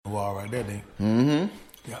All right, that nigga.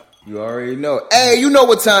 Mm-hmm. Yep. You already know. Hey, you know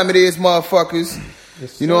what time it is, motherfuckers.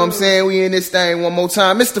 Yes, you know what I'm saying? We in this thing one more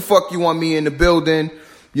time. Mr. Fuck You On Me in the building.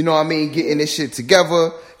 You know what I mean? Getting this shit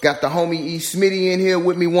together. Got the homie E.Smitty in here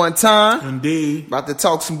with me one time. Indeed. About to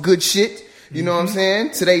talk some good shit. You know what I'm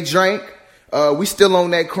saying? Today drank. We still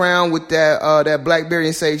on that crown with that blackberry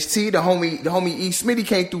and sage tea. The homie E.Smitty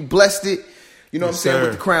came through, blessed it. You know what I'm saying?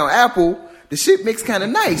 With the crown apple. The shit mixed kind of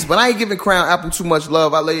nice, but I ain't giving Crown Apple too much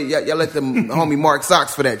love. Y'all let them homie Mark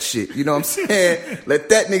Socks for that shit. You know what I'm saying? Let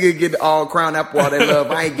that nigga get all Crown Apple all that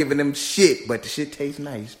love. I ain't giving them shit, but the shit tastes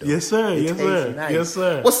nice, though. Yes, sir. Yes, sir. Nice. Yes,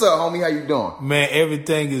 sir. What's up, homie? How you doing? Man,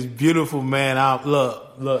 everything is beautiful, man.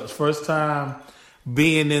 Look, first time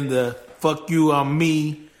being in the Fuck You On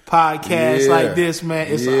Me podcast like this,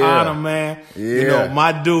 man. It's an honor, man. Yeah. You know,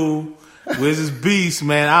 my dude. Where's this beast,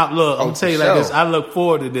 man? I'm gonna tell you like this. I look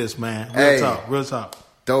forward to this, man. Real talk.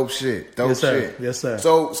 Dope shit. Yes, sir.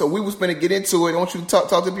 So we was finna get into it. I want you to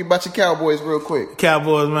talk to me about your Cowboys real quick.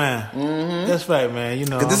 Cowboys, man. Mm-hmm. That's right, man. You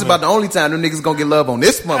know, because this is about the only time them niggas gonna get love on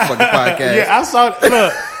this motherfucking podcast. Yeah, I saw.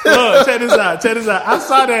 Look, check this out. I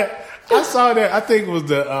saw that. I think it was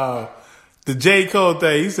the J. Cole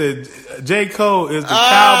thing. He said J. Cole is the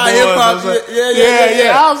Cowboys. Hip-hop.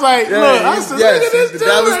 Yeah. I was like, look, I said, look at this the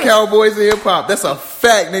Dallas Cowboys and hip hop. That's a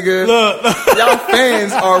fact, nigga. Look. Y'all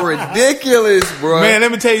fans are ridiculous, bro. Man,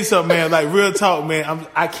 let me tell you something, man. Like, real talk, man.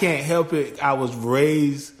 I can't help it. I was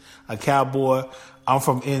raised a Cowboy. I'm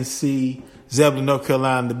from NC, Zebulon, North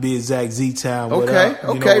Carolina, to be exact, Z-Town. Okay.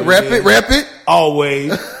 Rep it.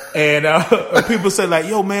 Always. And people say like,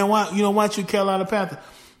 yo, man, why don't you Carolina Panthers?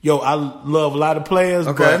 Yo, I love a lot of players,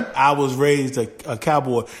 but I was raised a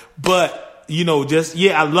Cowboy. But, you know,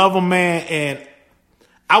 I love them, man. And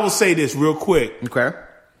I will say this real quick. Okay.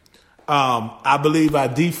 I believe our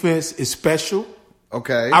defense is special.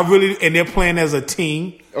 Okay. And they're playing as a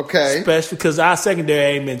team. Okay. Special, because our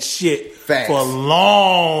secondary ain't been shit Facts. For a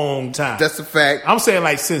long time. That's a fact. I'm saying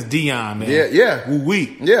like since Dion, man. Yeah.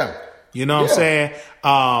 Woo-wee. Yeah. You know what I'm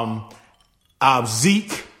saying?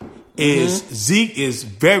 Zeke is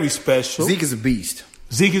very special. Zeke is a beast.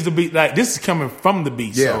 Like, this is coming from the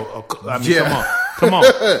beast. Yeah. So, come on.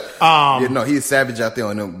 He's savage out there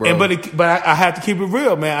on them, bro. But I have to keep it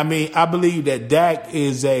real, man. I mean, I believe that Dak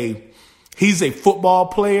is he's a football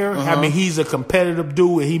player. I mean, he's a competitive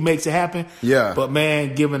dude and he makes it happen. Yeah. But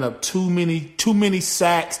man, giving up too many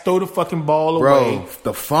sacks, throw the fucking ball away. Bro,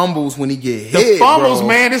 the fumbles when he get hit. The fumbles, bro.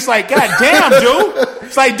 Man, it's like, goddamn, dude.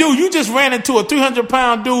 It's like, dude, you just ran into a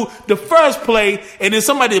 300-pound dude the first play, and then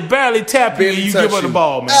somebody barely tap you and you give up the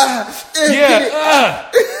ball, man.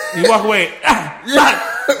 You walk away.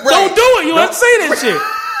 Don't do it. You don't say that shit.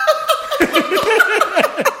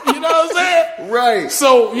 You know what I'm saying? Right.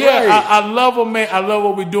 So, I love them, man. I love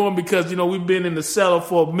what we're doing because, you know, we've been in the cellar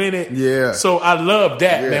for a minute. Yeah. So I love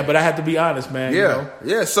that, man. But I have to be honest, man. Yeah. You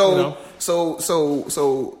know? Yeah. So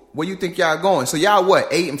where you think y'all going? So y'all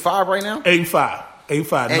what? 8-5 right now? 8-5.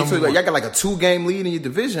 8-5. And so y'all got like a 2-game lead in your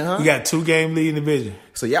division, huh? We got 2-game lead in the division.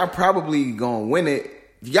 So y'all probably gonna win it.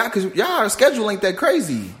 Cause y'all schedule ain't that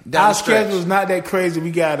crazy. Our schedule is not that crazy.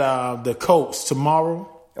 We got the Colts tomorrow.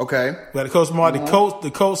 Okay. We got the Colts tomorrow.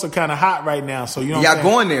 The Colts are kind of hot right now. So you know, y'all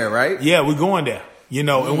going there, right? Yeah, we're going there. You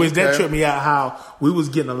know, and which that tripped me out how we was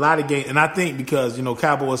getting a lot of games, and I think because you know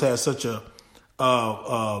Cowboys had such a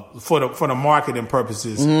for the marketing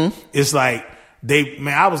purposes, it's like.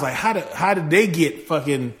 I was like, how did they get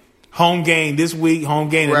fucking home game this week, home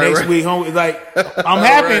game the next week, home like I'm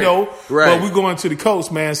happy though. Right. But we going to the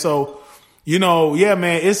coast, man. So, you know, yeah,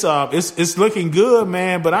 man, it's looking good,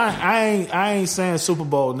 man. But I ain't saying Super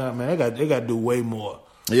Bowl nothing, man. They got to do way more.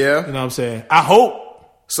 Yeah. You know what I'm saying? I hope.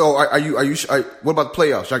 So are you what about the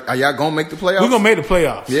playoffs? Are y'all gonna make the playoffs? We're gonna make the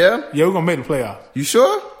playoffs. Yeah? Yeah, we're gonna make the playoffs. You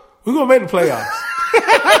sure? We're gonna make the playoffs.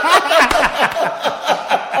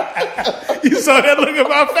 You saw that look at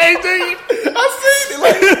my face, didn't you? I seen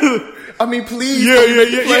it. I mean, please.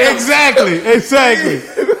 Yeah. Exactly. Please make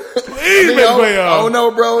the playoffs. Oh no,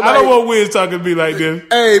 bro. I don't want Wiz talking to me like this.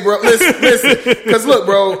 Hey, bro, listen. Because look,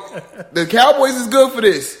 bro, the Cowboys is good for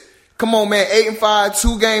this. Come on, man. 8-5,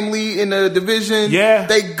 2-game lead in the division. Yeah,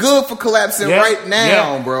 they good for collapsing right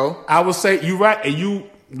now, bro. I would say you right, and you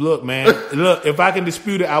look, man. Look, if I can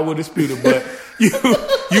dispute it, I will dispute it. But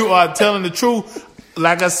you are telling the truth.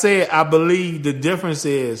 Like I said, I believe the difference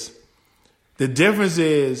is the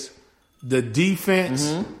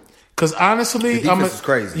defense. Because honestly, the defense is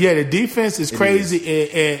crazy. Yeah, the defense is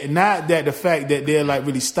crazy, and not that the fact that they're like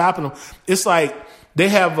really stopping them. It's like they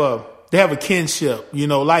have a kinship, you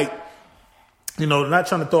know, like, you know, not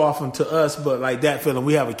trying to throw off into us, but like that feeling.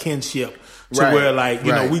 We have a kinship to where like,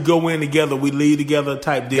 you know, we go in together, we lead together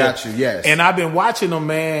type deal. Got you, yes. And I've been watching them,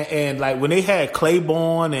 man, and like when they had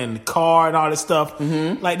Claiborne and Carr and all this stuff,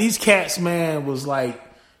 like these cats, man, was like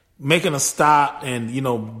making a stop and, you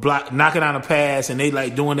know, knocking out a pass, and they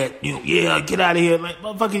like doing that, you know, get out of here. Like,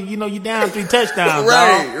 motherfucker, you know, you down 3 touchdowns,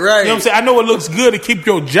 right. You know what I'm saying? I know it looks good to keep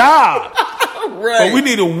your job. Right. But we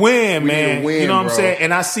need to win, man. You know what I'm saying?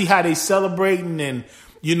 And I see how they celebrating, and,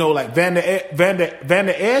 you know, like Van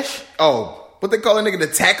der Esch. Oh. What they call a nigga, the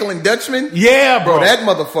tackling Dutchman? Yeah, bro. That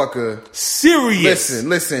motherfucker. Serious.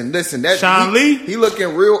 Listen. That Sean Lee? He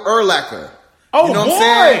looking real Urlacher. Oh, you know boy. what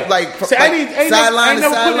I'm saying? Like, I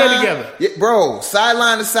never put that together. Yeah, bro,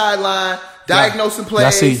 sideline to sideline, diagnosing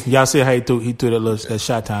plays. Y'all see how he threw that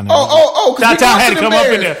shot down there. Oh, Shot Town had to come up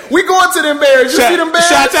in there. We going to them Bears. You see them Bears?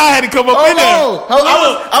 Shot Town had to come up in there.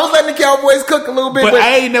 I was letting the Cowboys cook a little bit. But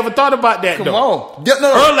I ain't never thought about that, come though. on.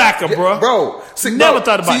 Urlacher, bro. Never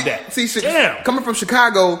thought about that. Damn. Coming from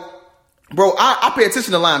Chicago, bro, I pay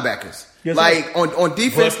attention to linebackers. Yes, like on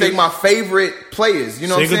defense, they my favorite players. You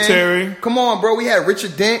know what I'm saying? Come on, bro. We had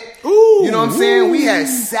Richard Dent. Ooh, you know what I'm saying? We had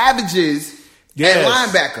Savages at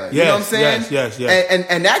linebacker. You know what I'm saying? Yes.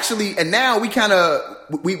 And actually, and now we kind of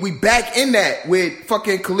we back in that with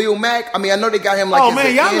fucking Khalil Mack. I mean, I know they got him like. Oh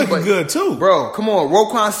man, y'all looking good too, bro. Come on,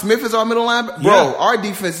 Roquan Smith is our middle linebacker. Bro, our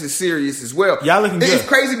defense is serious as well. Y'all looking good. It's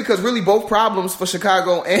crazy because really both problems for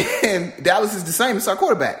Chicago and Dallas is the same. It's our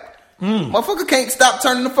quarterback. Motherfucker can't stop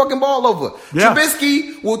turning the fucking ball over. Yeah.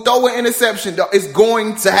 Trubisky will throw an interception. It's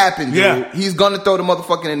going to happen, dude. Yeah. He's going to throw the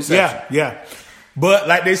motherfucking interception. Yeah. But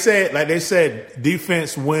like they said,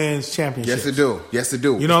 defense wins championships. Yes, it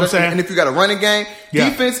do. You know what I'm saying? And if you got a running game,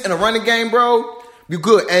 defense and a running game, bro, you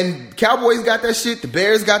good. And Cowboys got that shit. The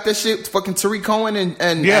Bears got that shit. Fucking Tariq Cohen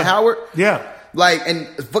and Howard. Yeah. Like, and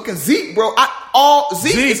fucking Zeke, bro.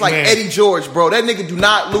 Zeke is like man. Eddie George, bro. That nigga do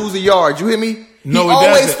not lose a yard. You hear me? No, he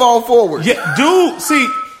always fall forward. Yeah, dude. See,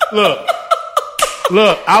 look.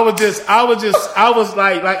 I was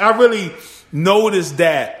like I really noticed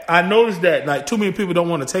that. I noticed that like too many people don't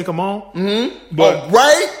want to take him on. Mm-hmm. But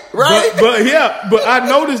right. But I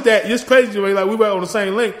noticed that it's crazy. Like we were on the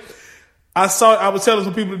same link. I was telling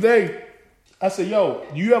some people today. I said, "Yo,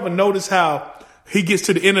 you ever notice how he gets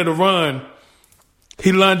to the end of the run,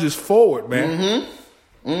 he lunges forward, man." Mm-hmm.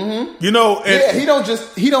 Mm-hmm. You know, and he don't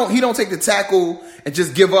take the tackle and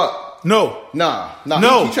just give up. No. He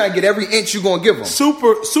trying to get every inch you gonna give him.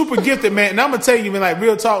 Super gifted, man. And I'm gonna tell you, man, like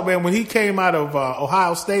real talk, man. When he came out of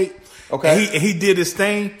Ohio State, okay, and he did his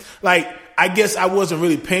thing. Like I guess I wasn't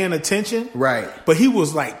really paying attention, right? But he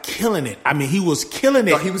was like killing it. I mean, he was killing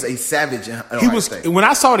it. No, he was a savage. State. When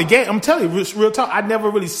I saw the game. I'm telling you, real talk. I'd never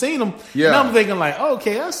really seen him. Yeah. And I'm thinking like,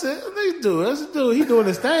 okay, that's a dude. He doing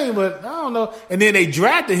his thing, but I don't know. And then they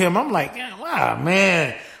drafted him. I'm like, wow,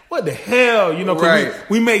 man, what the hell? You know, right.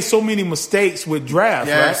 we made so many mistakes with drafts,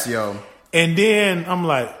 yes, right? Yo. And then I'm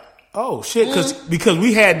like, oh shit, because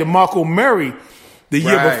we had DeMarco Murray the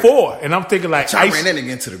year before, and I'm thinking like, I ran that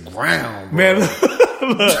nigga into the ground, bro. Man. Look,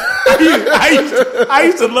 I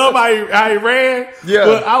used to love how he ran. Yeah.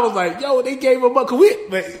 But I was like, yo, they gave him up.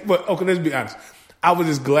 But okay, let's be honest. I was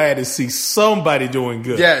just glad to see somebody doing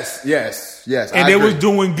good. Yes. And they was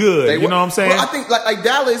doing good. You know what I'm saying? Well, I think like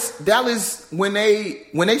Dallas when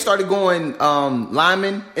they started going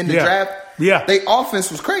linemen in the draft, their offense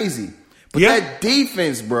was crazy. But that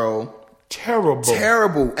defense, bro,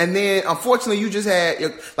 terrible. And then unfortunately you just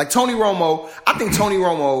had like Tony Romo. I think Tony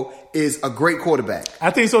Romo is a great quarterback.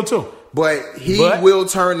 I think so too. But he will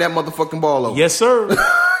turn that motherfucking ball over. Yes, sir.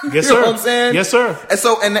 Yes, you know what I'm saying? Yes, sir. And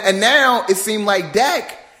so and now it seemed like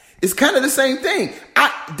Dak is kind of the same thing.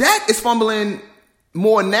 Dak is fumbling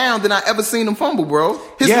more now than I ever seen him fumble, bro.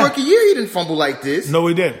 His rookie year he didn't fumble like this. No,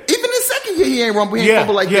 he didn't. Even his second year he ain't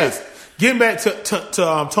fumble like this. Getting back to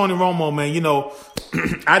Tony Romo, man, you know,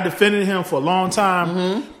 I defended him for a long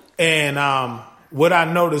time, and what I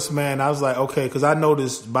noticed, man, I was like, okay, because I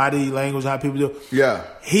noticed body language, how people do. Yeah,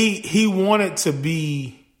 he wanted to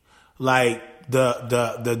be like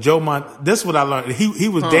the Joe This is what I learned. He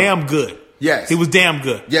was damn good. Yes, he was damn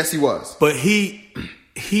good. Yes, he was. But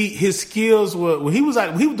his skills were when he was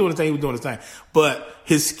doing his thing. He was doing his thing, but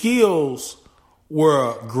his skills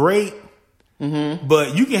were great. Mm-hmm.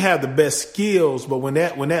 But you can have the best skills, but when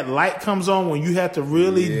that light comes on, when you have to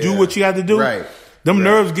really do what you have to do, right. Them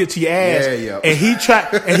nerves get to your ass. And he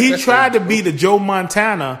tried to be the Joe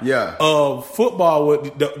Montana of football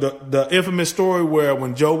with the infamous story where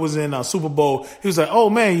when Joe was in Super Bowl, he was like,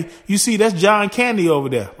 "Oh man, you see that's John Candy over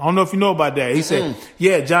there." I don't know if you know about that. He said,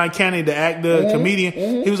 "Yeah, John Candy, the actor,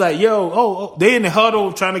 comedian." He was like, "Yo, they in the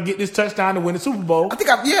huddle trying to get this touchdown to win the Super Bowl." I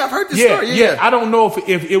think I've heard this story. Yeah. I don't know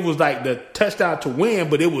if it was like the touchdown to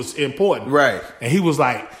win, but it was important. Right. And he was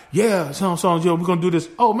like, "Yeah, so Joe, we're gonna do this."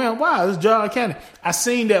 Oh man, wow, this is John Candy. I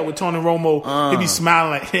seen that with Tony Romo. He be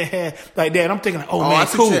smiling like like that. I'm thinking, man,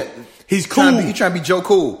 cool. He's cool. He trying to be Joe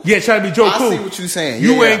Cool. Yeah, trying to be Joe Cool. I see what you saying.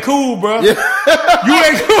 You ain't cool, bro. Yeah. You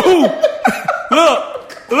ain't cool. Look.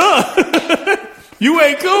 You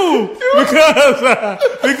ain't cool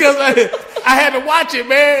because I had to watch it,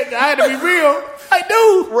 man. I had to be real. Like,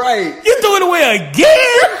 dude, right? You threw it away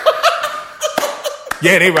again?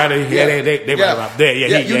 Yeah, they right there. Yeah, they right about there.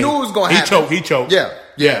 Yeah, you knew it was going to happen. He choked. Yeah.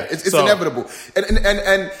 It's inevitable.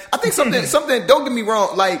 And I think something. Don't get me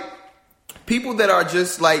wrong. Like people that are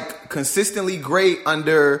just like consistently great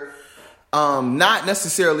under, not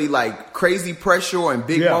necessarily like crazy pressure or in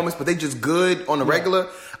big moments, but they just good on the regular.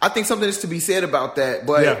 I think something is to be said about that.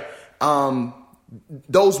 But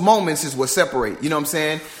those moments is what separate. You know what I'm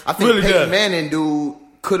saying? I think really Peyton Manning, dude,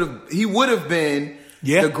 would have been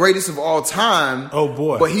the greatest of all time. Oh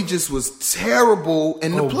boy! But he just was terrible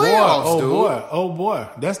in the playoffs, dude. Oh boy!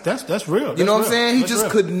 That's real. You know what I'm saying? He just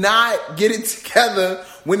could not get it together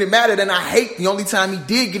when it mattered. And I hate the only time he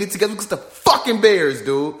did get it together was the fucking Bears,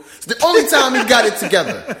 dude. It's the only time he got it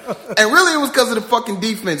together. And really, it was because of the fucking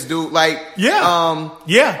defense, dude. Like, like,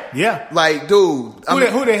 dude,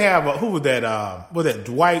 who they have? Who was that? Was that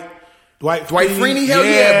Dwight Freeney? Hell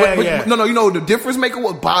yeah. But no, you know the difference maker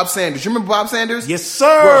was Bob Sanders. You remember Bob Sanders? Yes,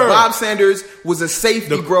 sir. Bro, Bob Sanders was a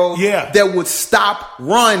safety, bro. Yeah. That would stop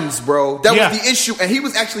runs, bro. That was the issue. And he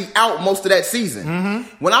was actually out most of that season.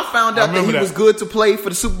 Mm-hmm. When I found out that he was good to play for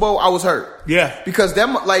the Super Bowl, I was hurt. Yeah. Because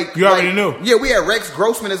that, like... You already knew. Yeah, we had Rex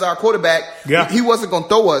Grossman as our quarterback. Yeah. He wasn't going to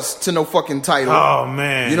throw us to no fucking title. Oh,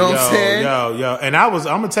 man. You know what I'm saying? Yo. And I'm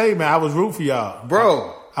going to tell you, man, I was rooting for y'all.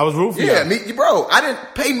 Bro. I was rooting for y'all. Yeah, bro. I didn't...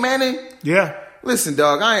 Peyton Manning... Yeah. Listen,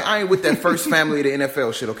 dog, I ain't with that first family of the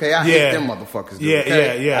NFL shit, okay? I hate them motherfuckers, dude.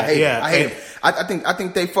 Okay? I hate them. I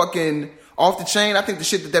think they fucking off the chain. I think the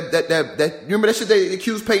shit that you remember that shit they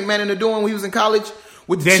accused Peyton Manning of doing when he was in college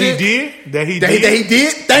with the shit? That he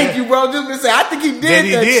did? Thank you, bro. Just to say, I think he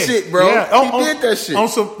did that shit, bro. Yeah. He did that shit. On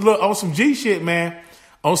some G shit, man.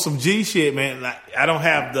 On some G shit, man. Like, I don't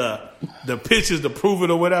have the pictures to prove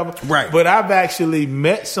it or whatever. Right. But I've actually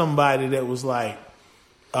met somebody that was like,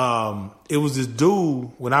 it was this dude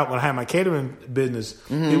when I had my catering business.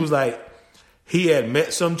 Mm-hmm. It was like he had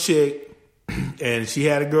met some chick and she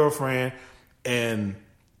had a girlfriend, and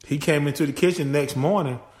he came into the kitchen next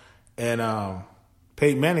morning, and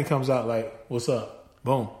Peyton Manning comes out like, "What's up?"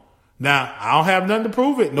 Boom. Now I don't have nothing to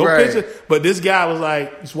prove it, no picture. But this guy was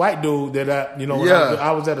like, this white dude that I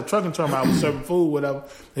was at a trucking terminal, I was serving food, whatever.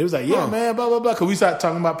 He was like, man, blah blah blah. Because we started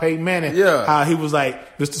talking about Peyton Manning, how he was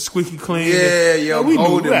like Mr. Squeaky Clean. We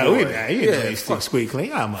knew squeaky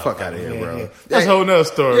clean. I'm fuck out of here, bro. Yeah. That's a whole nother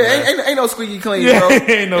story. Yeah, ain't no squeaky clean, bro.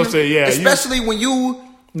 Ain't no say, especially when you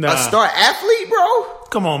a star athlete, bro.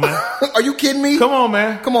 Come on, man. Are you kidding me? Come on,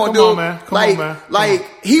 man. Come on, dude. Come on, man.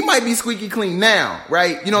 He might be squeaky clean now,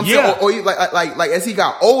 right? You know what I'm saying? Or like as he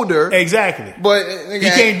got older. Exactly. But he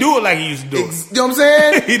can't do it like he used to do it. You know what I'm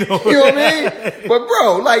saying? You know what I mean? But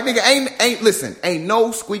bro, like nigga, ain't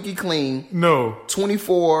no squeaky clean. No.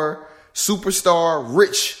 24 superstar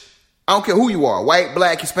rich. I don't care who you are, white,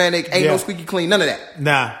 black, Hispanic, ain't no squeaky clean, none of that.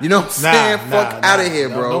 Nah. You know what I'm saying? Fuck out of here,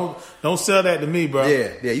 bro. Don't sell that to me, bro.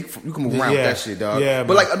 Yeah, you can move around with that shit, dog. Yeah,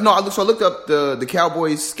 but like, no, so I looked up the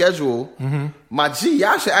Cowboys' schedule. Mm-hmm. My G,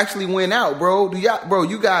 y'all should actually win out, bro.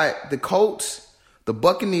 You got the Colts, the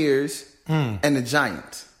Buccaneers, and the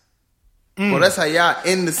Giants. Bro, that's how y'all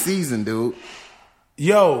end the season, dude.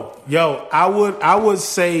 Yo, I would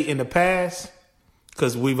say in the past,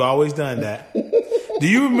 because we've always done that. Do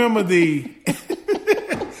you remember the?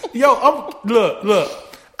 Look.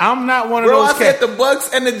 I'm not one of those. Bro, I said the Bucks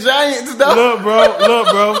and the Giants, though. Look,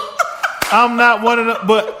 bro. I'm not one of them.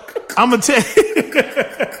 But I'm gonna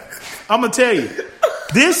tell you.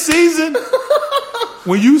 This season,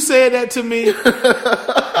 when you said that to me,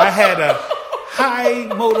 I had a high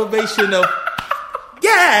motivation of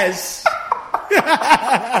yes.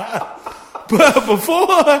 But before,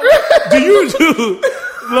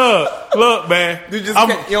 look, man. You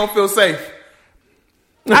don't feel safe.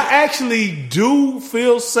 I actually do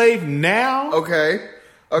feel safe now. Okay.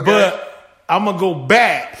 But I'm going to go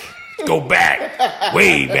back Go back,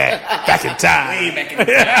 way back in time. Way back in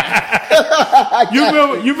time.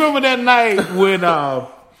 You remember that night when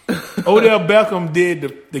Odell Beckham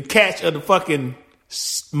did the catch of the fucking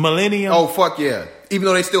millennium? Oh, fuck yeah. Even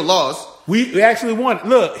though they still lost. We actually won.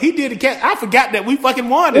 Look, he did the catch. I forgot that we fucking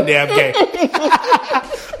won the damn game.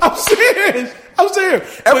 I'm serious.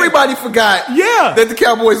 Everybody forgot that the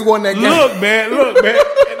Cowboys won that game. Look, man.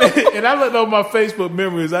 And I looked on my Facebook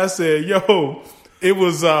memories. I said, yo, it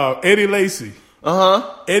was Eddie Lacy.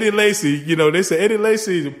 Eddie Lacy, they said Eddie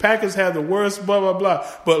Lacy, the Packers have the worst, blah, blah, blah.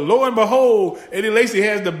 But lo and behold, Eddie Lacy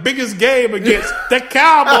has the biggest game against the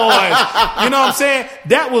Cowboys. You know what I'm saying?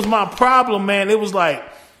 That was my problem, man. It was like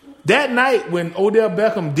that night when Odell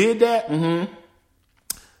Beckham did that,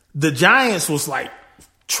 the Giants was like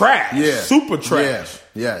trash, super trash.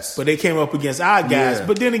 Yes. But they came up against our guys. Yeah.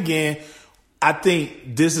 But then again, I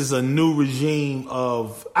think this is a new regime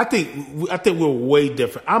of. I think we're way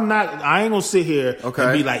different. I ain't gonna sit here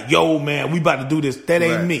and be like, "Yo, man, we about to do this." That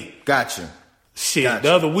ain't me. Gotcha. Shit.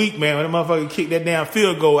 The other week, man, when that motherfucker kicked that damn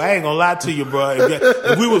field goal, I ain't gonna lie to you, bro.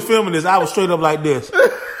 If we was filming this, I was straight up like this. Please,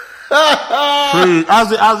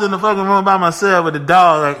 I was in the fucking room by myself with the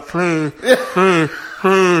dog, like, please,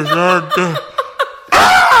 Lord.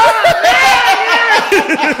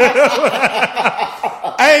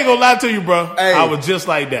 I ain't gonna lie to you, bro. Hey, I was just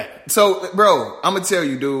like that. So, bro, I'm gonna tell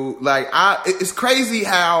you, dude. Like, it's crazy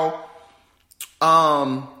how,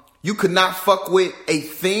 you could not fuck with a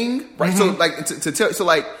thing, right? So, like, to tell, so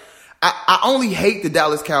like, I only hate the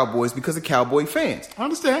Dallas Cowboys because of Cowboy fans. I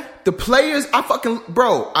understand. The players,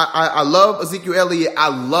 I love Ezekiel Elliott. I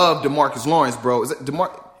love DeMarcus Lawrence, bro. Is it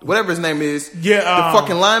whatever his name is? Yeah, the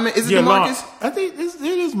fucking lineman. Is it DeMarcus? I think it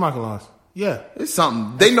is Marcus Lawrence. Yeah. It's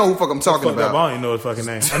something. They know who fuck I'm talking about. I don't even know his fucking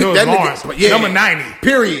name. I know it's Lawrence. But number 90.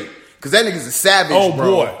 Period. Because that nigga's a savage,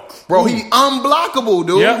 bro. Boy. Bro, he unblockable,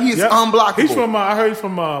 dude. He's unblockable. He's from, I heard he's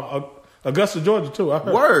from Augusta, Georgia, too. I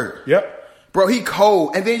heard. Word. Yep. Bro, he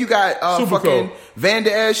cold. And then you got fucking cold. Van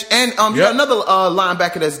Der Esch. And you got another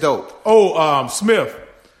linebacker that's dope. Oh, Smith.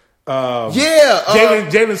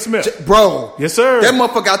 Jalen Smith. Bro. Yes, sir. That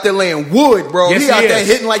motherfucker out there laying wood, bro. Yes, he out there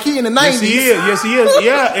hitting like he in the 90s. Yes, he is.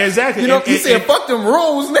 Yeah, exactly. He said, fuck them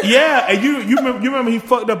rules, nigga. Yeah, and you remember he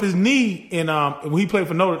fucked up his knee when he played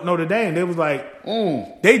for Notre Dame. They was like,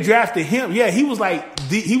 they drafted him. Yeah, he was like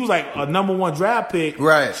a number 1 draft pick.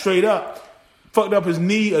 Right. Straight up. Fucked up his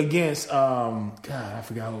knee against, God, I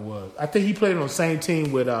forgot who it was. I think he played on the same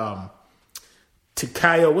team with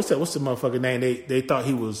Takayo. What's the motherfucking name? They thought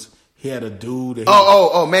he had a dude.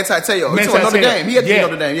 Manti Te'o. He took Notre Dame. He had to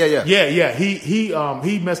Notre Dame. Yeah.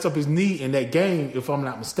 He messed up his knee in that game, if I'm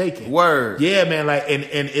not mistaken. Word. Yeah, man. Like, and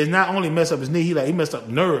it not only messed up his knee, he messed up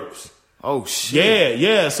nerves. Oh shit.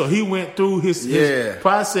 Yeah. So he went through his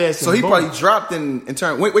process. So he probably dropped in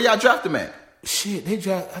turn. Where y'all dropped him at? Shit,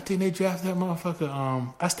 I think they drafted that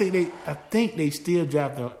motherfucker. I think they still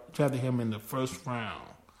drafted him in the first round.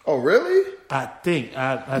 Oh, really? I think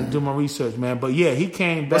I do my research, man. But yeah, he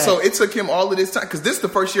came back. So it took him all of this time because this is the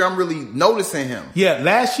first year I'm really noticing him. Yeah,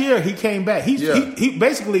 last year he came back. He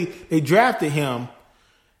basically they drafted him,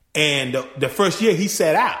 and the first year he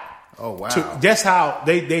sat out. Oh wow! That's how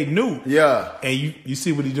they knew. Yeah, and you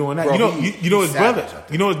see what he's doing now. Bro, you know his brother.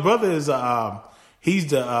 You know his brother is he's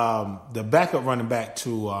the backup running back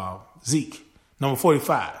to Zeke, number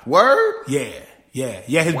 45. Word? Yeah.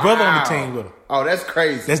 His brother on the team with him. Oh, that's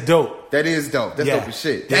crazy. That's dope. That is dope. That's dope as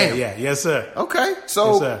shit. Damn. Yeah. Yes, sir. Okay.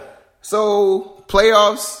 So, yes, sir. So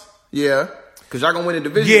playoffs. Yeah. Because y'all gonna win the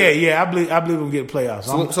division. Yeah. I believe we're gonna get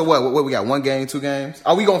playoffs. So what? We got 1 game, 2 games.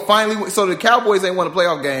 Are we gonna finally? So the Cowboys ain't won a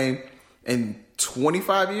playoff game in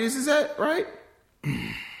 25 years. Is that right?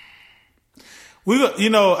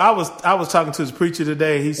 I was talking to this preacher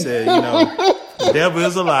today. He said, the devil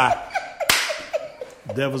is a lie.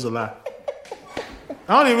 The devil's a lie.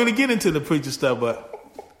 I don't even really get into the preacher stuff, but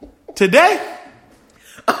today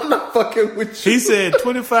I'm not fucking with you. He said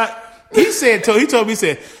 25. He told me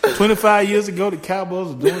 25 years ago the Cowboys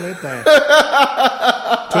were doing their thing.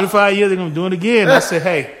 25 years they're gonna do it again. I said,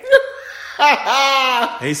 hey.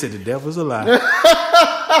 And he said the devil's a lie.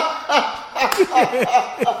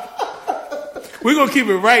 We're gonna keep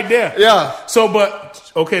it right there. Yeah. So,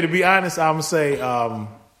 but okay, to be honest, I'm gonna say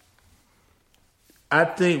I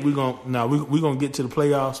think we're gonna get to the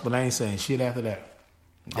playoffs, but I ain't saying shit after that.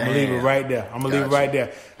 I'm gonna leave it right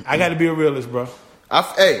there. I got to be a realist, bro. I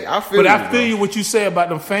feel. But I feel you what you say about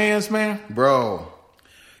them fans, man. Bro,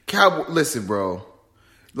 listen, bro.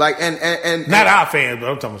 Like and not our fans, but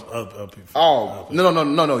I'm talking about other people. Oh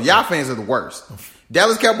no! Y'all fans are the worst.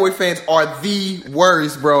 Dallas Cowboy fans are the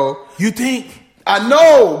worst, bro. You think? I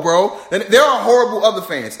know, bro. And there are horrible other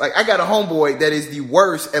fans. Like, I got a homeboy that is the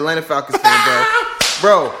worst Atlanta Falcons fan,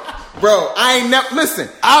 bro. Bro, I ain't never... Listen.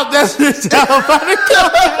 That's just how I'm about to go.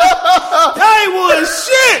 That ain't one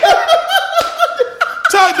shit.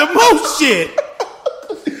 Talk the most shit.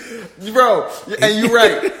 Bro, and you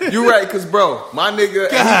right, cause bro, my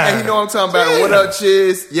nigga, and he know what I'm talking about. What up,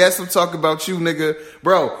 Chiz? Yes, I'm talking about you, nigga.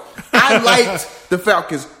 Bro, I liked the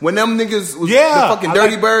Falcons when them niggas was the fucking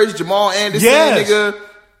Dirty Birds, Jamal Anderson, nigga.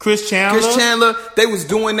 Chris Chandler, they was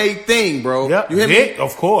doing their thing, bro. Yep. You hear me?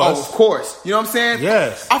 Of course. Oh, of course. You know what I'm saying?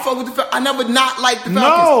 Yes. I fuck with the Falcons. I never not liked the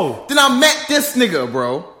Falcons. No. Then I met this nigga,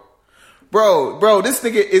 bro. Bro, this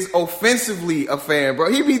nigga is offensively a fan,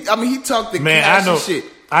 bro. He talked the shit.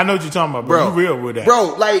 I know what you're talking about, bro. You real with that.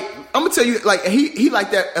 Bro, like, I'm gonna tell you, like, he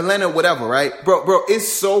like that Atlanta whatever, right? Bro, it's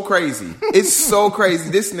so crazy. It's so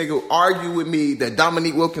crazy. This nigga argued with me that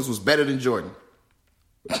Dominique Wilkins was better than Jordan.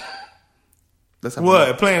 That's how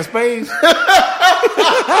what, playing spades? I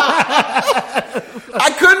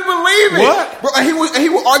couldn't believe it. What? Bro, and he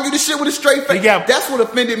would argue this shit with a straight face. That's what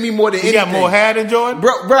offended me more than anything. He got more hair than Jordan?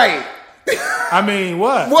 Bro, right. I mean,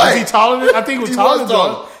 what? Was he taller than? I think he was taller than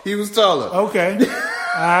Jordan. He was taller. Okay.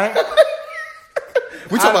 All right.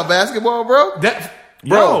 We talking about basketball, bro?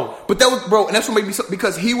 Bro. But that was, bro, and that's what made me so,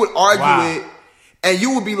 because he would argue it, and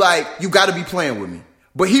you would be like, you got to be playing with me.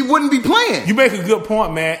 But he wouldn't be playing. You make a good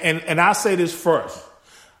point, man. And I'll say this first.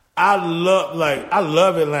 I love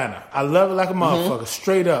Atlanta. I love it like a motherfucker.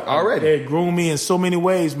 Straight up. Already. They groom me in so many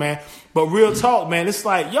ways, man. But real talk, man, it's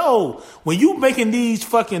like, yo, when you making these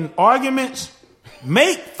fucking arguments,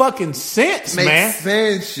 make fucking sense, man. Make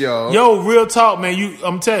sense, yo. Yo, real talk, man.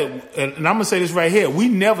 I'm telling you, and I'm gonna say this right here. We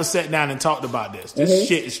never sat down and talked about this. This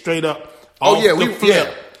shit is straight up.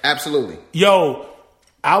 Absolutely. Yo,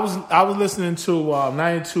 I was listening to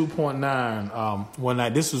 92.9 one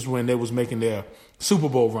night. This was when they was making their Super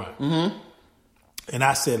Bowl run, and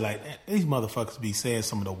I said, like, these motherfuckers be saying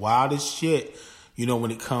some of the wildest shit. You know,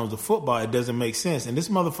 when it comes to football, it doesn't make sense. And this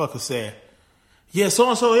motherfucker said, yeah,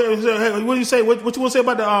 so-and-so, hey, what do you say? What you want to say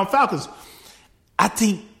about the Falcons? I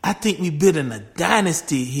think we building a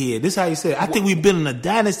dynasty here. This is how he said it. I think we building a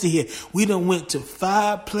dynasty here. We done went to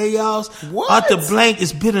 5 playoffs. What? Arthur Blank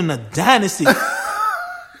is building a dynasty.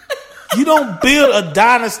 You don't build a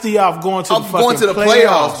dynasty off going to the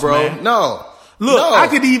playoffs, bro. Man. No. Look, I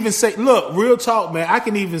could even say, real talk, man. I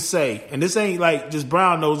can even say, and this ain't like just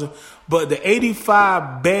brown nosing, but the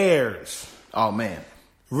 85 Bears. Oh, man.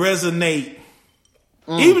 Resonate.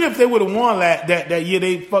 Even if they would have won that year,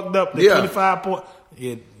 they fucked up the 25 point.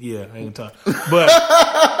 Yeah, I ain't talking. But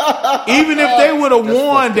even if they would have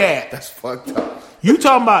won that, that's fucked up. You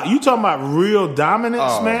talking about real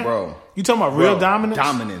dominance, man? Bro. You talking about real dominance?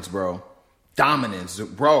 Dominance, bro.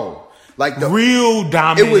 Like the real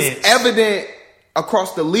dominance. It was evident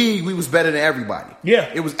across the league we was better than everybody.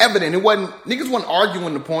 Yeah. It was evident. Niggas wasn't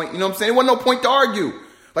arguing the point. You know what I'm saying? There wasn't no point to argue.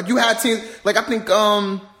 Like you had teams, like I think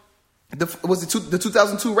the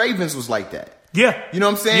 2002 Ravens was like that. Yeah. You know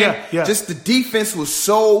what I'm saying? Yeah. Just the defense was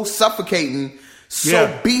so suffocating,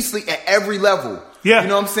 so beastly at every level. Yeah. You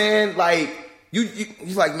know what I'm saying? Like you're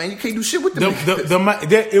like, man, you can't do shit with them.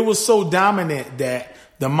 It was so dominant that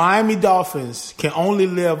the Miami Dolphins can only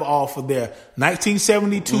live off of their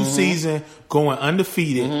 1972 season going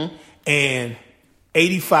undefeated and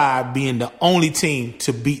 85 being the only team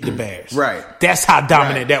to beat the Bears. Right. That's how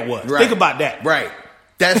dominant that was. Right. Think about that. Right.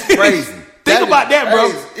 That's crazy. Think about that,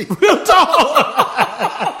 bro. Real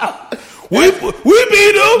talk. we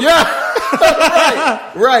beat them. Yeah.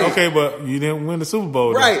 Right. Okay, but you didn't win the Super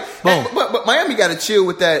Bowl. Right. But Miami got to chill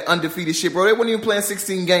with that undefeated shit, bro. They weren't even playing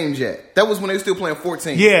 16 games yet. That was when they were still playing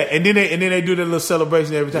 14. Yeah, and then they do their little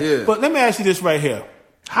celebration every time. Yeah. But let me ask you this right here.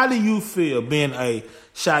 How do you feel being a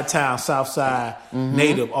Chi-Town, Southside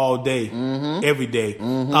native all day, every day?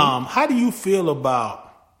 How do you feel about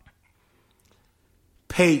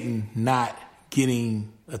Peyton not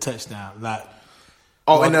getting a touchdown? Like,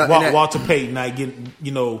 Walter Payton not getting,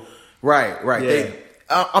 Right. Yeah.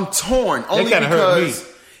 I'm torn only because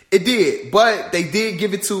it did, but they did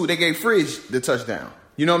give it to. They gave Fridge the touchdown.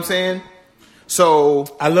 You know what I'm saying? So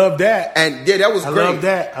I love that, and yeah, that was great.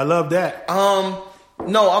 I love that.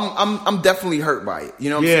 No, I'm definitely hurt by it. You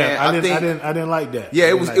know what I'm saying? I didn't like that. Yeah,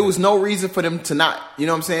 it was no reason for them to not. You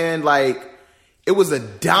know what I'm saying? Like it was a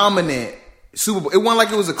dominant Super Bowl. It wasn't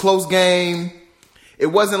like it was a close game. It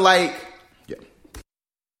wasn't like.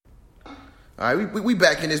 All right, we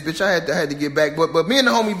back in this bitch. I had to get back, but me and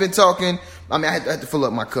the homie been talking. I mean, I had to fill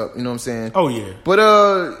up my cup. You know what I'm saying? Oh yeah. But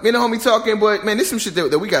me and the homie talking. But man, this some shit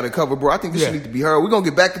that we got to cover, bro. I think this shit need to be heard. We're gonna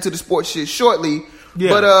get back into the sports shit shortly. Yeah.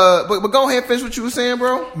 But go ahead and finish what you were saying,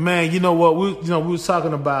 bro. Man, you know what? We was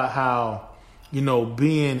talking about how,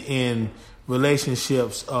 being in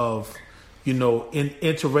relationships of, in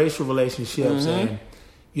interracial relationships and,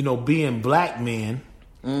 being black men.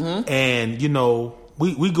 Mm-hmm. And,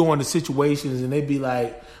 we go into situations and they be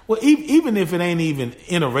like, well, even if it ain't even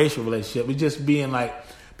interracial relationship, it's just being like,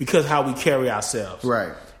 because how we carry ourselves.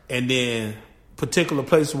 Right. And then particular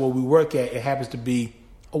places where we work at, it happens to be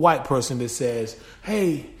a white person that says,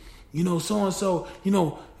 hey, so-and-so,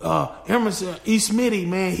 Emerson, E.Smitty,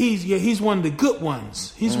 man, he's one of the good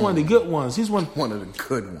ones. He's one of the good ones. He's one of the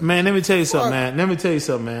good ones. Man, let me tell you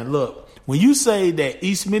something, man. Look, when you say that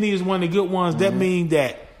E.Smitty is one of the good ones, that means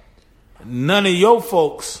that none of your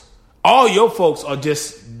folks, all your folks are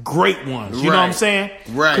just great ones. You know what I'm saying?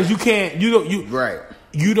 Right. Because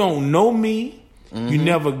you don't know me. Mm-hmm. You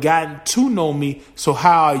never gotten to know me, so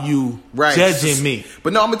how are you judging me?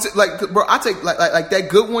 But no, I'm gonna bro. I take like that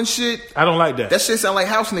good one shit. I don't like that. That shit sound like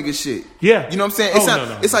house nigga shit. Yeah, you know what I'm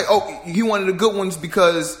saying? It's like, oh, he wanted the good ones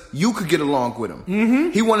because you could get along with him. Mm-hmm.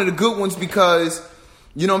 He wanted the good ones because,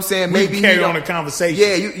 you know what I'm saying? Maybe we carry on a conversation.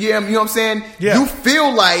 Yeah, you know what I'm saying? Yeah. You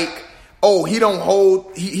feel like, oh, he don't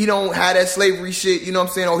have that slavery shit, you know what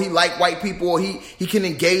I'm saying? Or he like white people, or he can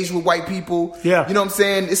engage with white people. Yeah. You know what I'm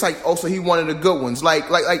saying? It's like, oh, so he one of the good ones. Like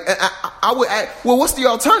I would add, well, what's the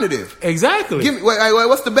alternative? Exactly. Give me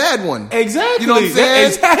what's the bad one? Exactly. You know what I'm saying?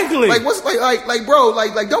 Exactly. Like what's like bro,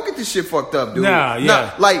 like don't get this shit fucked up, dude. Nah,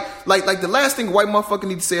 yeah. Like the last thing a white motherfucker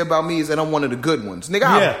need to say about me is that I'm one of the good ones. Nigga,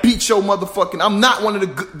 I'll beat your motherfucking, I'm not one of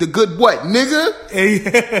the good what,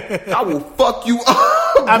 nigga? I will fuck you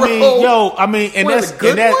up, bro. I mean, and that's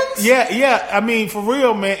good ones? Yeah. I mean, for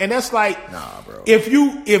real, man. And that's like, nah, bro. If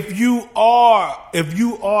you are,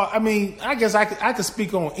 I mean, I guess I could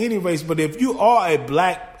speak on any race, but if you are a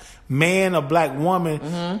black man or black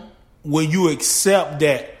woman, when you accept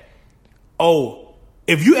that,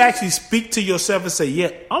 if you actually speak to yourself and say,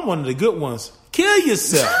 yeah, I'm one of the good ones, kill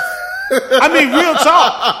yourself. I mean, real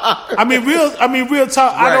talk. Real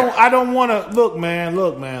talk. Right. I don't want to look, man.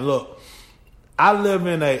 I live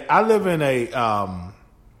in a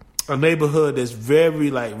neighborhood that's very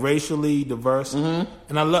like racially diverse, and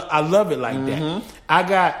I love it like that.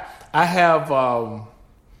 I have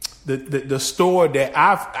the store that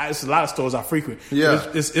it's a lot of stores I frequent. Yeah,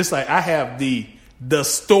 it's like I have the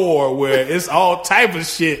store where it's all type of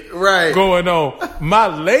shit going on. My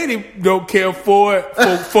lady don't care for it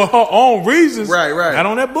for her own reasons. Right. Not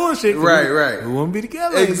on that bullshit. Right. We wouldn't be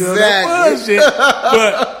together. Exactly. That bullshit.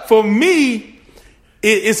 But for me,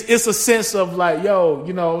 it's a sense of like, yo,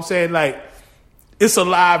 you know what I'm saying? Like, it's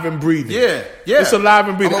alive and breathing. Yeah. It's alive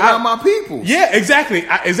and breathing. I'm around my people. Yeah, exactly.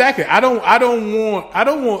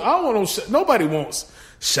 Nobody wants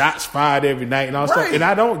shots fired every night and all stuff. And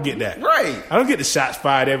I don't get that. Right. I don't get the shots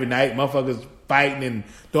fired every night, motherfuckers fighting and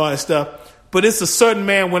doing that stuff. But it's a certain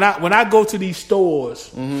man when I go to these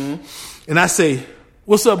stores and I say,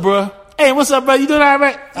 what's up, bro? Hey, what's up, bro? You doing all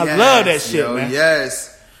right? I love that shit, man. Yes.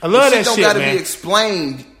 I love that shit, man. Don't gotta be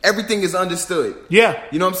explained. Everything is understood. Yeah.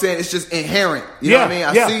 You know what I'm saying? It's just inherent. You know what I mean?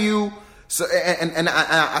 I see you, so and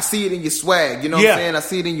I see it in your swag. You know what I'm saying? I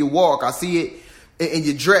see it in your walk. I see it in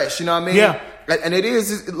your dress. You know what I mean? Yeah. And it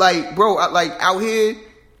is like, bro, like out here,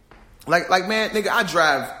 like man, nigga,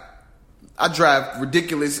 I drive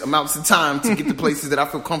ridiculous amounts of time to get to places that I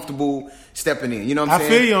feel comfortable stepping in. You know what I'm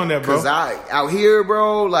saying? I feel you on that, bro. Because out here,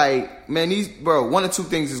 bro, like, man, one or two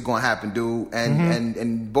things is going to happen, dude.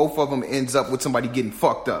 And both of them ends up with somebody getting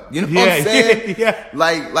fucked up. You know what I'm saying? Yeah.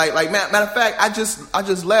 Like, matter of fact, I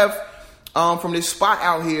just left from this spot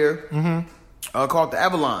out here called the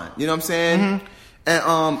Avalon. You know what I'm saying? And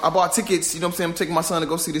I bought tickets. You know what I'm saying? I'm taking my son to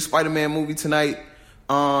go see the Spider-Man movie tonight.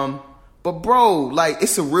 But bro, like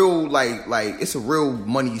it's a real it's a real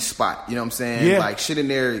money spot. You know what I'm saying? Yeah. Like shit in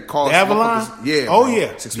there it costs. Avalon? Yeah. Oh bro. yeah.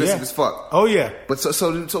 It's expensive as fuck. Oh yeah. But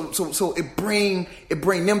so it bring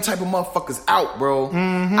them type of motherfuckers out, bro.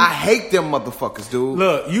 I hate them motherfuckers, dude.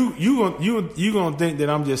 Look, you gonna think that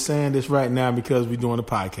I'm just saying this right now because we're doing a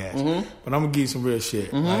podcast. But I'm gonna give you some real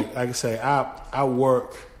shit. Like I say, I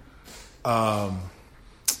work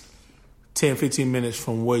 10, 15 minutes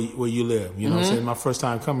from where you live. You know what I'm saying? My first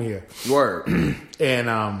time coming here. Word. And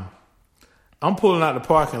I'm pulling out the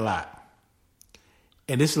parking lot.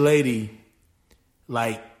 And this lady,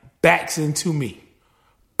 like, backs into me.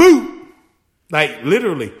 Boop! Like,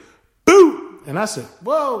 literally. Boop! And I said,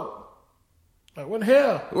 whoa. Like, what the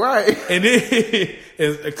hell? Right. And then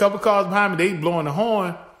and a couple cars behind me, they blowing the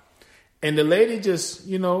horn. And the lady just,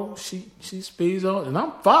 you know, she speeds on, and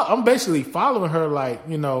I'm basically following her, like,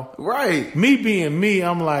 you know, right. Me being me,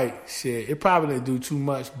 I'm like, shit, it probably didn't do too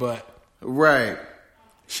much, but right.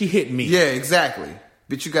 she hit me. Yeah, exactly.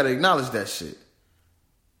 But you got to acknowledge that shit.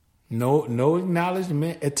 No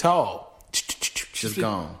acknowledgement at all. Just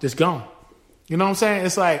gone. Just gone. You know what I'm saying?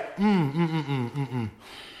 It's like,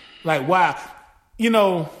 Like, why? You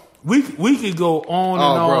know, we could go on and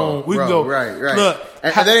on. We could go. Right. Look.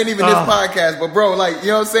 And that ain't even this podcast, but bro, like, you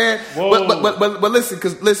know what I'm saying? Whoa. But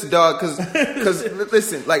listen, dog, cause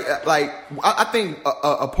listen, like, I think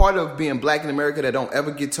a part of being black in America that don't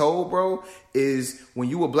ever get told, bro, is when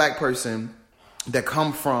you a black person that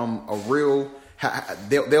come from a real,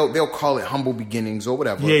 they'll call it humble beginnings or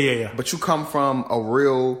whatever. Yeah. But you come from a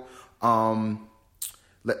real,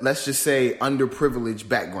 let's just say underprivileged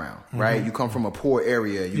background, right? Mm-hmm. You come from a poor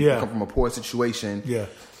area. You come from a poor situation. Yeah.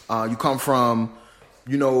 You come from,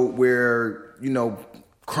 you know, where, you know,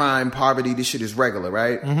 crime, poverty, this shit is regular,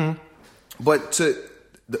 right? Mm-hmm. But to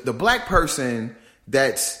the black person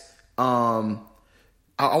that's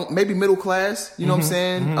maybe middle class, you know what I'm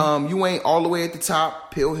saying? Mm-hmm. You ain't all the way at the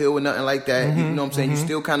top, Pill Hill or nothing like that. Mm-hmm. You know what I'm saying? You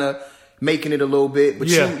still kind of making it a little bit, but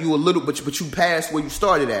you a little, but you passed where you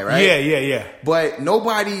started at, right? Yeah. But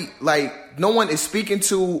nobody, like, no one is speaking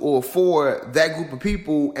to or for that group of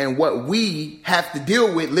people and what we have to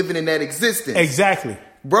deal with living in that existence. Exactly,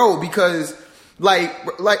 bro. Because like,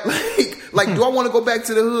 do I want to go back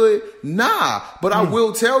to the hood? Nah, but I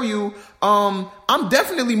will tell you, I'm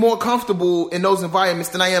definitely more comfortable in those environments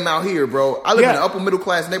than I am out here, bro. I live in an upper middle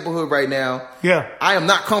class neighborhood right now. Yeah. I am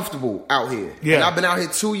not comfortable out here. Yeah. And I've been out here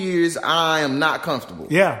 2 years. I am not comfortable.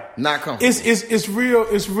 Yeah. Not comfortable. It's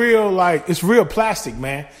real plastic,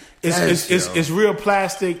 man. It's real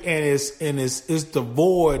plastic and it's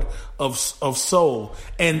devoid of soul.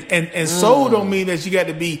 And soul don't mean that you got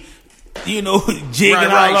to be, you know, jigging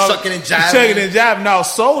all over, shucking and jiving. No,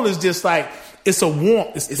 soul is just like, it's a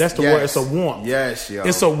warmth. That's the word. It's a warmth. Yes, yo.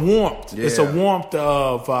 It's a warmth. Yeah. It's a warmth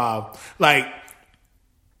of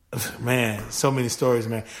man, so many stories,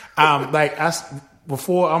 man.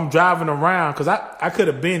 Before I'm driving around, because I could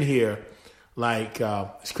have been here.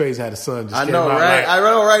 It's crazy how the sun just came out. Right? I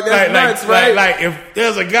know, right? That's nuts, right? Like, if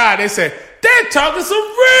there's a guy, they say, they're talking some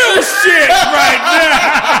real shit right now.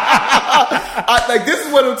 This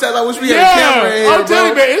is what I'm telling. I wish we had a camera in here, I'm telling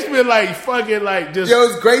you, man, it's been fucking just. Yo,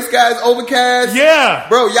 it's gray skies, overcast. Yeah.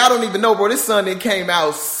 Bro, y'all don't even know, bro. This sun that came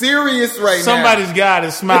out serious now. Somebody's God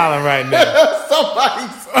is smiling right now.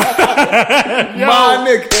 Somebody's my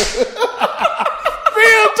nigga.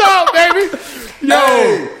 Real talk, baby.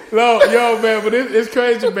 Yo, man, but it's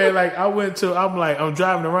crazy, man. I'm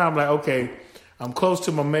driving around. I'm like, okay, I'm close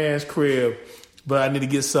to my man's crib, but I need to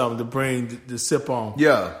get something to bring the sip on.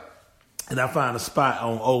 Yeah. And I found a spot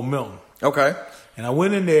on Old Milton. Okay. And I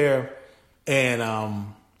went in there, and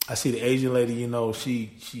I see the Asian lady. You know,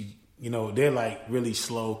 she, you know, they're like really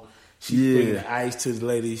slow. She bringing the ice to the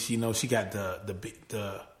ladies. You know, she got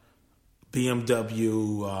the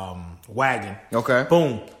BMW wagon. Okay.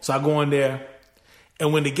 Boom. So I go in there.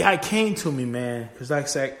 And when the guy came to me, man, because like I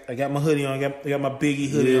said, I got my hoodie on, I got my Biggie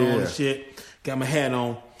hoodie on and shit, got my hat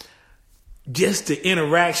on. Just the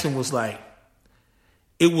interaction was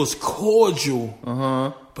it was cordial,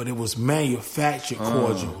 but it was manufactured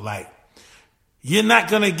cordial. Like, you're not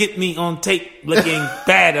going to get me on tape looking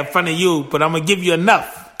bad in front of you, but I'm going to give you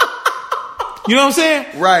enough. You know what I'm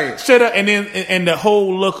saying? Right. Straight up. And then, and the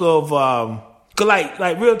whole look of,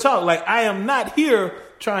 like real talk, I am not here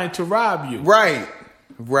trying to rob you. Right.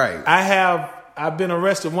 I've been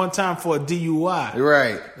arrested one time for a DUI.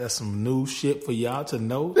 Right. That's some new shit for y'all to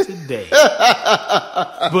know today.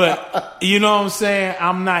 But you know what I'm saying?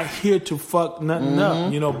 I'm not here to fuck nothing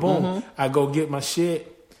up. You know, boom. Mm-hmm. I go get my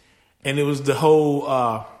shit, and it was the whole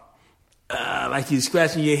like you're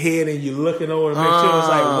scratching your head and you're looking over to make sure it's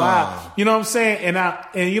like, wow. You know what I'm saying?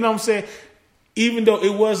 And you know what I'm saying? Even though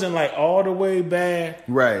it wasn't all the way bad,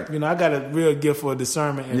 right? You know, I got a real gift for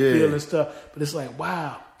discernment and feeling stuff, but it's like,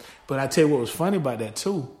 wow. But I tell you what was funny about that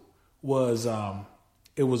too was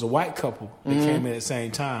it was a white couple that came in at the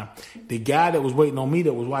same time. The guy that was waiting on me,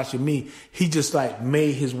 that was watching me, he just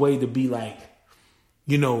made his way to be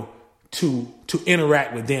you know, to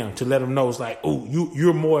interact with them, to let them know it's oh,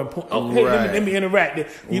 you're more important. Oh, hey, let me interact.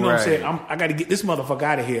 You know what I'm saying? I got to get this motherfucker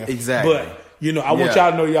out of here. Exactly. But you know, I want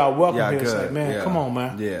y'all to know y'all welcome here. It's man, come on,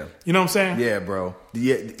 man. Yeah. You know what I'm saying? Yeah, bro.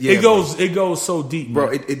 Yeah. It goes so deep,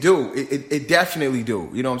 bro. Man. It definitely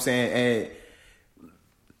do. You know what I'm saying? And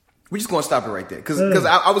we're just gonna stop it right there because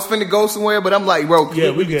I was finna go somewhere, but I'm like, bro,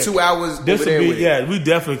 we get 2 hours over there with it. We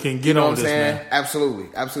definitely can get on this, man. Absolutely.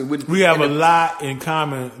 We have a lot in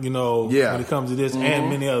common, you know, when it comes to this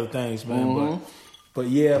and many other things, man. But But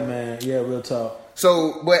yeah, man. Yeah, real talk.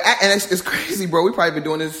 So, and it's crazy, bro. We probably been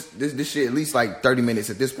doing this shit at least like 30 minutes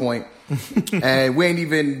at this point, and we ain't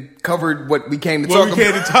even covered what we came to talk about.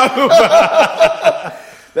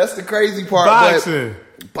 That's the crazy part.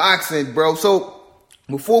 Boxing, bro. So,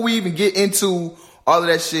 before we even get into all of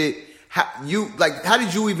that shit, how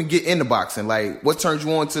did you even get into boxing? Like, what turned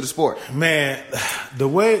you on to the sport? Man, the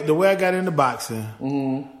way I got into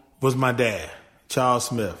boxing was my dad, Charles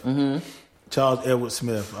Smith, Charles Edward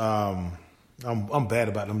Smith. I'm bad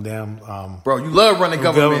about them damn. Bro, you love running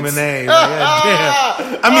government names.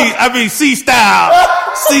 Yeah, I mean C-Style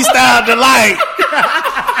Delight.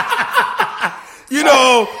 You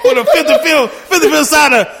know, on the 55th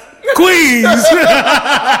side of Queens.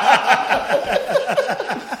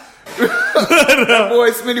 That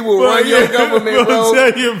boy Smitty will run your government, bro.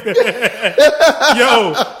 Tell you, man.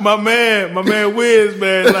 Yo, my man Wiz,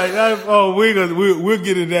 man. Like, we'll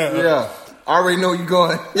get in that. Yeah, I already know you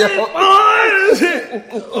going. Yo.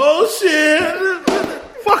 Oh shit!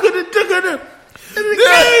 Fucking the dick in the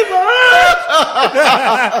game,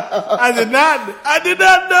 I did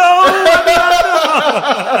not know.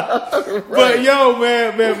 Right. But yo,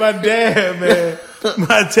 man, my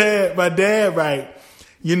dad, right?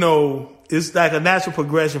 You know, it's like a natural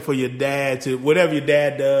progression for your dad to whatever your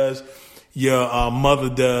dad does, your mother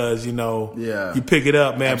does. You know, you pick it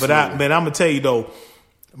up, man. Absolutely. But I'm gonna tell you though.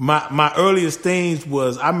 My earliest things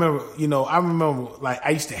was I remember like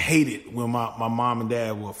I used to hate it when my mom and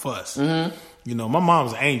dad would fuss. Mm-hmm. You know, my mom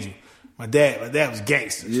was an angel. My dad was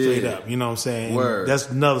gangster, straight up. You know what I'm saying? Word. That's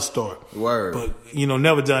another story. Word. But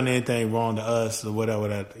never done anything wrong to us or whatever.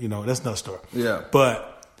 That's another story. Yeah.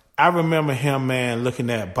 But I remember him, man, looking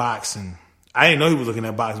at boxing. I didn't know he was looking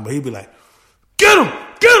at boxing, but he'd be like, "Get him!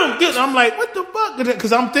 Get him!" I'm like, "What the fuck?"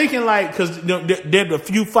 Because I'm thinking like, because there's a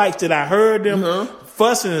few fights that I heard them. Mm-hmm.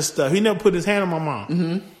 Fussing and stuff. He never put his hand on my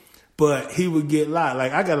mom. But he would get loud.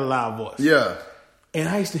 Like, I got a loud voice. Yeah. And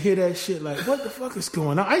I used to hear that shit like, what the fuck is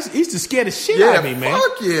going on? He used to scare the shit out of me, man.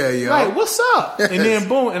 Fuck yeah, yo. Like, what's up? And then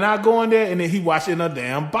boom, and I go in there and then he watching a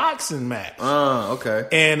damn boxing match. Okay.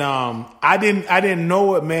 And I didn't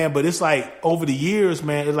know it, man, but it's like over the years,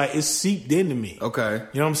 man, it's seeped into me. Okay.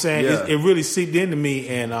 You know what I'm saying? Yeah. It really seeped into me,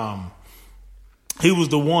 and he was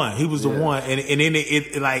the one. He was the one, and then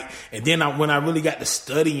and then when I really got to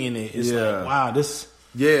studying it, it's like, wow, this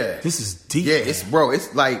is deep. Yeah, it's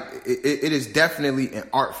like it is definitely an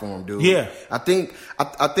art form, dude. Yeah, I think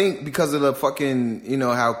because of the fucking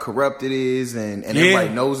how corrupt it is, and everybody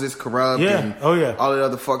knows it's corrupt. Yeah. And all the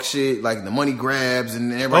other fuck shit, like the money grabs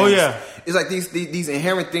and everybody. It's like these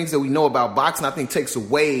inherent things that we know about boxing. I think takes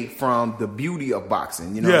away from the beauty of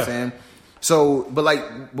boxing. You know what I'm saying? So, but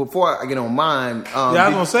like before I get on mine, I was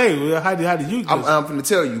gonna say, how did you? I'm gonna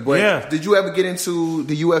tell you, but did you ever get into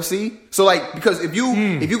the UFC? So, like, because if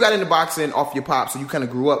you got into boxing off your pops, so you kind of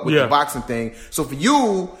grew up with the boxing thing. So for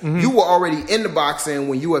you, you were already into boxing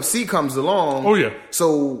when UFC comes along. Oh yeah.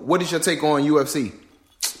 So, what is your take on UFC?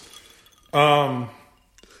 I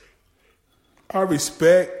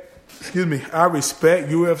respect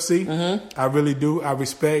UFC. I really do. I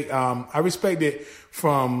respect it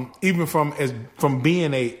from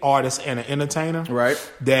being a artist and an entertainer. Right.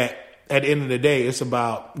 That at the end of the day, it's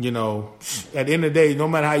about, at the end of the day, no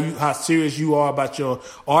matter how serious you are about your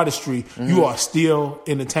artistry, you are still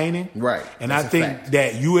entertaining. Right. And that's I think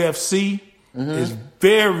that UFC is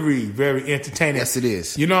very, very entertaining. Yes, it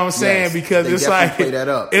is. You know what I'm saying? Yes. Because they it's like play that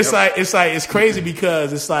up. It's crazy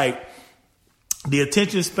because it's like the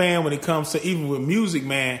attention span when it comes to even with music,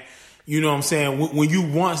 man. You know what I'm saying? When you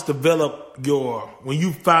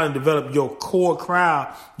finally develop your core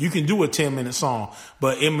crowd, you can do a 10-minute song.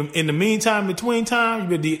 But in the meantime, between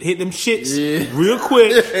time, you better hit them shits real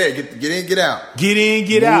quick. Get in, get out. Get in,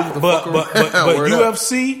 get out. But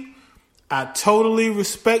UFC, I totally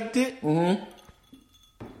respect it.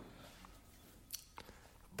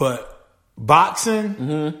 But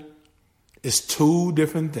boxing. It's two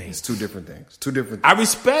different things. I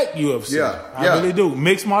respect UFC. I really do.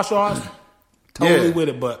 Mixed martial arts, totally with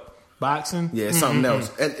it. But boxing, it's something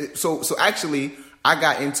else. And so actually, I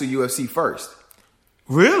got into UFC first.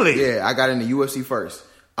 Really? Yeah, I got into UFC first.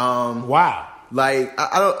 Wow. Like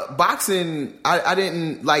boxing, I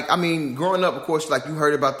didn't like. I mean, growing up, of course, like you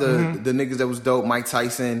heard about the niggas that was dope, Mike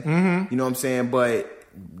Tyson. You know what I'm saying? But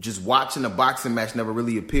just watching a boxing match never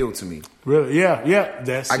really appealed to me. Really?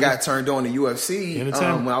 Yeah. I got turned on to UFC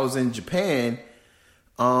when I was in Japan.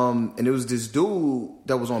 And it was this dude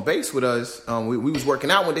that was on base with us. We was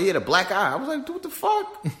working out one day. He had a black eye. I was like, dude, what the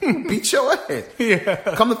fuck? Beat your ass. Yeah.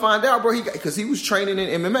 Come to find out, bro, because he was training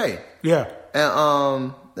in MMA. Yeah.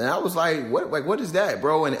 And I was like, what is that,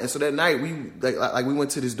 bro? And so that night we we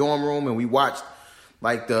went to this dorm room and we watched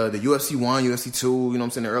like the UFC 1, UFC 2, you know what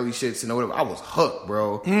I'm saying, the early shits and whatever. I was hooked,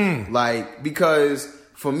 bro. Like, because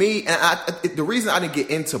for me, and the reason I didn't get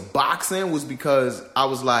into boxing was because I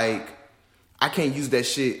was like, I can't use that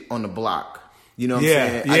shit on the block. You know what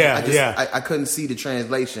I'm saying? I couldn't see the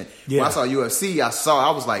translation. Yeah. When I saw UFC,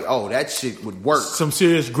 I was like, oh, that shit would work. Some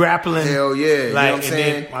serious grappling. Hell yeah. Like, you know what I'm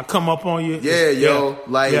saying? Then I come up on you. Yeah, yo.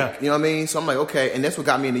 Like, you know what I mean? So I'm like, okay. And that's what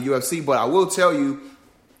got me into UFC. But I will tell you,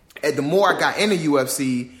 the more I got into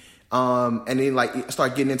UFC, and then like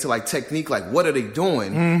start getting into like technique, like what are they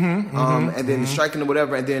doing? And then striking or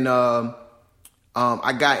whatever. And then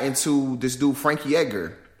I got into this dude, Frankie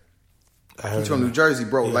Edgar. He's from New Jersey,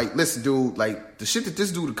 bro. Yeah. Like, listen, dude, like the shit that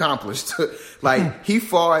this dude accomplished, like he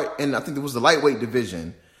fought in, I think it was the lightweight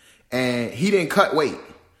division, and he didn't cut weight.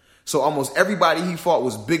 So almost everybody he fought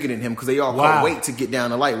was bigger than him because they all cut weight to get down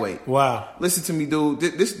to lightweight. Wow. Listen to me, dude.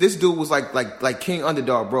 This dude was like King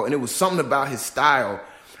Underdog, bro. And it was something about his style.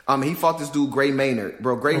 He fought this dude, Gray Maynard,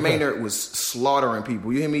 bro. Gray Maynard was slaughtering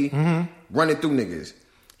people. You hear me? Running through niggas.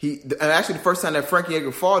 And actually the first time that Frankie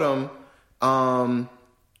Edgar fought him,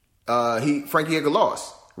 Frankie Edgar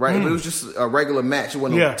lost, right? But it was just a regular match. It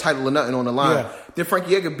wasn't no title or nothing on the line. Yeah. Then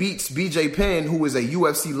Frankie Edgar beats BJ Penn, who is a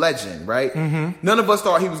UFC legend, right? None of us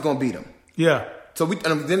thought he was going to beat him. Yeah. So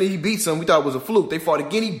then he beats him. We thought it was a fluke. They fought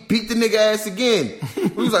again. He beat the nigga ass again.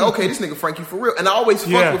 We was like, okay, this nigga Frankie for real. And I always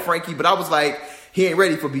fucked with Frankie, but I was like, he ain't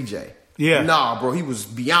ready for BJ. Yeah. Nah, bro, he was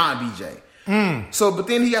beyond BJ. So, but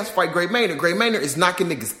then he has to fight Gray Maynard. Gray Maynard is knocking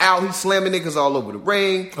niggas out. He's slamming niggas all over the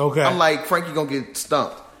ring. Okay. I'm like, Frankie gonna get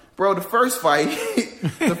stumped. Bro, the first fight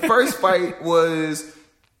was,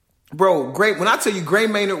 bro, great. When I tell you Gray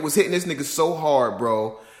Maynard was hitting this nigga so hard,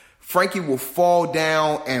 bro, Frankie will fall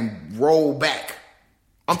down and roll back.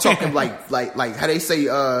 I'm talking like how they say,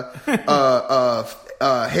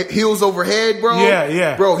 heels over head, bro.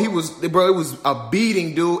 Yeah. Bro, it was a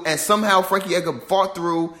beating, dude. And somehow Frankie Edgar fought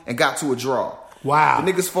through and got to a draw. Wow.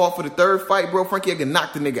 The niggas fought for the third fight, bro. Frankie Edgar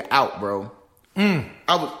knocked the nigga out, bro.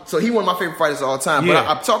 So he one of my favorite fighters of all time. Yeah.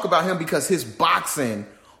 But I talk about him because his boxing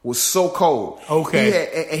was so cold.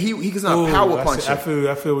 Okay. He was not a power puncher. I feel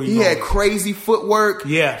what you're going. Had crazy footwork.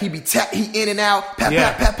 Yeah. He in and out, pat.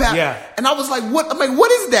 Yeah. And I was like, what? I'm like,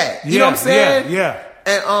 what is that? You know what I'm saying? Yeah.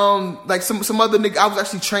 And like some other nigga, I was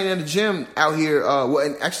actually training in the gym out here.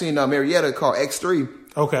 Actually in Marietta called X3.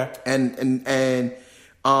 Okay. And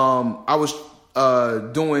I was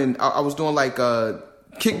doing like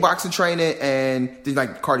kickboxing training and did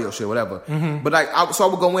like cardio shit, whatever. But so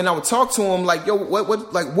I would go in, I would talk to him like, yo,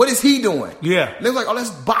 what is he doing? Yeah. And they was like, oh, that's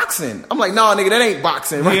boxing. I'm like, nah, nigga, that ain't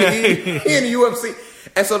boxing, right? Yeah. He in the UFC.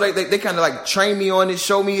 And so they kind of like trained me on it,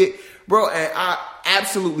 showed me it, bro. And I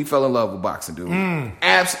absolutely fell in love with boxing, dude.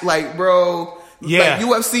 Bro. Yeah. Like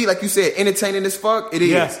UFC, like you said, entertaining as fuck. It is.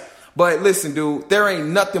 Yeah. But listen, dude, there ain't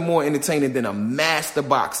nothing more entertaining than a master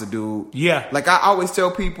boxer, dude. Yeah. Like I always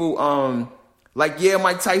tell people,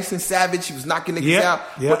 Mike Tyson, savage, he was knocking niggas out.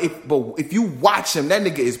 But if you watch him, that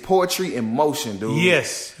nigga is poetry in motion, dude.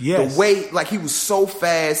 Yes. The way, like, he was so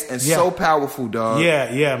fast and so powerful, dog.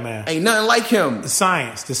 Yeah, man. Ain't nothing like him. The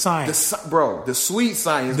science. Bro, the sweet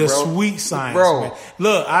science, bro. The sweet science, bro. Man.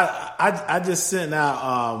 Look, I just sent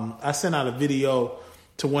out, a video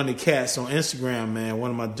to one of the cats on Instagram, man.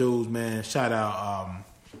 One of my dudes, man. Shout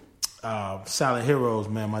out, Silent Heroes,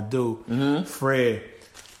 man. My dude, Fred.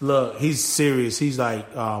 Look, he's serious. He's like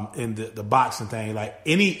in the boxing thing. Like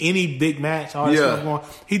any big match, all this stuff going.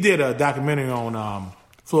 He did a documentary on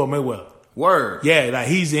Floyd Mayweather. Word. Yeah, like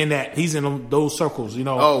he's in those circles, you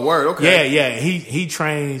know. Oh, word. Okay. Yeah. He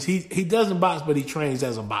trains. He doesn't box, but he trains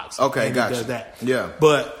as a boxer. Okay, gotcha. He does that. Yeah.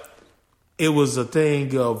 But it was a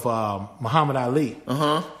thing of Muhammad Ali.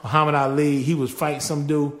 Muhammad Ali. He was fighting some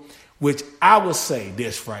dude, which I would say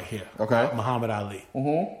this right here. Okay. Muhammad Ali.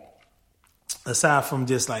 Aside from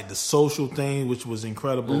just like the social thing, which was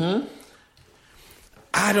incredible,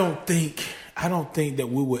 I don't think that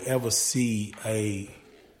we will ever see a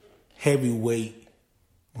heavyweight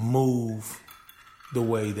move the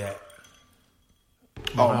way that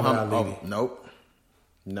Muhammad Ali did. Nope.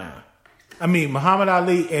 Nah. I mean, Muhammad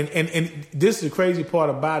Ali, and this is the crazy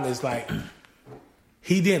part about it, is like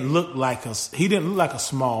he didn't look like a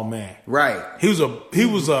small man. Right. He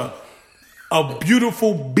was a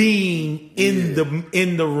beautiful being in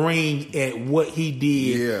the ring at what he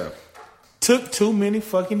did. Yeah. Took too many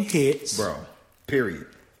fucking hits. Bro. Period.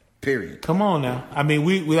 Period. Come on now. I mean,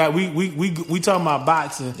 we talking about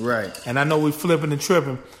boxing, right? And I know we flipping and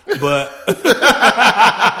tripping, but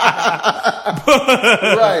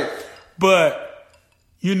right. But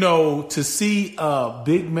you know, to see a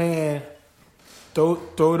big man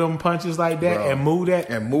throw them punches like that, bro,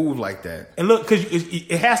 and move like that, and look, because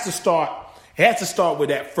it has to start. It has to start with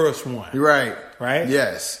that first one, right? Right?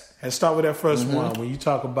 Yes. It has to start with that first one. When you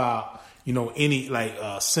talk about, you know, any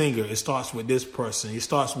singer, it starts with this person. It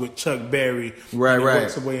starts with Chuck Berry. Right.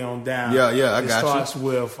 Works its way on down. Yeah. I got you. It starts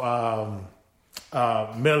with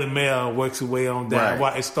Melly Mel. Works its way on down.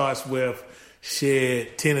 Right. It starts with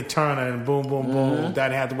Tina Turner and boom, boom, boom.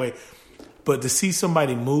 Donny Hathaway. But to see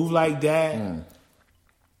somebody move like that,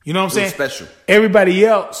 you know what I'm saying? Special. Everybody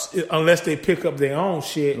else, unless they pick up their own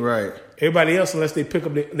shit, right? Everybody else, unless they pick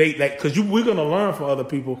up because we're gonna learn from other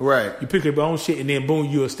people, right? You pick up your own shit and then boom,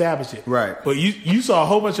 you establish it, right? But you saw a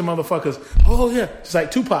whole bunch of motherfuckers. Oh yeah, it's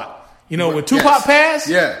like Tupac. You know when Tupac passed,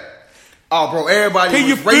 yeah. Oh, bro, everybody Can was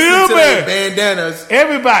you racing feel to me? their bandanas,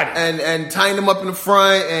 everybody, and tying them up in the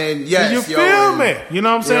front, and yes, Can you feel me? You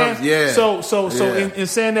know what I'm saying? Yeah. So in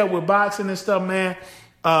saying that with boxing and stuff, man,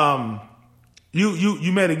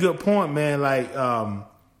 you made a good point, man. Like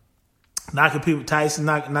knocking people, Tyson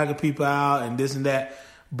knocking people out and this and that.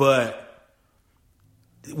 But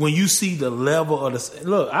when you see the level of the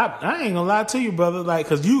look, I ain't gonna lie to you, brother. Like,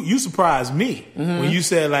 cause you surprised me when you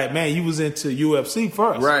said like, man, you was into UFC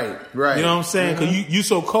first, right? You know what I'm saying? Cause you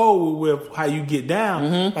so cold with how you get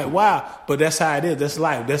down, like wow. But that's how it is. That's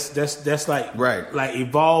life. That's like like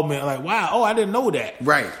evolvement. Like wow, oh I didn't know that,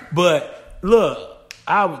 right? But look.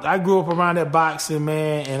 I grew up around that boxing,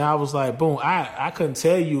 man, and I was like, boom, I couldn't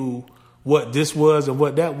tell you what this was and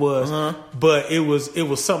what that was, but it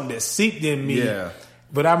was something that seeped in me. Yeah.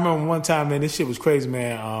 But I remember one time, man, this shit was crazy,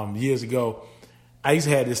 man. Years ago, I used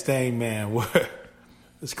to have this thing, man. Where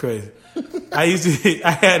it's crazy. I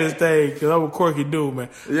had this thing because I'm a quirky dude, man.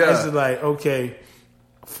 Yeah. I used to like, okay,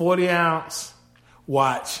 40-ounce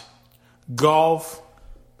watch, golf.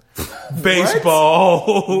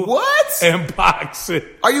 Baseball, what? And boxing.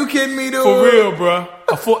 Are you kidding me, dude? For real, bro.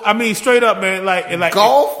 I mean, straight up, man. Like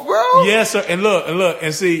golf, bro. Yes, sir. And look,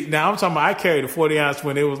 and see. Now I'm talking about. I carried a 40-ounce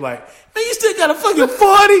when it was like, man, you still got a fucking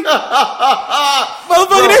 40, motherfucker.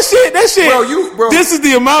 That shit, bro. This is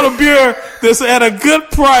the amount of beer that's at a good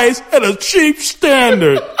price at a cheap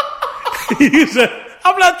standard. He said,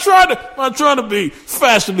 I'm not trying to be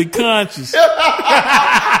fashionably conscious.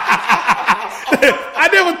 I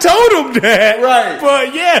never told him that, right?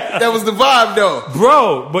 But yeah, that was the vibe, though,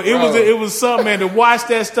 bro. But it was something, man. To watch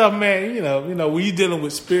that stuff, man. You know, when you dealing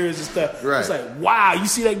with spirits and stuff, right? It's like, wow, you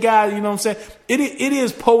see that guy. You know what I'm saying? It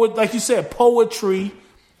is like you said, poetry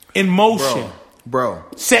in motion, bro.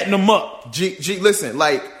 Setting them up. G, listen,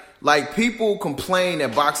 like people complain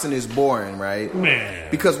that boxing is boring, right? Man,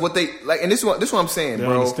 because what they like, and this is what I'm saying, they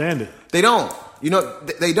bro. Understand it? They don't. You know,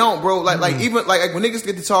 they don't, bro. Like even like when niggas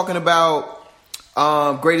get to talking about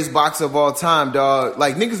greatest boxer of all time, dog.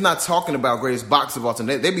 Like niggas not talking about greatest boxer of all time.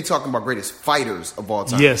 They be talking about greatest fighters of all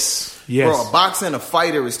time. Yes. Bro, a boxer and a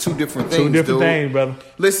fighter is two different things. Two different things, brother.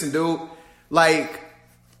 Listen, dude. Like,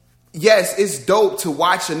 yes, it's dope to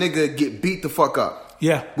watch a nigga get beat the fuck up.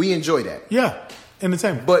 Yeah, we enjoy that. Yeah,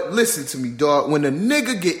 entertainment. But listen to me, dog. When a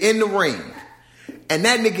nigga get in the ring. And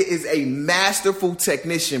that nigga is a masterful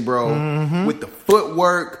technician, bro. With the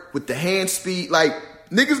footwork, with the hand speed. Like,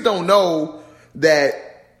 niggas don't know that,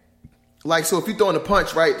 like, so if you throwing a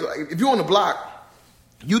punch, right? If you're on the block,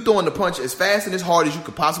 you throwing the punch as fast and as hard as you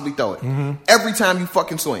could possibly throw it. Every time you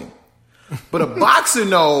fucking swing. But a boxer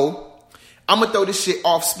know, I'm going to throw this shit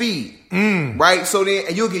off speed. Right? So then,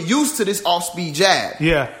 and you'll get used to this off speed jab.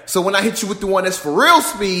 Yeah. So when I hit you with the one that's for real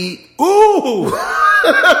speed. Ooh.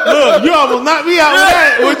 Look, you almost knocked me out with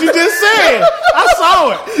that. What you just said. I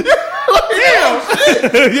saw it.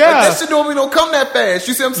 Damn. Yeah. Like that shit normally don't come that fast.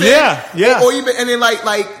 You see what I'm saying? Yeah. Or even, and then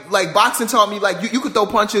like boxing taught me, like, you could throw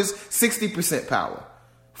punches 60% power.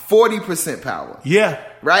 40% power. Yeah.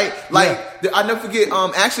 Right? Like, I never forget,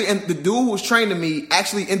 actually, and the dude who was training me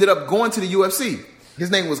actually ended up going to the UFC. His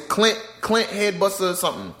name was Clint Headbuster or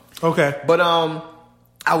something. Okay. But,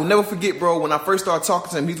 I will never forget, bro, when I first started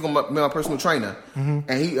talking to him, he's going to be my personal trainer.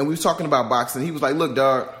 And we was talking about boxing. He was like, look,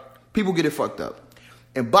 dog, people get it fucked up.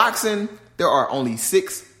 In boxing, there are only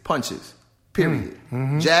 6 punches. Period.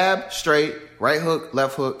 Jab, straight, right hook,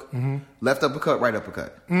 left uppercut, right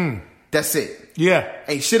uppercut. That's it. Yeah.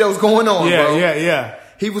 Ain't shit else going on, bro. Yeah.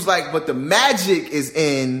 He was like, but the magic is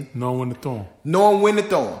in knowing when to throw him. Knowing when to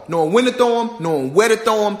throw him. Knowing when to throw him. Knowing where to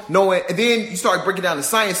throw him. And then you start breaking down the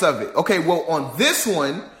science of it. Okay, well, on this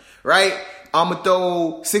one, right, I'm going to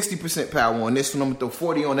throw 60% power on this one. I'm going to throw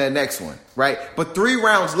 40 on that next one, right? But 3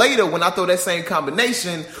 rounds later, when I throw that same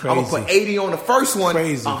combination, I'm going to put 80 on the first one,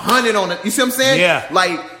 100 on it. You see what I'm saying? Yeah.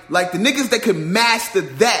 Like the niggas that could master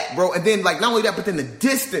that, bro. And then, like, not only that, but then the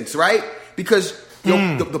distance, right? Because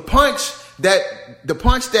the punch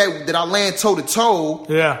that I land toe to toe,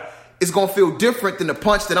 is going to feel different than the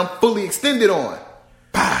punch that I'm fully extended on.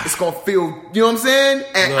 It's going to feel, you know what I'm saying?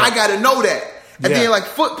 And I got to know that. And then, like,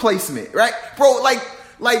 foot placement, right? Bro, like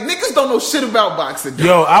niggas don't know shit about boxing. Dude.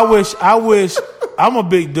 Yo, I wish, I'm a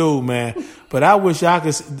big dude, man. But I wish y'all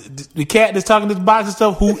could, the cat that's talking this boxing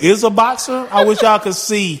stuff, who is a boxer, I wish y'all could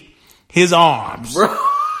see his arms. Bro.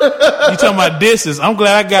 You talking about distance. I'm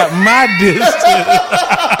glad I got my distance.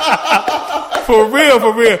 For real.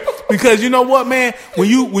 Because you know what, man? When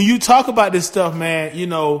you talk about this stuff, man, you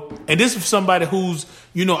know, and this is somebody who's,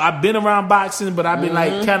 you know, I've been around boxing, but I've been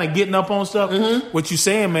like kind of getting up on stuff. What you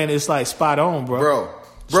saying, man, it's like spot on, bro.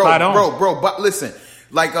 Spot on. Bro. But listen,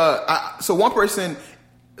 like, so one person.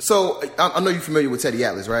 So I know you're familiar with Teddy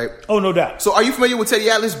Atlas, right? Oh, no doubt. So are you familiar with Teddy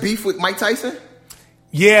Atlas' beef with Mike Tyson?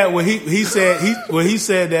 Yeah, well he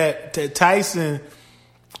said that Tyson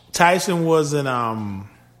wasn't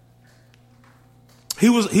he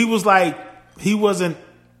wasn't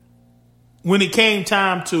when it came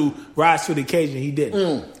time to rise to the occasion, he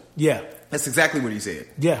didn't. Yeah. That's exactly what he said.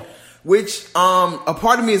 Yeah. Which a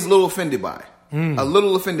part of me is a little offended by. A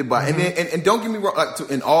little offended by. And then and don't get me wrong, like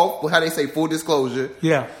in all how they say full disclosure.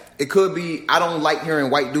 Yeah. It could be I don't like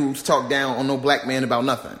hearing white dudes talk down on no black man about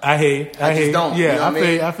nothing. I hear you. I just don't. Yeah, you know what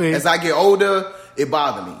I feel. As I get older, it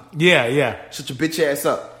bothers me. Yeah. Shut your bitch ass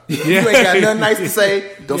up. You ain't got nothing nice to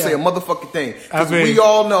say. Don't say a motherfucking thing. Because we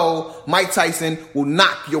all know Mike Tyson will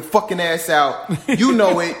knock your fucking ass out. You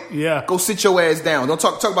know it. Yeah. Go sit your ass down. Don't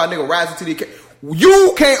talk about nigga rising to the occasion.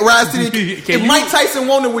 You can't rise to the occasion. If Mike Tyson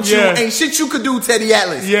wanted with you, ain't shit you could do, Teddy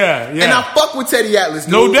Atlas. Yeah. And I fuck with Teddy Atlas,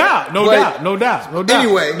 dude. No doubt.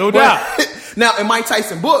 Anyway. No doubt. Now, in Mike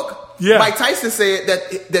Tyson book, Mike Tyson said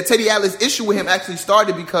that Teddy Atlas' issue with him actually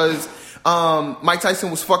started because Mike Tyson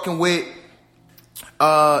was fucking with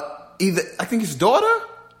either his daughter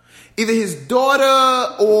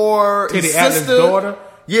or Teddy his Atlas' sister. daughter?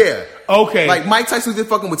 Yeah. Okay. Like Mike Tyson was either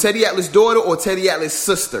fucking with Teddy Atlas' daughter or Teddy Atlas'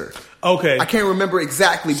 sister. Okay. I can't remember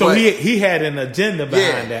exactly. So but he had an agenda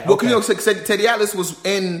behind that. Well, you know, Teddy Atlas was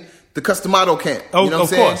in the Customado camp. You know what I'm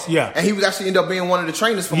saying? Of course, yeah. And he would actually end up being one of the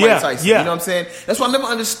trainers for Mike Tyson. You know what I'm saying? That's why I never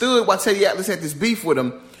understood why Teddy Atlas had this beef with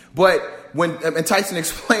him. But when Tyson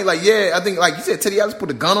explained, like, I think, like you said, Teddy Atlas put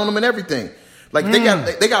a gun on him and everything. Like they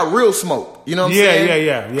got real smoke. You know what I'm saying?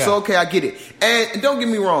 Yeah. So okay, I get it. And don't get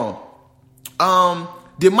me wrong.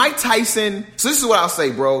 Did Mike Tyson? So this is what I'll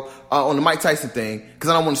say, bro, on the Mike Tyson thing,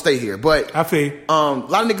 because I don't want to stay here. But I feel a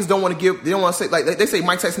lot of niggas don't want to give. They don't want to say, like, they say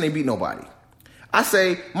Mike Tyson ain't beat nobody. I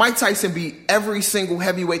say Mike Tyson beat every single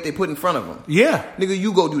heavyweight they put in front of him. Yeah, nigga,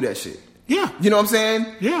 you go do that shit. Yeah, you know what I'm saying?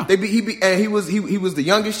 Yeah, and he was the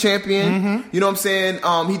youngest champion. You know what I'm saying?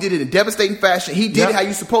 He did it in devastating fashion. He did it how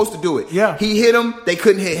you supposed to do it. Yeah, he hit him. They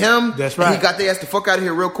couldn't hit him. That's right. And he got their ass the fuck out of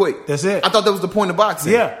here real quick. That's it. I thought that was the point of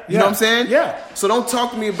boxing. Yeah, you know what I'm saying? Yeah. So don't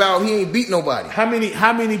talk to me about he ain't beat nobody. How many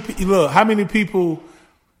people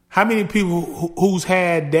who's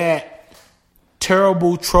had that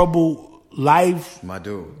terrible trouble life, my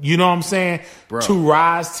dude, you know what I'm saying, bro, to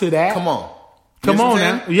rise to that? Come on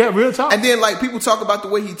now. Yeah, real talk. And then, like, people talk about the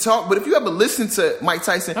way he talked, but if you ever listen to Mike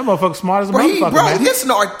Tyson, that motherfucker smart as a motherfucker, man. He's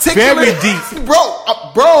articulate. Very deep.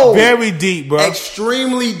 Bro. Very deep, bro.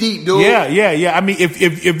 Extremely deep, dude. Yeah. I mean,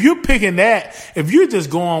 if you're picking that, if you're just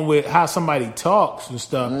going with how somebody talks and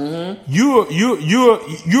stuff, you're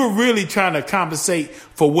really trying to compensate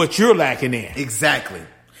for what you're lacking in. Exactly.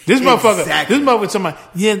 This motherfucker talking about,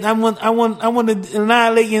 I want to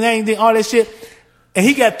annihilate you and anything, all that shit. And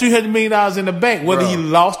he got $300 million in the bank, whether he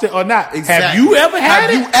lost it or not. Exactly. Have you ever had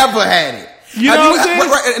it? You know what I'm saying?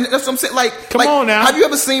 Right, and that's what I'm saying. Like, come on now. Have you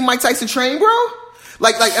ever seen Mike Tyson train, bro?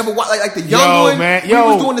 Like the young one, man. He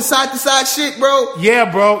was doing the side to side shit, bro. Yeah,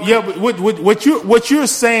 bro. Yeah, but what you're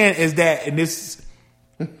saying is that, and this,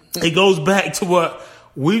 it goes back to what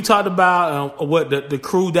we talked about, what the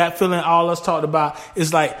crew, that feeling, all us talked about.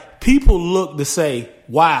 It's like people look to say,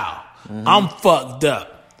 "Wow, I'm fucked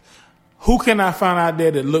up." Who can I find out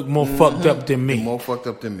there that look more fucked up than me? More fucked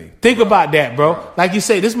up than me. Think about that, bro. Like you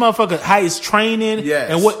say, this motherfucker, how he's training,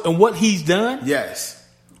 and what he's done. Yes.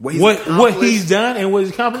 What he's done and what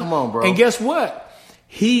he's accomplished. Come on, bro. And guess what?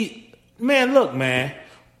 Look, man.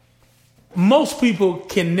 Most people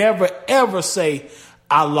can never ever say,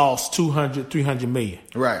 I lost 200, 300 million.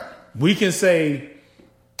 Right. We can say,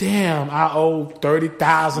 damn, I owe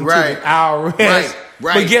 30,000 to the IRS.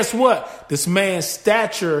 Right. But guess what? This man's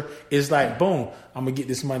stature is like, boom, I'm gonna get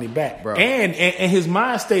this money back. Bro. And his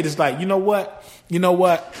mind state is like, you know what?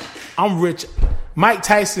 I'm rich. Mike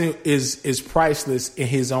Tyson is priceless in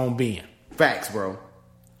his own being. Facts, bro.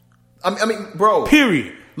 I mean, bro.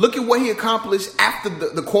 Period. Look at what he accomplished after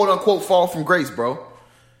the quote unquote fall from grace, bro.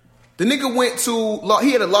 The nigga went to,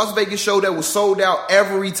 he had a Las Vegas show that was sold out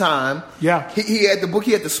every time. Yeah. He had the book,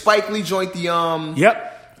 he had the Spike Lee joint, Yep.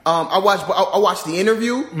 I watched the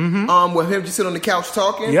interview, with him just sitting on the couch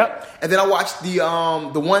talking. Yep. And then I watched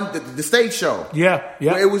the stage show. Yeah.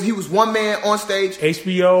 Yeah. Where he was one man on stage.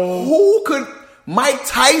 HBO. Who could, Mike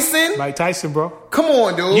Tyson? Mike Tyson, bro. Come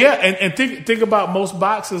on, dude. Yeah, and think about most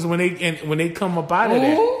boxers when they come up out of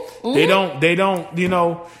that. They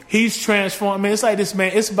don't, he's transformed. Man, it's like this,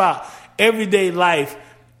 man. It's about everyday life.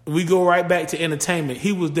 We go right back to entertainment.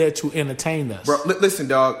 He was there to entertain us. Bro, listen,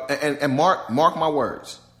 dog, and mark my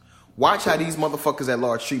words. Watch how these motherfuckers at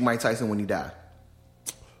large treat Mike Tyson when he die.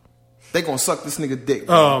 They gonna suck this nigga dick,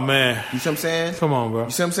 bro. Oh, man. You see what I'm saying? Come on, bro. You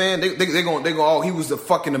see what I'm saying? They gonna, he was the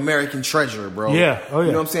fucking American treasure, bro. Yeah. Oh, yeah.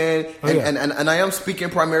 You know what I'm saying? Oh, and I am speaking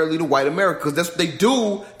primarily to white America, because that's what they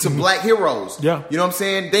do to black heroes. Yeah. You know what I'm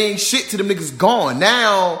saying? They ain't shit to them niggas gone.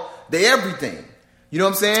 Now, they everything. You know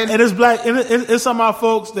what I'm saying? And it's black, and it's some of our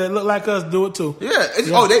folks that look like us do it too. Yeah. They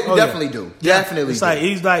definitely do. Definitely It's do. like,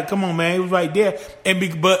 he's like, come on, man. He was right there.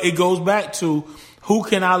 But it goes back to, who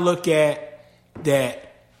can I look at that?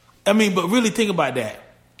 I mean, but really think about that.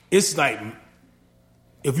 It's like,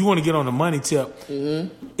 if you want to get on the money tip,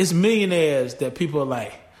 it's millionaires that people are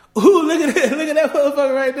like, ooh, look at that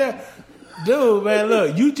motherfucker right there. Dude, man,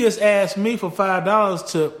 look, you just asked me for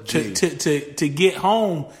 $5 to get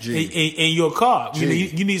home in your car.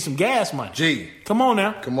 You need some gas money. G. Come on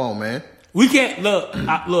now. Come on, man. We can't look.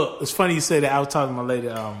 Look, it's funny you say that. I was talking to my lady.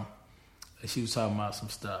 She was talking about some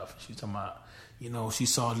stuff. She was talking about, she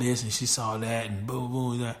saw this and she saw that and boom,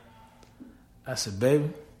 boom, that. I said,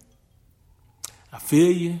 baby, I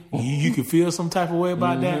feel you. You can feel some type of way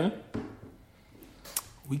about that.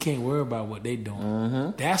 We can't worry about what they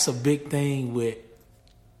doing. That's a big thing with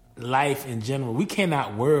life in general. We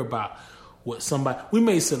cannot worry about what somebody. We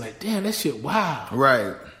may say like, damn, that shit wild.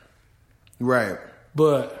 Right.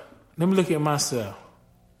 But let me look at myself.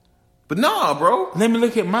 But nah, bro. Let me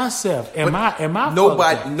look at myself. Am I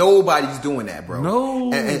nobody's doing that, bro.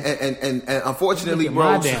 No. And unfortunately,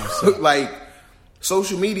 bro, like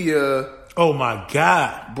social media. Oh my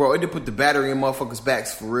God, bro! It did put the battery in motherfuckers'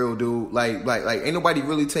 backs for real, dude. Like, ain't nobody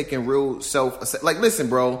really taking real self. Like, listen,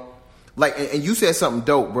 bro. Like, and you said something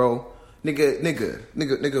dope, bro.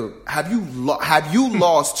 Nigga. Have you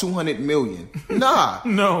lost 200 million? Nah,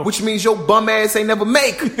 no. Which means your bum ass ain't never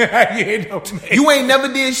make. You ain't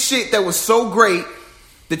never did shit that was so great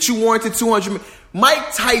that you warranted 200 million.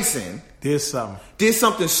 Mike Tyson did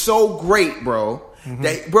something so great, bro.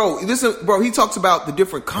 That, bro, he talks about the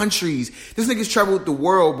different countries. This nigga's traveled the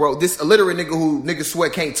world, bro. This illiterate nigga who niggas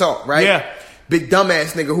swear can't talk, right? Yeah. Big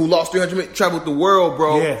dumbass nigga who lost 300 million, traveled the world,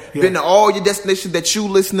 bro. Yeah. Been to all your destinations that you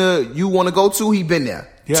want to go to. He been there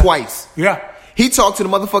twice. Yeah. He talked to the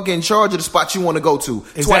motherfucker in charge of the spot you want to go to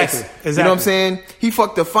twice. Exactly. You know what I'm saying? He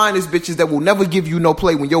fucked the finest bitches that will never give you no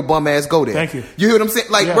play when your bum ass go there. Thank you. You hear what I'm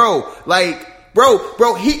saying? Like, bro,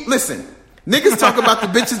 listen. Niggas talk about the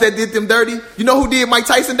bitches that did them dirty. You know who did Mike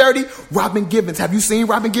Tyson dirty? Robin Givens. Have you seen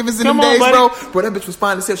Robin Givens in them days, bro? Bro, that bitch was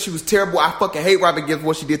fine as hell. She was terrible. I fucking hate Robin Givens,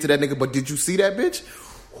 what she did to that nigga. But did you see that bitch?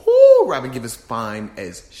 Whoo, Robin Givens fine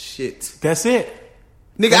as shit. That's it.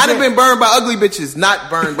 Nigga, I done been burned by ugly bitches, not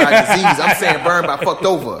burned by disease. I'm saying burned by fucked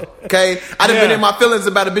over. Okay? I done been in my feelings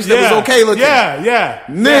about a bitch that was okay looking. Yeah.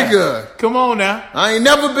 Nigga. Yeah. Come on now. I ain't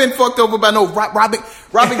never been fucked over by no Robin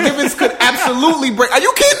Givens could absolutely break. Are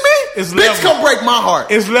you kidding me? It's bitch levels. Come break my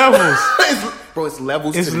heart. It's levels. It's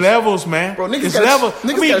levels. It's levels, man. Bro, niggas gotta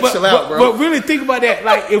chill out, bro. But really think about that.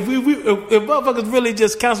 Like, if motherfuckers really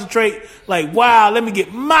just concentrate, like, wow, let me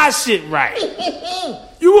get my shit right.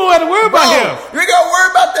 You won't have to worry about him. You ain't gotta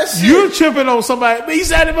worry about that shit. You're tripping on somebody. Man, he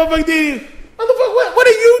said that motherfucker did. Motherfucker, what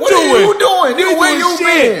are you doing? What are you doing? Nigga, where you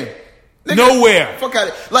been? Nigga, nowhere. Fuck out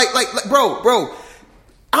of it. Like, bro.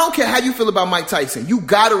 I don't care how you feel about Mike Tyson. You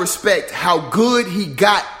gotta respect how good he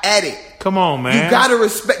got at it. Come on, man. You gotta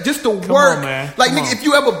respect just the work. On, man. Like, nigga, if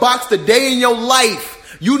you ever boxed a day in your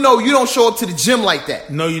life, you know you don't show up to the gym like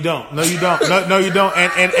that. No, you don't. No, you don't.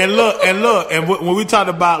 And look. And when we talked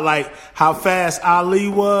about like how fast Ali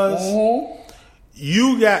was,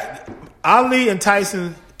 you got Ali and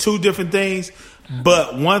Tyson, two different things.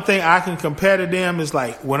 But one thing I can compare to them is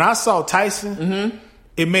like when I saw Tyson,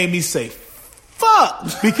 it made me say, "Fuck,"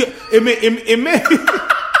 because it made.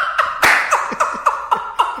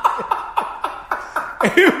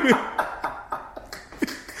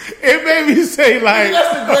 say like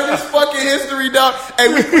that's the greatest fucking history, dog.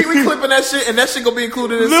 Hey, we clipping that shit, and that shit gonna be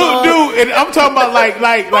included in the song. Dude, and I'm talking about like,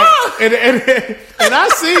 and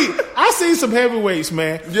I see some heavyweights,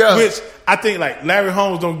 man. Yeah. Which I think like Larry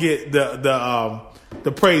Holmes don't get the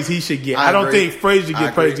praise he should get. I don't think Frazier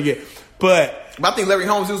get praise he get, but I think Larry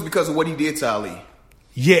Holmes, it was because of what he did to Ali.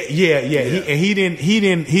 Yeah. He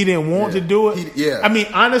didn't want to do it. I mean,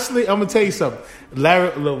 honestly, I'm gonna tell you something.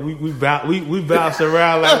 Larry, look, we bounced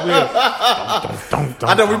around like we're.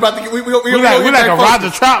 I know we about to get. We're like a Roger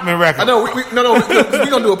Troutman record. I know. We're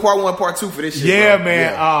gonna do a part 1, part 2 for this shit. Yeah, bro.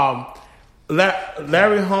 man. Yeah.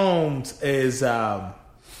 Larry Holmes is, in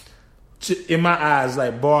my eyes,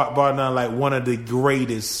 like bar none, like one of the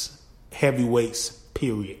greatest heavyweights.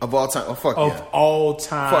 Period. Of all time. Oh fuck yeah. Of all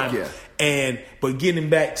time. Fuck yeah. But getting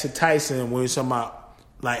back to Tyson, when you're talking about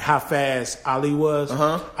like how fast Ali was,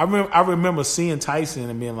 I remember seeing Tyson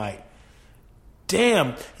and being like,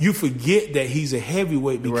 damn, you forget that he's a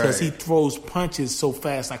heavyweight because he throws punches so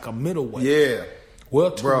fast like a middleweight. Yeah.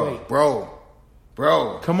 Welterweight. Bro.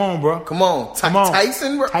 Come on, bro. Come on.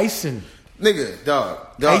 Tyson, bro. Tyson. Nigga, dog.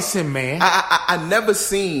 Tyson, man. I never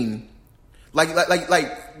seen like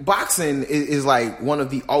boxing is like one of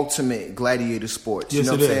the ultimate gladiator sports. Yes,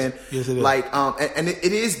 you know what I'm saying? Yes, it is. Like, and it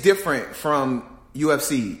is different from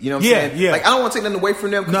UFC. You know what I'm saying? Yeah. Like, I don't want to take nothing away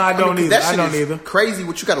from them. No, I don't either. That shit I don't is either. crazy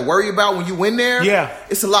what you got to worry about when you win there. Yeah.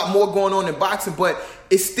 It's a lot more going on in boxing, but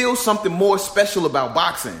it's still something more special about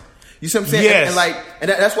boxing. You see what I'm saying? Yes. And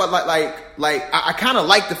that's why I kind of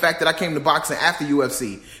like the fact that I came to boxing after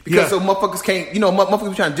UFC because so motherfuckers can't, motherfuckers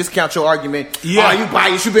be trying to discount your argument. Yeah. Oh, you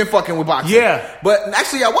biased, you been fucking with boxing. Yeah. But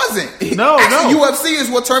actually I wasn't. No. UFC is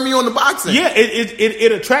what turned me on to boxing. Yeah,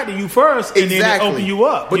 it attracted you first and then it opened you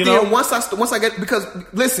up. But then once I get, because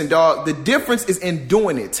listen, dog, the difference is in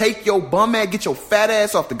doing it. Take your bum ass, get your fat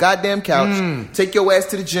ass off the goddamn couch, take your ass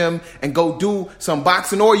to the gym and go do some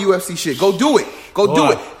boxing or UFC shit. Go do it.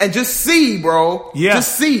 Do it. And just see, bro. Yeah.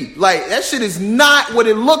 Just see. Like, that shit is not what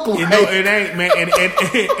it looked like. It ain't, man.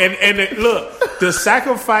 And look, the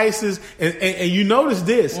sacrifices, and you notice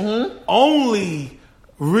this, only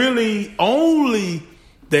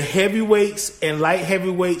the heavyweights and light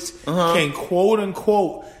heavyweights can quote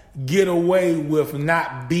unquote get away with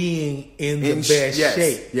not being in the best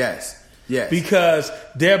shape. Yes. Because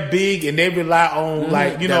they're big and they rely on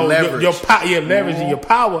leverage. Your leverage and your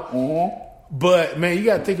power. But man, you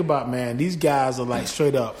gotta think about, man, these guys are like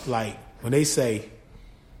straight up, like when they say,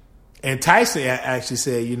 and Tyson actually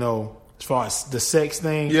said, as far as the sex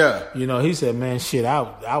thing, he said, man, shit,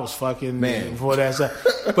 I was fucking before that stuff.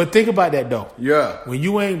 But think about that though. Yeah. When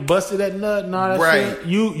you ain't busted that nut and all that shit,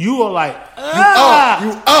 you are like,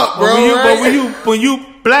 you up, bro. But when you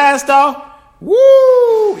blast off,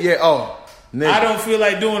 woo, yeah, nigga. I don't feel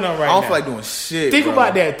like doing them right now. I don't feel like doing shit. Think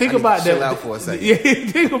about that. Think about that. Chill out for a second. Yeah,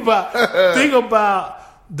 think about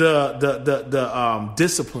the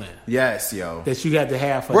discipline. Yes, yo. That you got to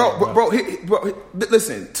have for bro,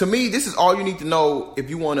 listen, to me, this is all you need to know if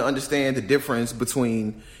you want to understand the difference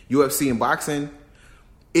between UFC and boxing.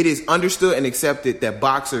 It is understood and accepted that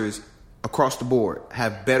boxers across the board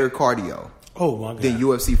have better cardio than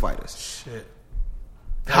UFC fighters. Shit.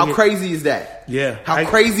 How crazy is that? Yeah. How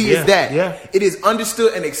crazy is that? Yeah. It is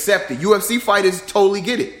understood and accepted. UFC fighters totally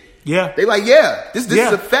get it. Yeah. They like, this is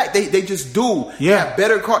a fact. They just do. Yeah. They have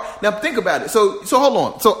better car. Now think about it. So hold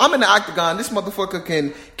on. So I'm in the octagon. This motherfucker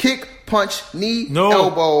can kick, punch, knee,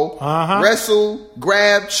 elbow, wrestle,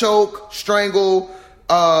 grab, choke, strangle,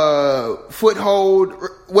 foothold,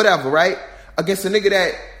 whatever, right? Against a nigga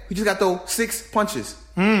that he just got those 6 punches.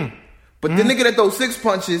 But the nigga that those 6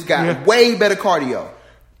 punches got way better cardio.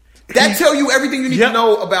 That tell you everything you need to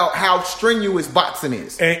know about how strenuous boxing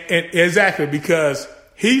is. And exactly, because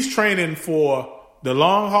he's training for the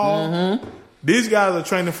long haul. These guys are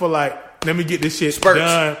training for like, let me get this shit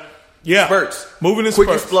done. Yeah. Spurts. Moving in quick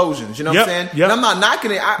spurts. explosions. You know what I'm saying? Yep. And I'm not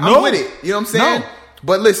knocking it. I'm with it. You know what I'm saying? No.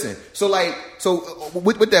 But listen, so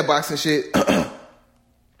with that boxing shit,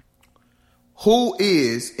 who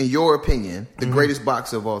is, in your opinion, the greatest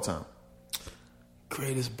boxer of all time?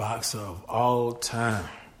 Greatest boxer of all time.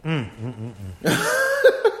 That's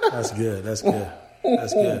good.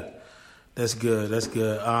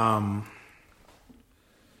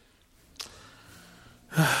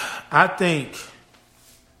 I think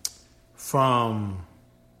from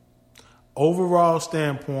overall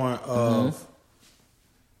standpoint of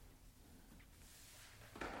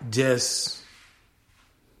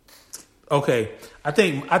I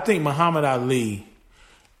think Muhammad Ali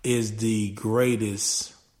is the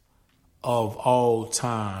greatest of all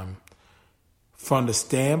time from the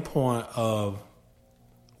standpoint of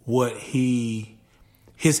what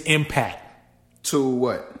his impact. To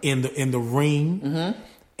what? In the ring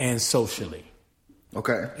and socially.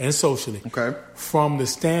 Okay. And socially. Okay. From the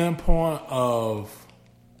standpoint of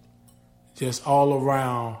just all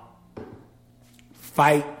around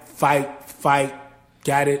fight,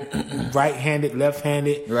 got it right-handed,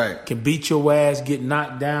 left-handed. Right. Can beat your ass, get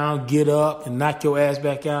knocked down, get up, and knock your ass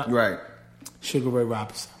back out. Right. Sugar Ray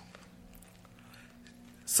Robinson.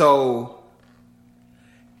 So,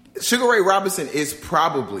 Sugar Ray Robinson is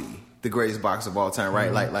probably the greatest boxer of all time,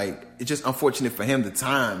 right? Like it's just unfortunate for him the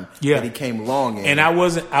time that he came along in. And I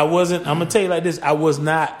wasn't. I'm gonna tell you like this. I was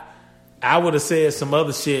not. I would have said some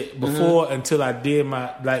other shit before until I did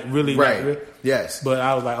my really right. Yes, but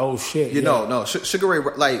I was like, oh shit. No. Sugar Ray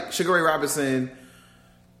Robinson.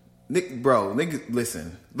 Nigga,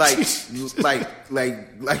 listen, listen,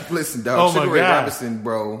 dog. Oh Sugar my Ray God. Robinson,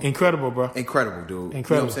 bro, incredible, dude. Incredible. You know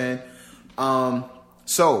what I'm saying?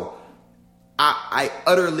 So I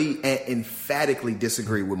utterly and emphatically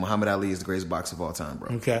disagree with Muhammad Ali is the greatest boxer of all time,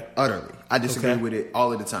 bro. Okay, utterly. I disagree with it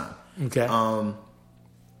all of the time. Okay.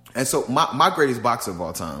 And so my greatest boxer of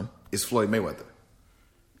all time is Floyd Mayweather.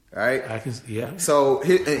 All right? So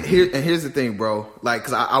here's the thing, bro. Like,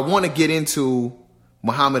 cause I want to get into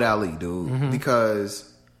Muhammad Ali, dude,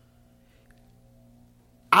 because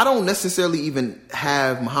I don't necessarily even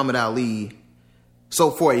have Muhammad Ali. So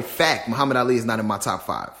for a fact, Muhammad Ali is not in my top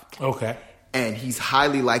 5. Okay. And he's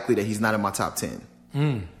highly likely that he's not in my top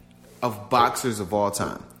 10 of boxers of all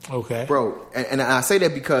time. Okay. Bro, and I say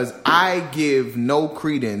that because I give no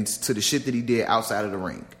credence to the shit that he did outside of the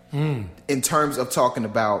ring in terms of talking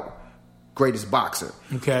about greatest boxer.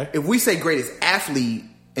 Okay. If we say greatest athlete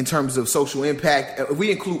in terms of social impact, if we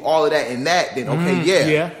include all of that in that, then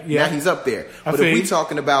okay, now he's up there. But if we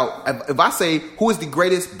talking about, if I say who is the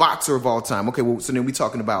greatest boxer of all time, okay, well, so then we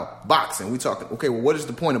talking about boxing. We talking, okay, well, what is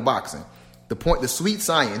the point of boxing? The sweet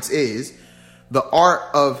science is the art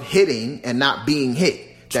of hitting and not being hit.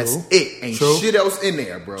 That's it. Ain't shit else in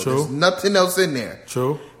there, bro. There's nothing else in there.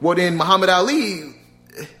 True. Well, then Muhammad Ali,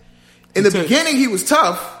 in the beginning, he was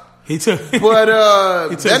tough. But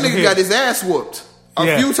that nigga got his ass whooped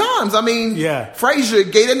a few times. I mean, Frazier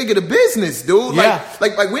gave that nigga the business, dude.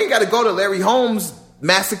 Like we ain't got to go to Larry Holmes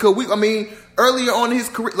massacre. Earlier on in his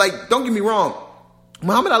career, don't get me wrong,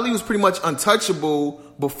 Muhammad Ali was pretty much untouchable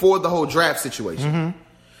before the whole draft situation.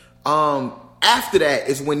 After that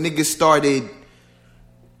is when niggas started.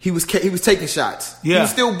 He was taking shots. Yeah. He was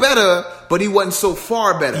still better, but he wasn't so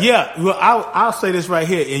far better. Yeah. Well, I'll say this right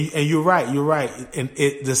here, and you're right. And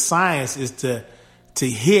the science is to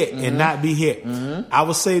hit and not be hit. I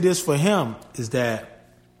would say this for him is that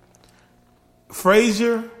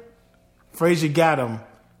Frazier got him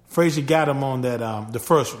on that the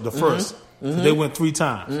first. They went 3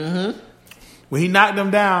 times. When he knocked him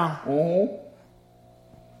down,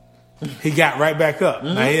 he got right back up.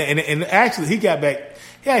 And actually he got back.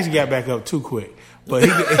 He actually got back up too quick, but he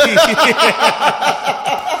like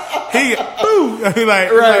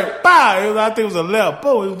bow. I think it was a left.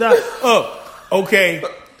 Boom, he was down up. Okay,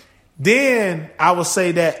 then I would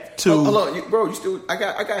say that too. Hold on, bro. You still? I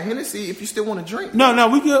got Hennessy. If you still want to drink. No,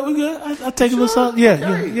 we good. I take a little salt.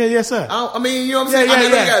 Yeah, yes, sir. I mean, you know what I'm saying. I know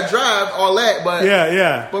you got to drive all that, but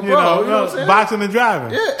But bro, you know what I'm saying? Boxing and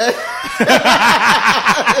driving. Yeah.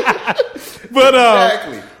 But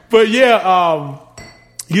exactly. But yeah.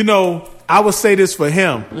 I would say this for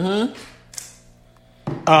him.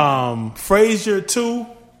 Frazier 2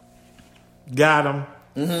 got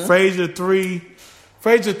him. Frazier 3,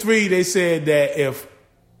 they said that if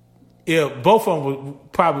both of them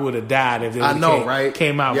probably would have died if they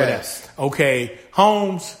came out with that. Okay,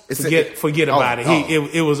 Holmes, forget about it.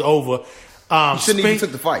 It was over. He shouldn't even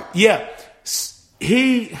took the fight. Yeah,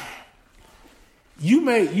 You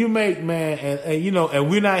make man,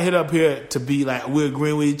 and we're not hit up here to be like we're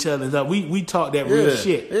agreeing with each other. We talk that real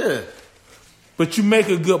shit. Yeah. But you make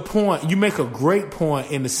a good point. You make a great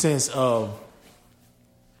point in the sense of,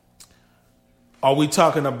 are we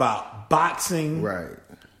talking about boxing? Right.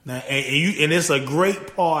 Now, and it's a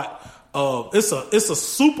great part of it's a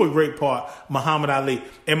super great part. Muhammad Ali,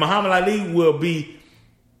 and Muhammad Ali will be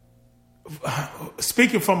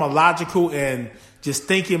speaking from a logical and just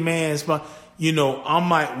thinking man's. I'm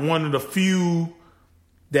like one of the few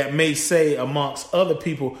that may say amongst other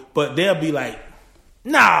people, but they'll be like,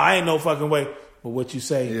 nah, I ain't no fucking way. But what you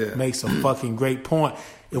say makes a fucking great point.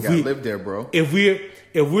 If we live there, bro. If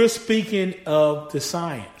we're speaking of the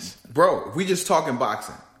science. Bro, if we just talking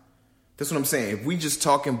boxing, That's what I'm saying. If we just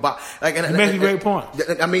talking about like, you make a great point.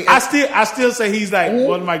 I mean, I still say he's like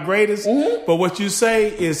one of my greatest. But what you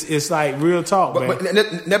say is like real talk, man. But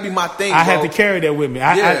that be my thing. I had to carry that with me.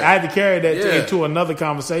 I had to carry that into another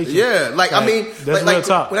conversation. Yeah, like I mean, that's like real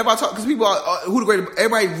talk. Whenever I talk, because people are who the greatest.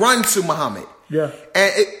 Everybody runs to Muhammad. Yeah,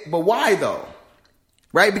 but why though?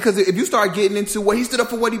 Right? Because if you start getting into what he stood up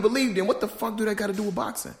for, what he believed in, what the fuck do that got to do with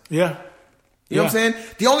boxing? Yeah. You know what I'm saying?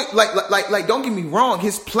 The only like don't get me wrong,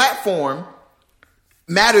 his platform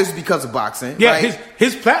matters because of boxing. Yeah, right?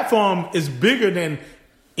 his platform is bigger than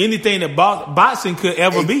anything that boxing could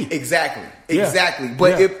ever be. Exactly. Yeah.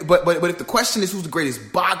 But if the question is who's the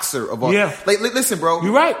greatest boxer of all, like listen, bro,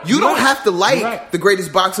 you're right. You don't have to like the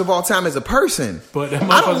greatest boxer of all time as a person. But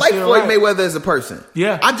I don't like Floyd Mayweather as a person.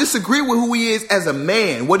 Yeah, I disagree with who he is as a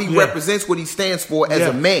man, what he represents, what he stands for as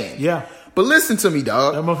a man. Yeah. But listen to me,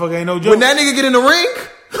 dog. That motherfucker ain't no joke. When that nigga get in the ring,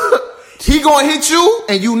 he gonna hit you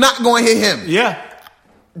and you not gonna hit him. Yeah.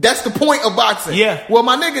 That's the point of boxing. Yeah. Well,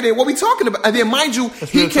 my nigga, then what we talking about? And then mind you,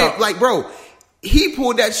 he can't like, bro, he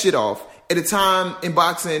pulled that shit off at a time in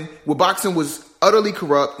boxing where boxing was utterly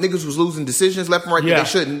corrupt. Niggas was losing decisions left and right that they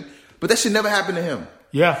shouldn't. But that shit never happened to him.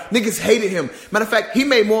 Yeah. Niggas hated him. Matter of fact, he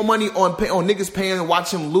made more money on niggas paying to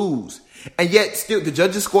watch him lose. And yet, still, the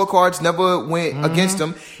judges' scorecards never went against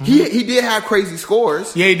him. He did have crazy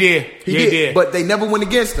scores. Yeah, he did. He did. But they never went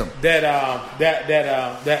against him. That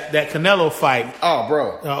Canelo fight. Oh,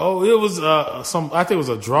 bro. It was I think it was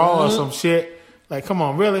a draw or some shit. Like, come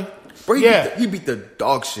on, really? Bro, he beat the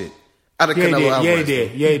dog shit out of Canelo Alvarez. Yeah, he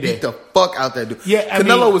did. Yeah, he did. Beat the fuck out that dude. Yeah,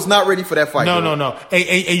 Canelo was not ready for that fight. No.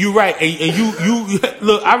 And you're right. And you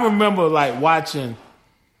look. I remember like watching.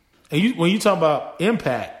 And when you talk about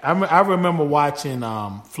impact, I remember watching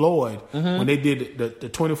Floyd when they did the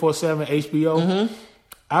 24/7 HBO.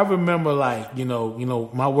 I remember like you know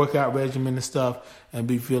my workout regimen and stuff, and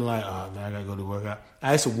be feeling like, oh man, I gotta go to workout.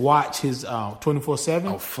 I used to watch his 24/7.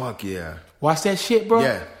 Oh fuck yeah! Watch that shit, bro.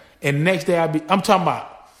 Yeah. And the next day I'm talking about.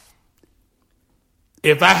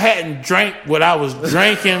 If I hadn't drank what I was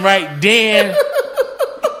drinking right then.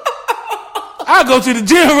 I'll go to the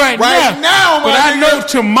gym right now. But I know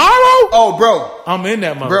tomorrow. Oh, bro. I'm in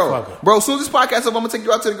that motherfucker. Bro, as soon as this podcast up, I'm going to take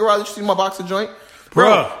you out to the garage and see my boxing joint.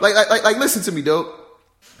 Bro. Like, listen to me, dude.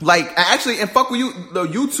 Like, actually, and fuck with you,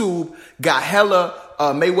 YouTube got hella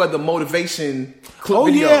Mayweather motivation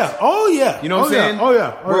clip videos. Oh, yeah. You know what I'm saying? Oh,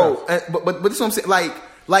 yeah. Bro, but this is what I'm saying.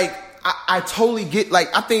 Like, I totally get, like,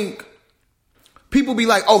 I think people be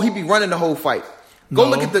like, oh, he be running the whole fight. Go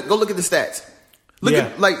look at the stats. Look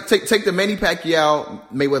at like take the Manny Pacquiao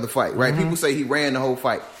Mayweather fight, right? People say he ran the whole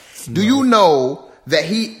fight. No. Do you know that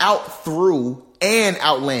he outthrew and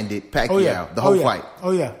outlanded Pacquiao the whole fight?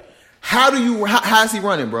 Oh yeah. How's he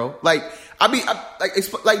running, bro? Like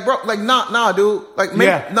bro, like nah, dude. Like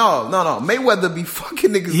no. Mayweather be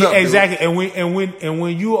fucking niggas up. Exactly. Dude. And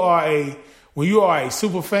when you are a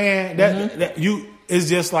super fan, that you it's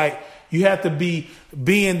just like. You have to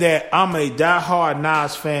being that I'm a diehard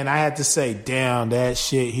Nas fan, I had to say, damn, that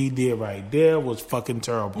shit he did right there was fucking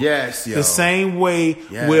terrible. Yes, yo. The same way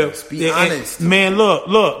with... Be honest. Man,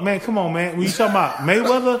 look, man, come on, man. When you talking about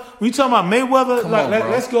Mayweather,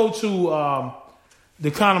 let's go to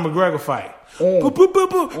the Conor McGregor fight. That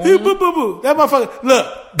motherfucker. Look,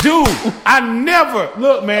 dude, I never...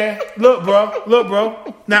 Look,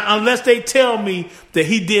 bro. Now, unless they tell me that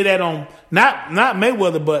he did that on... Not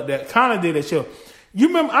Mayweather, but that Conor did that show.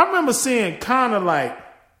 I remember seeing Conor like,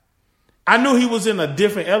 I knew he was in a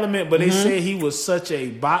different element, but they said he was such a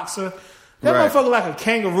boxer. That motherfucker like a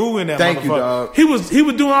kangaroo in that motherfucker. Thank you, dog. He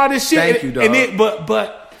was doing all this shit. Thank you, dog.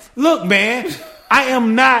 But look, man, I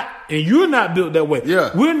am not, and you're not built that way.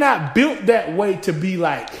 Yeah. We're not built that way to be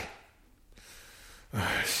like,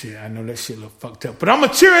 shit, I know that shit look fucked up, but I'm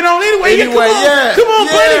gonna cheer it on anyway. Come on,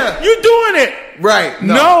 buddy, you doing it right?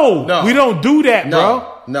 No, we don't do that, bro.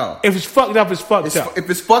 No. If it's fucked up, it's fucked up. If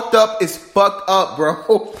it's fucked up, it's fucked up,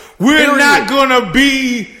 bro. We're not gonna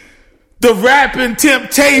be the rapping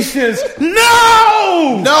Temptations.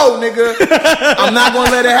 No, nigga, I'm not gonna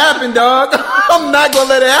let it happen, dog. I'm not gonna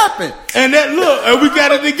let it happen. And we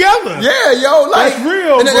got it together. Yeah, yo, like that's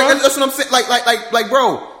real, bro. That's what I'm saying. Like,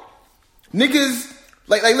 bro, niggas.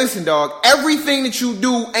 Like, listen, dog. Everything that you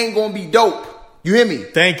do ain't gonna be dope. You hear me?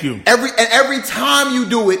 Thank you. Every time you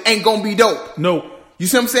do it ain't gonna be dope. Nope. You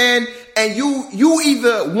see what I'm saying? And you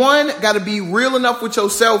either one got to be real enough with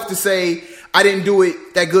yourself to say I didn't do it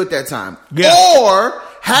that good that time, or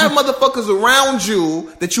have motherfuckers around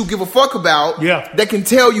you that you give a fuck about, that can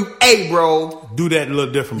tell you, hey, bro, do that a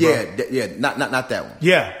little different, bro. Yeah, not that one.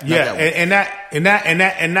 Yeah, and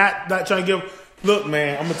not trying to give. Look,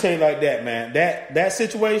 man, I'm gonna tell you like that, man. That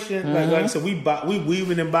situation, like I said, we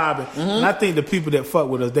weaving and bobbing, and I think the people that fuck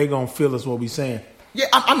with us, they gonna feel us what we saying. Yeah,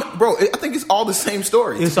 bro. I think it's all the same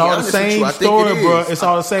story. It's all the same story, bro. It's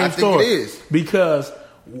all the same story. I think it is because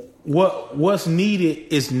what's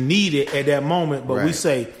needed is needed at that moment, but we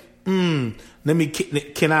say, let me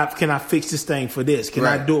can I fix this thing for this? Can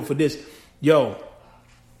I do it for this? Yo,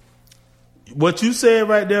 what you said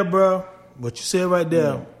right there, bro. What you said right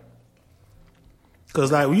there. Because,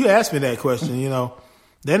 like, when you ask me that question, you know,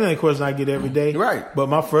 that ain't a question I get every day. Right. But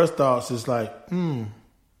my first thoughts is like,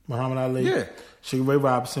 Muhammad Ali. Yeah. Sugar Ray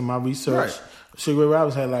Robinson, my research. Right. Sugar Ray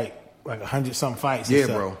Robinson had like 100-something fights. Yeah,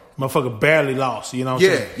 bro. Motherfucker barely lost, you know what I'm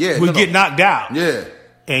saying? Yeah. We get knocked out. Yeah.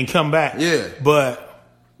 And come back. Yeah. But.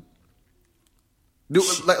 Dude,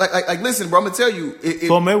 like, listen, bro, I'm going to tell you.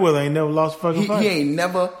 Floyd Mayweather ain't never lost a fucking fight. He ain't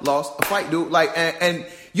never lost a fight, dude. Like, and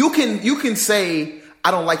you can say, I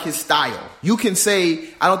don't like his style. You can say,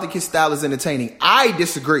 I don't think his style is entertaining. I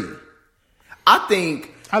disagree. I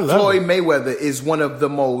think Floyd Mayweather is one of the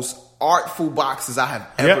most artful boxers I have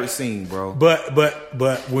ever seen, bro. But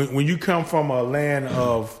when you come from a land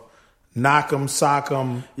of knock 'em, sock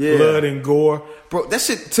 'em, blood and gore, bro, that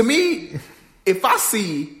shit, to me, if I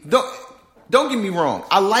see, don't get me wrong,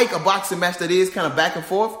 I like a boxing match that is kind of back and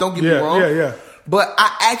forth. Don't get me wrong. Yeah. But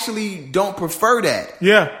I actually don't prefer that.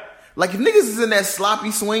 Yeah. Like, if niggas is in that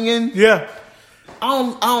sloppy swinging, I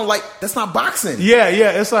don't like. That's not boxing. Yeah.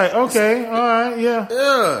 It's like, okay, all right,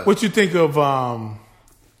 yeah. What you think of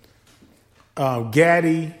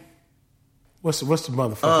Gaddy? What's the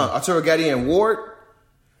motherfucker? Arturo Gaddy and Ward.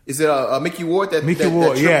 Is it Mickey Ward? Mickey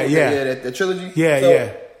Ward. That trilogy.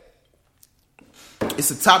 Yeah.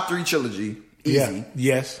 It's a top 3 trilogy. Easy. Yeah.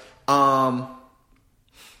 Yes. I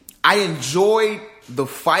enjoyed the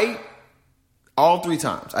fight. All 3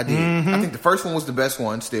 times. I did. I think the first one was the best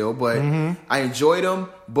one still, but I enjoyed them.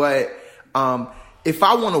 But if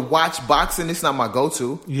I want to watch boxing, it's not my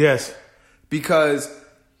go-to. Yes. Because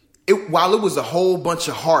while it was a whole bunch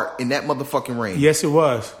of heart in that motherfucking ring. Yes, it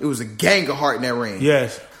was. It was a gang of heart in that ring.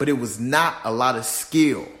 Yes. But it was not a lot of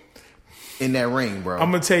skill in that ring, bro.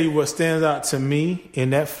 I'm going to tell you what stands out to me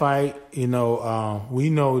in that fight. You know, we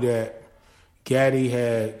know that Gaddy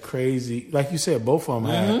had crazy, like you said, both of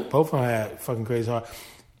them had fucking crazy heart.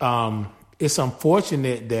 It's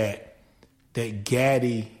unfortunate that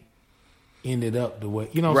Gaddy ended up the way,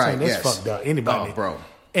 you know what I'm saying? That's fucked up. Anybody, bro.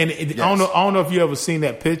 And I don't know if you ever seen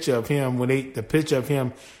that picture of him the picture of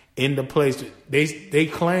him in the place. They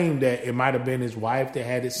claim that it might have been his wife that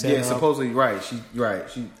had it set up. Yeah, supposedly right. She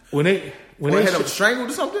when they had him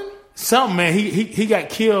strangled or something. Something, man. He got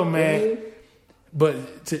killed, man.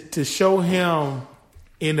 But to show him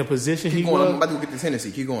in the position he was, I'm about to get this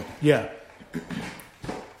Hennessy. Keep going. Yeah,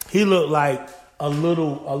 he looked like a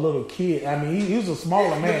little kid. I mean, he was a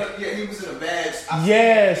smaller man. Yeah, he was in a bad.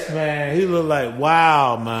 Yes, man. He looked like,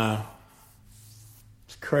 wow, man.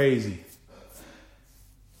 It's crazy.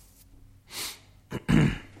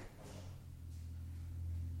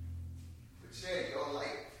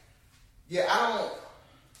 Yeah, I don't.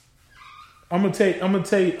 I'm gonna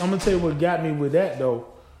tell you what got me with that though,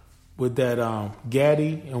 with that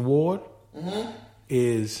Gaddy and Ward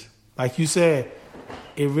is like you said,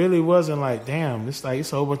 it really wasn't like damn. It's like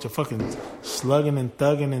it's a whole bunch of fucking slugging and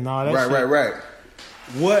thugging and all that. Right.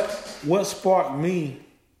 What sparked me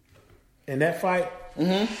in that fight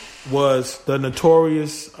was the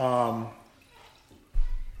notorious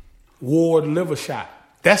Ward liver shot.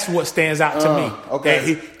 That's what stands out to me.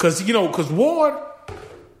 Okay, because Ward.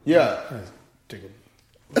 Yeah.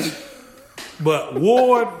 But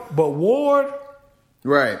Ward,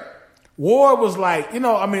 right. Ward was like,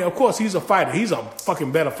 I mean, of course he's a fighter. He's a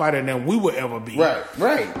fucking better fighter than we would ever be. Right.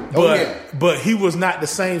 But he was not the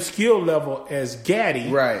same skill level as Gaddy.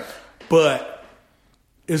 Right. But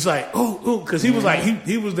it's like, because he was like,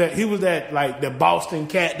 he was that like the Boston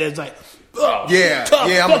cat that's like, tough,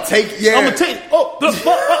 I'm gonna take, shit.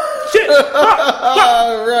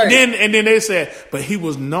 Right. And then they said, but he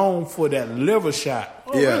was known for that liver shot.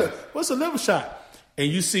 Really? What's a liver shot? And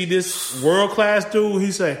you see this world class dude,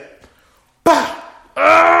 he say, bah!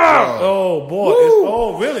 Oh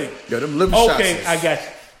boy. Really? Yo, them liver shots. Okay, I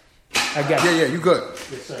got you. Yeah, you good.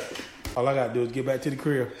 Yes, sir. All I gotta do is get back to the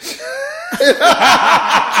crib.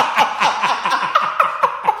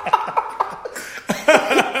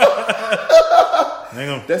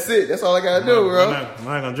 That's it. That's all I gotta do, bro. I'm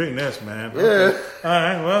not gonna drink this, man. Yeah. Okay. All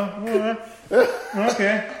right.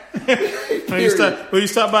 Okay. You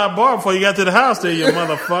stopped by a bar before you got to the house, there, you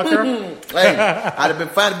motherfucker. Hey, I'd have been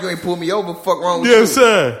fine if you ain't pulled me over. Fuck wrong with you? Yes,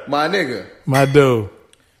 sir. My nigga. My dude.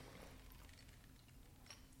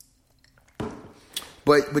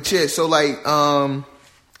 But yeah, so like, and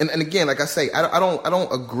again, like I say, I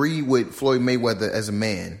don't agree with Floyd Mayweather as a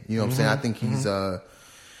man. You know what I'm saying? I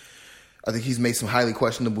think he's made some highly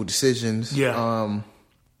questionable decisions. Yeah.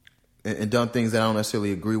 And done things that I don't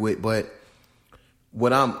necessarily agree with. But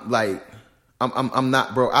what I'm like, I'm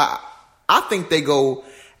not, bro. I think they go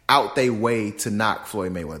out their way to knock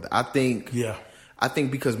Floyd Mayweather. I think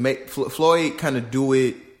because Floyd kind of do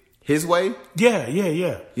it his way. Yeah. You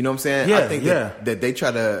know what I'm saying? Yeah, I think that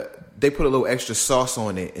they put a little extra sauce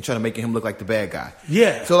on it and try to make him look like the bad guy.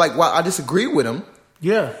 Yeah. So like, while I disagree with him,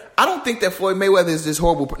 I don't think that Floyd Mayweather is this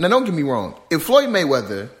horrible. Now, don't get me wrong. If Floyd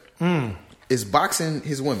Mayweather is boxing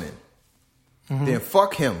his women, then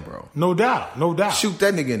fuck him, bro. No doubt. Shoot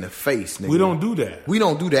that nigga in the face, nigga. We don't do that. We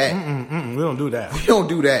don't do that. We don't do that. We don't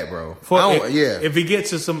do that, bro. If he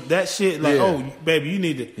gets to some that shit, like, oh, baby, you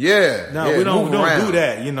need to. No, we don't do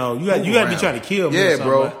that. You know, you got to be trying to kill me. Yeah,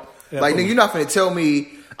 bro. Like, nigga, you're not finna tell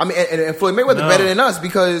me. I mean, and Floyd Mayweather better than us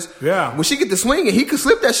because when she get the swinging, he could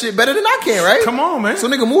slip that shit better than I can, right? Come on, man. So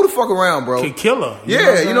nigga, move the fuck around, bro. Can kill her.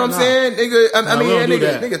 You know what I'm saying? Nigga,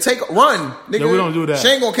 nigga, take run. Nigga, we don't do that. She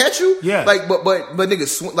ain't gonna catch you. Yeah. Like, but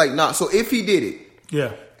nigga, like, nah. So if he did it,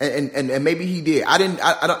 and maybe he did. I didn't.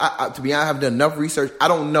 I to be honest, I haven't done enough research. I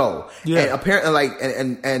don't know. Yeah. And apparently, like,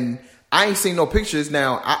 and I ain't seen no pictures.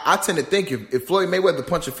 Now, I tend to think if Floyd Mayweather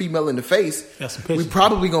punch a female in the face, we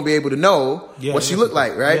probably gonna be able to know what she looked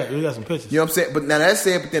like, right? Yeah, we got some pictures. You know what I'm saying? But now that's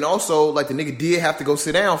said, but then also, like, the nigga did have to go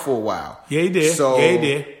sit down for a while. Yeah, he did. So he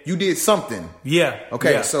did. You did something. Yeah.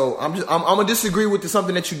 Okay. Yeah. So I'm gonna disagree with the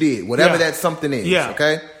something that you did, whatever that something is. Yeah.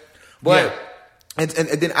 Okay. But and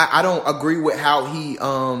then I don't agree with how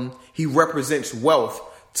he represents wealth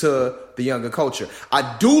to the younger culture.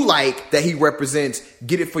 I do like that he represents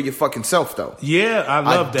get it for your fucking self, though. Yeah, I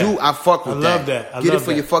love that. I fuck with that. I love that. Get it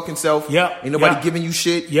for your fucking self. Yep. Ain't nobody giving you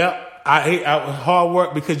shit. Yep. I hate hard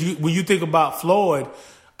work because when you think about Floyd,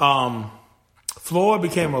 Floyd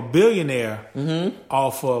became a billionaire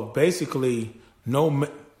off of basically no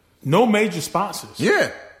major sponsors. Yeah.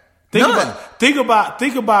 Think about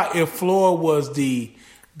if Floyd was the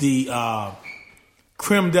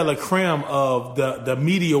creme de la creme of the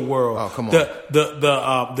media world. Oh, come on.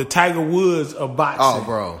 The Tiger Woods of boxing. Oh,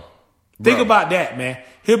 bro. Think about that, man.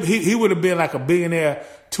 He would have been like a billionaire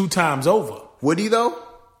 2 times over. Would he though?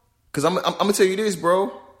 Because I'm gonna tell you this,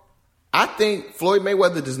 bro. I think Floyd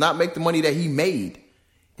Mayweather does not make the money that he made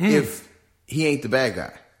if he ain't the bad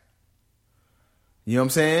guy. You know what I'm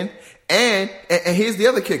saying? And here's the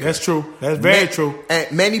other kicker. That's true. That's very true.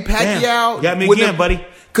 And Manny Pacquiao. You got me again, buddy.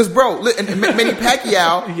 Because, bro, Manny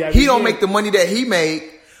Pacquiao, he don't make the money that he made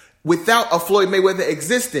without a Floyd Mayweather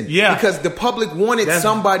existing. Yeah. Because the public wanted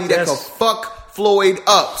somebody that could fuck Floyd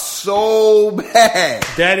up so bad.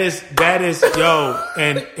 That is, yo,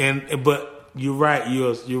 but you're right.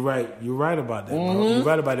 You're right about that, bro. You're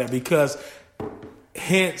right about that because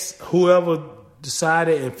hence whoever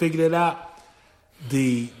decided and figured it out,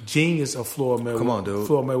 the genius of Floyd Mayweather. Come on, dude.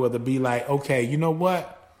 Floyd Mayweather be like, okay, you know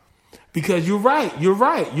what? Because you're right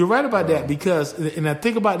about that. Because, and I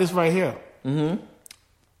think about this right here.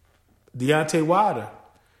 Deontay Wilder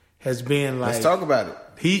has been like. Let's talk about it.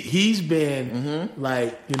 He's been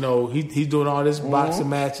like, you know, he's doing all this boxing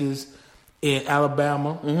matches in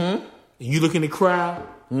Alabama. You look in the crowd,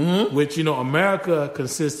 which, you know, America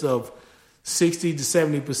consists of 60 to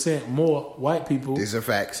 70% more white people. These are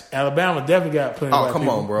facts. Alabama definitely got plenty of white people. Oh, come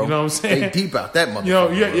on, bro. You know what I'm saying? They deep out that motherfucker. You know,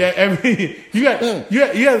 I mean, you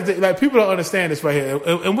have to, like, people don't understand this right here.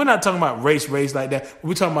 And we're not talking about race like that.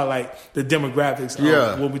 We're talking about, like, the demographics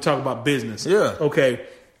when we talk about business. Yeah. Okay.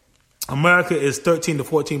 America is 13 to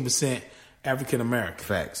 14% African American.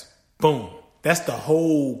 Facts. Boom. That's the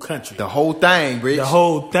whole country. The whole thing, Rich. The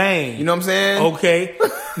whole thing. You know what I'm saying? Okay.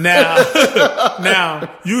 Now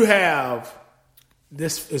you have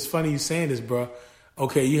this. It's funny you saying this, bro.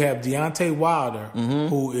 Okay, you have Deontay Wilder,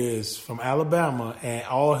 who is from Alabama, and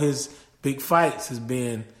all his big fights has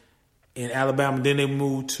been in Alabama. Then they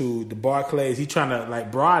moved to the Barclays. He's trying to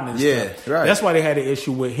like broaden and stuff. Right. That's why they had an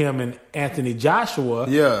issue with him and Anthony Joshua.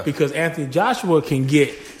 Yeah, because Anthony Joshua can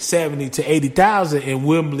get 70 to 80,000 in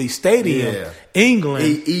Wembley Stadium, England.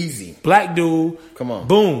 Easy. Black dude. Come on.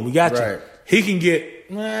 Boom. We got right. you. He can get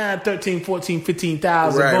 13, 14,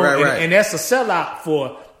 15,000. Right. And that's a sellout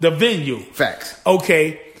for the venue. Facts.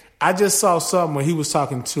 Okay. I just saw something when he was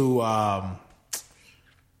talking to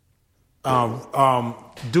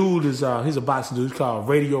dude is he's a boxing dude. He's called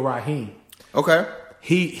Radio Raheem. Okay.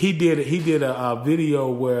 He did a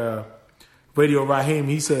video where Radio Raheem,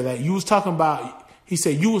 he said that you was talking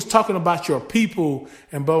about your people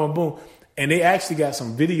and boom and boom. And they actually got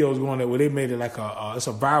some videos going there where they made it like it's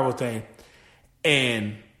a viral thing.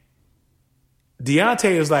 And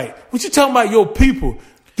Deontay is like, what you talking about your people?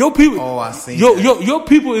 Your people. Oh, I seen your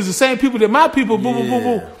people is the same people that my people. Boom, boom, boom,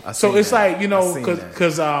 boom. So it's like, you know,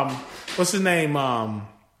 because what's his name?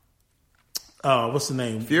 What's his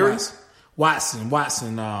name? Fury? Watson. What's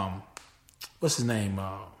his name?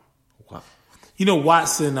 You know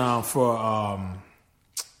Watson for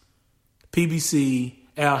PBC,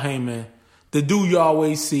 Al Heyman, the dude you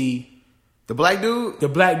always see. The black dude? The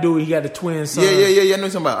black dude, he got the twin son. Yeah. I know what you're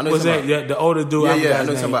talking about. Was that the older dude? Yeah, I know what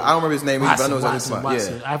you're talking about. I don't remember his name either, but I know what you're talking about.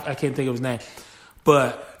 Watson. Yeah. I can't think of his name.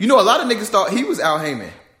 But you know, a lot of niggas thought he was Al Heyman.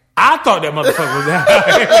 I thought that motherfucker was Al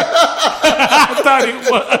Heyman. I thought he was.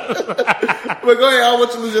 But go ahead, I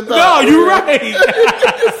want you to lose your thought. No, you're right.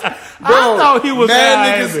 Bro, I thought he was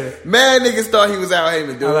Al Heyman. Mad niggas thought he was Al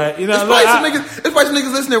Heyman, dude. Like, you know, there's probably some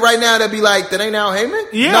niggas listening right now that be like, that ain't Al Heyman?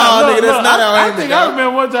 Yeah. Nigga, that's not Al Heyman. I think I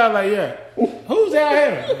remember one time like, yeah. Who's Al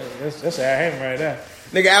Heyman? That's Al Heyman right there.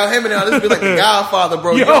 Nigga, Al Heyman now, this be like the Godfather,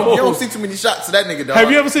 bro. You don't see too many shots of that nigga, dog.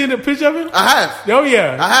 Have you ever seen the picture of him? I have. Oh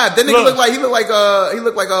yeah, I have. That nigga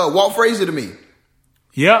looked like Walt Frazier to me.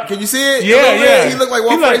 Yep. Can you see it? Yeah. He looked like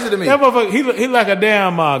Walt Frazier to me. That motherfucker, he like a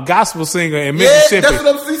damn gospel singer in Mississippi. Yeah, that's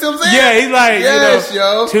what I'm saying. Yeah, he's like, yes,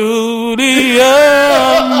 yo. To the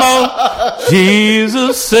utmost,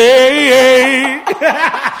 Jesus say.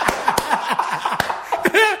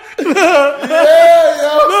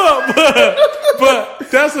 But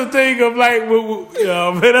that's the thing of like,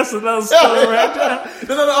 man, that's another story right there.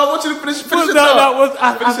 No, I want you to finish it. See,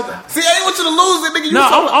 I ain't want you to lose it, nigga.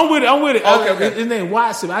 I'm with it. Okay. His name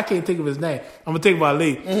Watson. I can't think of his name. I'm gonna think about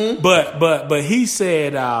Lee. Mm-hmm. But he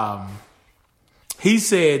said that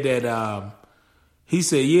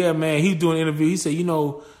yeah, man, he's doing an interview. He said, you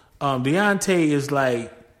know, Deontay is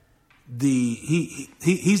like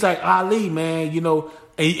he's like Ali, man, you know,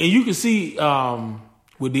 and you can see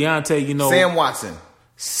with Deontay, you know,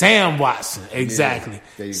 Sam Watson, exactly. Yeah,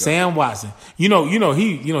 there you go. Sam Watson. He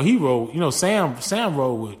rode. Sam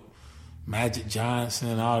rode with Magic Johnson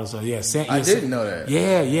and all this. Yeah, I didn't know that.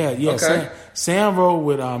 Yeah. Okay. Sam rode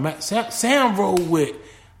with Sam rode with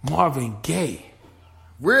Marvin Gaye.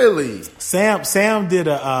 Really? Sam did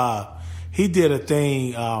a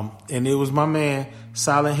thing, and it was my man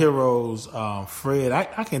Silent Heroes, Fred.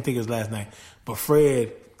 I can't think of his last name, but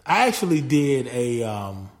Fred. I actually did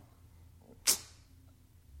a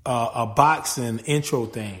boxing intro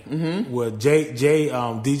thing with DJ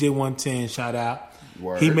 110. Shout out.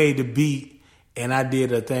 Word. He made the beat, and I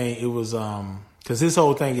did a thing. It was because his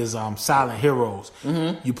whole thing is Silent Heroes.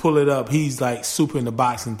 Mm-hmm. You pull it up, he's like super in the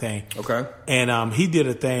boxing thing. Okay. And he did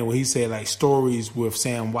a thing where he said like stories with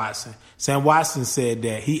Sam Watson. Sam Watson said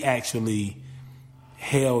that he actually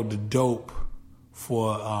held the dope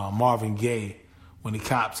for Marvin Gaye. When the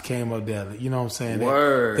cops came up there, you know what I'm saying?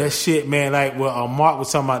 Word. That shit, man, like what Mark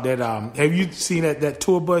was talking about that. Have you seen that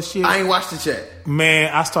tour bus shit? I ain't watched it yet.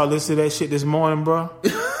 Man, I started listening to that shit this morning, bro.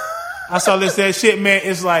 I started listening to that shit, man.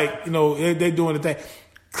 It's like, you know, they doing the thing.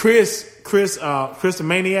 Chris the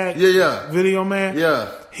Maniac, video man.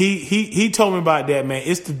 Yeah, he told me about that, man.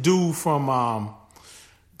 It's the dude from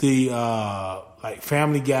the like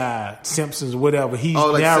Family Guy, Simpsons, whatever. He's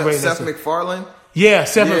narrating. Seth MacFarlane. Yeah,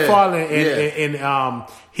 Seth MacFarlane, and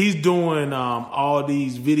he's doing all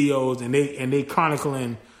these videos, and they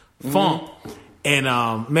chronicling funk, and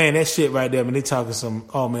man, that shit right there, man, they talking some.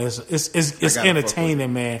 Oh man, it's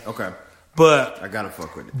entertaining, man. Okay, but I gotta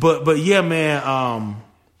fuck with it. But yeah, man.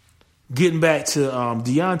 Getting back to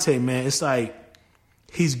Deontay, man, it's like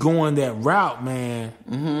he's going that route, man,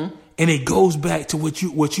 and it goes back to what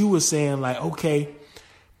you were saying, like, okay,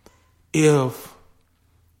 if.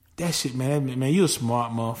 That shit, man, you a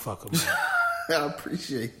smart motherfucker, man. I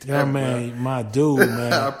appreciate that. Yeah, man, my dude,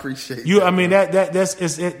 man. I appreciate you.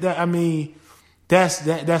 That, I mean,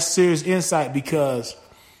 that's serious insight because,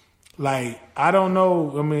 like, I don't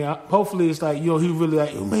know. I mean, hopefully it's like, yo, he really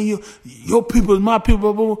like, man, your people is my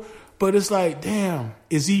people, but it's like, damn,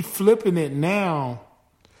 is he flipping it now?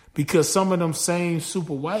 Because some of them same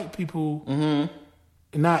super white people,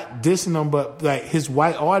 not dissing them, but like his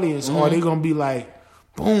white audience, are they gonna be like?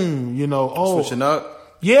 Boom, you know, switching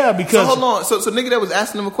up. Yeah, because so hold on. So nigga that was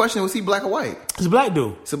asking him a question, was he black or white? It's a black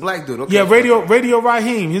dude. It's a black dude. Okay. Yeah, Radio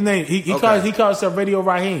Raheem. His name he calls himself Radio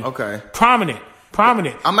Raheem. Okay. Prominent.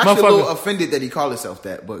 I'm actually a little offended that he called himself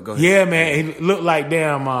that, but go ahead. Yeah, man. He looked like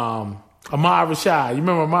damn Ahmad Rashad. You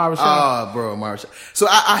remember Ahmad Rashad? Oh, bro, Ahmad Rashad. So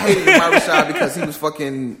I hated Ahmad Rashad because he was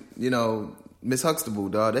fucking, you know, Miss Huxtable,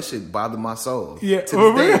 dog. That shit bothered my soul. Yeah,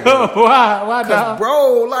 for real. Why, dog?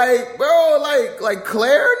 Bro, like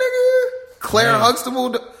Claire, nigga. Claire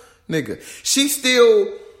Huxtable, nigga. She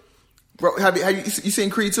still, bro. Have you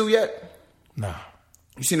seen Creed 2 yet? Nah.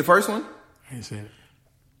 You seen the first one? I ain't seen it.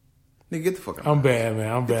 Nigga, get the fuck out. I'm bad,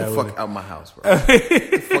 man. I'm bad. Get the fuck out my house, bro.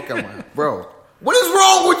 Get the fuck out my house, bro. What is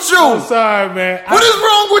wrong with you? I'm sorry, man. What is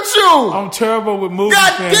wrong with you? I'm terrible with movies.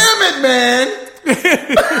 God damn it, man.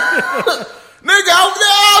 Nigga,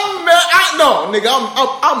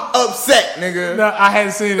 I'm upset, nigga. No, I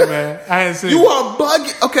hadn't seen it, man. I hadn't seen it. You are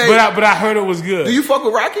bugging. Okay. But I heard it was good. Do you fuck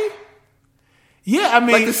with Rocky? Yeah, I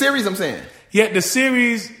mean. Like the series, I'm saying. Yeah, the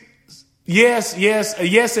series, yes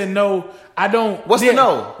and no. I don't. What's the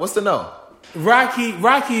no? What's the no? Rocky,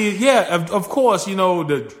 yeah, of course, you know,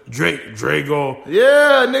 the Drago.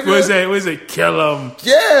 Yeah, nigga. What is it? Kill him.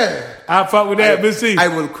 Yeah. I fuck with that, but see. I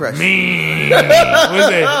will crush. Me. What's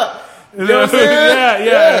that? You know what I'm saying?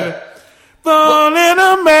 Yeah. Born in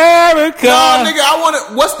America. No, nigga,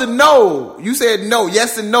 I what's the no? You said no,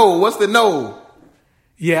 yes and no. What's the no?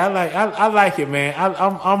 Yeah, I like it, man.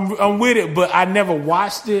 I'm with it, but I never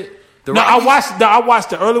watched it. I watched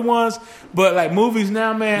the early ones, but like movies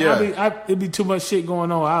now, man, it'd be too much shit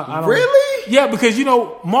going on. I don't, really? Yeah, because you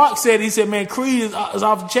know, Mark said, man, Creed is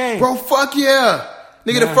off the chain, bro. Fuck yeah,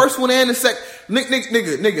 nigga. The first one and the second,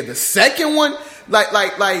 nigga, the second one, like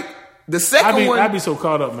the second one. I'd be so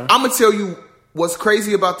caught up, man. I'm gonna tell you what's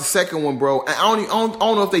crazy about the second one, bro. And I don't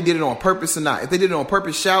know if they did it on purpose or not. If they did it on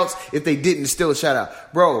purpose, shouts. If they didn't, it's still a shout out,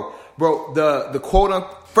 bro. The quote on.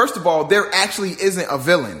 First of all, there actually isn't a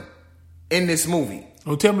villain in this movie.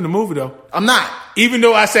 Don't tell me the movie though. I'm not. Even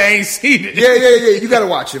though I say I ain't seen it. Yeah. You gotta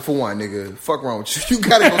watch it for one, nigga. Fuck wrong with you. You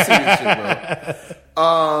gotta go see this shit,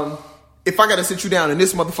 bro. If I gotta sit you down in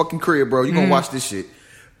this motherfucking crib, bro, you gonna watch this shit.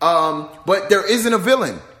 But there isn't a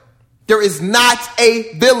villain. There is not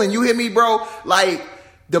a villain. You hear me, bro? Like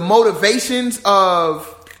the motivations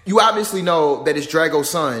of. You obviously know that it's Drago's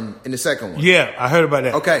son in the second one. Yeah, I heard about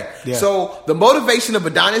that. Okay. Yeah. So the motivation of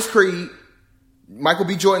Adonis Creed, Michael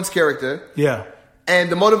B. Jordan's character. Yeah.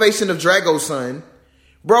 And the motivation of Drago's son.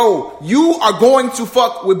 Bro, you are going to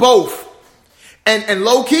fuck with both. And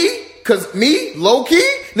low key, cause me, low key,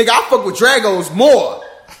 nigga, I fuck with Drago's more.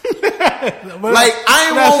 Like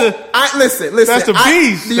listen. That's the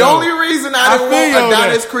beast. The only reason I didn't want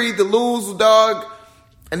Adonis Creed to lose, dog.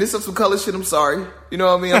 And this is some color shit, I'm sorry. You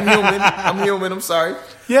know what I mean? I'm human. I'm sorry.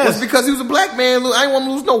 Yes. It's because he was a black man. I ain't want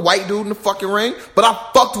to lose no white dude in the fucking ring. But I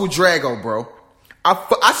fucked with Drago, bro.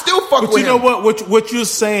 I still fuck with him. But you know what you're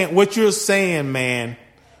saying, man.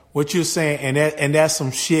 What you're saying, and that's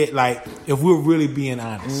some shit, like, if we're really being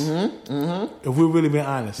honest. If we're really being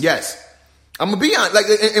honest. Yes. I'm gonna be honest, like,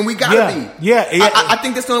 and we gotta be. Yeah. I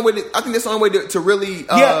think that's the only way to really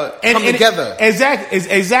come together.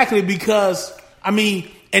 Exactly, because, I mean,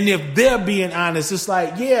 and if they're being honest, it's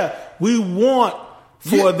like, yeah, we want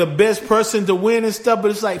for the best person to win and stuff, but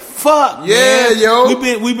it's like, fuck, man. Yo,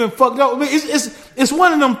 we've been fucked up. I mean, it's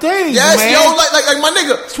one of them things, yes, man. Yo, like my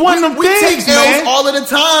nigga, it's one of them things, we take L's man. all of the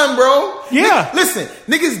time, bro. Yeah, listen,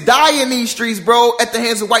 niggas die in these streets, bro, at the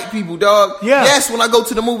hands of white people, dog. Yeah. Yes, when I go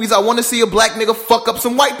to the movies, I want to see a black nigga fuck up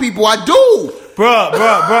some white people. I do, bro.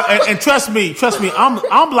 And trust me,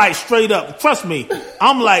 I'm like straight up. Trust me,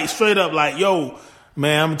 I'm like straight up, like, yo,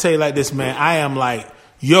 man, I'm gonna tell you like this, man. I am like,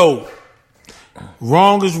 yo.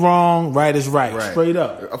 Wrong is wrong, right is right. Straight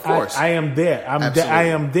up. Of course. I am there. I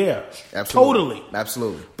am there. Absolutely. Totally.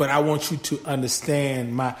 Absolutely. But I want you to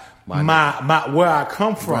understand my where I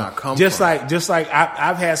come from. Just like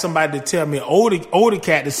I've had somebody to tell me, older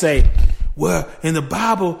cat, to say, well, in the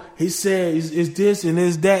Bible, he said it's this and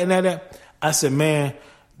it's that and that. I said, man,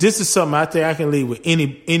 this is something I think I can leave with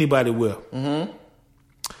anybody with. Mm-hmm.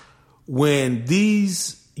 When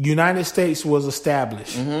these United States was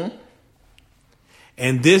established,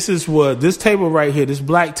 and this is what this table right here, this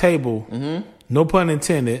black table, no pun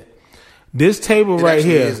intended. This table right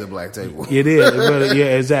here is a black table. It is.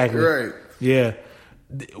 Yeah, exactly. Right. Yeah.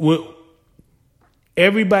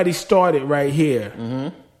 Everybody started right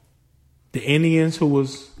here. The Indians, who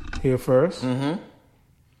was here first.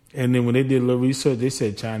 And then when they did a little research, they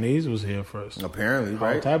said Chinese was here first. Apparently,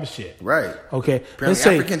 right? All type of shit. Right. Okay.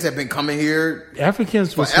 Apparently Africans have been coming here.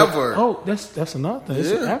 Africans forever. Oh, that's another thing.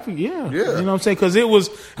 Yeah. You know what I'm saying? Because it was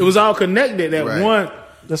all connected. That one.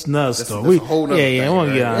 That's another story. That's a whole nother thing, I want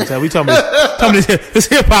to get on that. We talking about this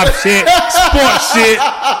hip hop shit, sports shit.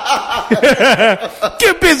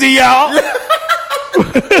 Get busy, y'all.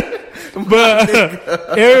 But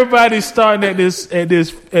everybody's starting at this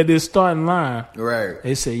starting line. Right.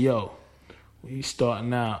 They say, yo, we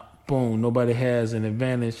starting out, boom, nobody has an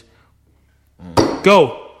advantage.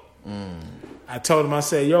 Go. I told him, I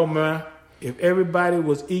said, yo, man, if everybody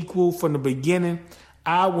was equal from the beginning,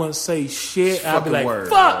 I wouldn't say shit. I'd be like,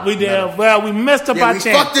 fuck, we did. Well, we messed up our chance.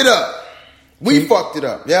 We fucked it up. We fucked it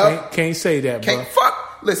up. Yeah. Can't say that, bro. Can't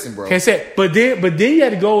fuck. Listen, bro. Can't say it. But then you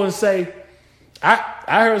had to go and say,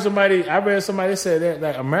 I read somebday say that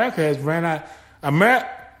like America has ran out.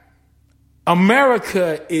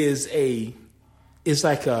 America is a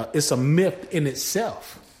myth in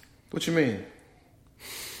itself. What you mean?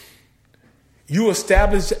 You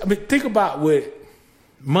establish. I mean, think about with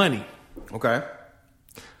money. Okay.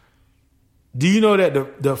 Do you know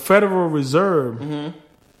that the Federal Reserve? Mm-hmm.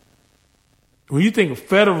 When you think of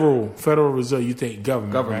Federal Reserve, you think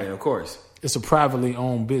government. Government, right? Of course. It's a privately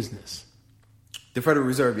owned business. The Federal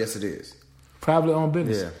Reserve, yes, it is. Privately owned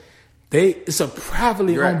business. Yeah. It's a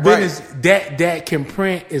privately owned business that can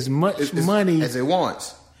print as much money as it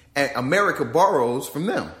wants, and America borrows from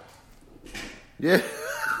them. Yeah.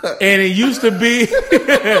 And it used to be,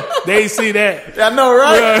 they see that. I know,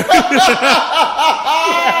 right?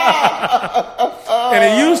 And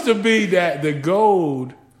it used to be that the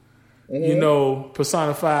gold,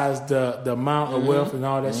 personifies the amount of wealth and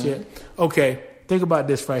all that shit. Okay, think about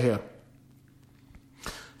this right here.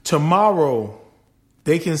 Tomorrow,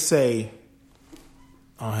 they can say,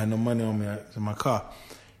 I don't have no money on me in my car.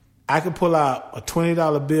 I can pull out a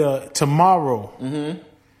 $20 bill tomorrow. Mm-hmm.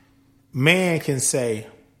 Man can say,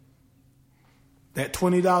 that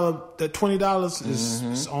 $20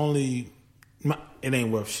 is only, it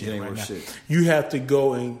ain't worth shit right now. Shit. You have to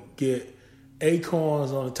go and get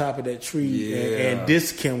acorns on the top of that tree, and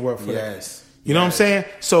this can work for that. You know what I'm saying?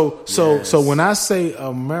 So when I say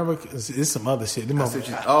America, it's some other shit.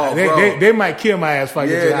 They might kill my ass if I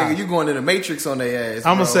get to the house. You going to the Matrix on their ass.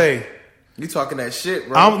 I'm gonna say, you talking that shit,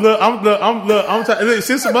 bro. I'm talking.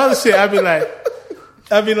 Since some other shit, I'd be like,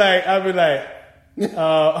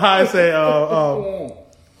 how I say,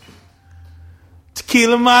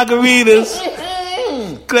 tequila margaritas,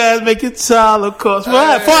 glass make it tall, of course.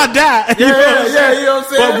 Well, before I die, you know what I'm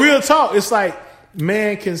saying? But real talk, it's like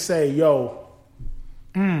man can say, "Yo,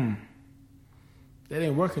 that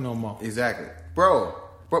ain't working no more." Exactly, bro.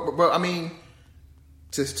 I mean,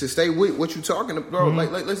 to stay with what you talking about, bro.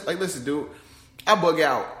 Mm-hmm. Listen, dude. I bug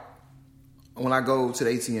out when I go to the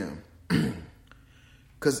ATM.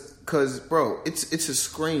 Cause bro, it's a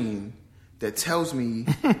screen that tells me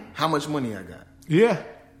how much money I got. Yeah.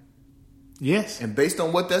 Yes. And based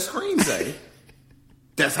on what that screen say,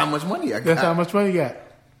 that's how much money I got. That's how much money you got.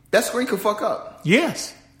 That screen could fuck up.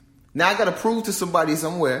 Yes. Now I gotta prove to somebody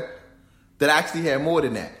somewhere that I actually had more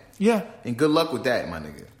than that. Yeah. And good luck with that, my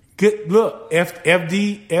nigga. Good look,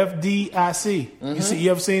 FDIC. Mm-hmm.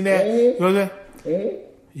 You ever seen that? Mm-hmm. You know what I'm saying? Mm-hmm.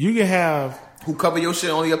 You can have who cover your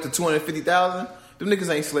shit only up to $250,000. Them niggas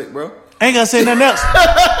ain't slick, bro. Ain't gonna say nothing else.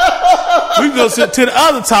 We can go to the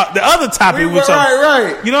other topic.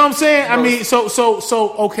 Right. You know what I'm saying? Bro. I mean,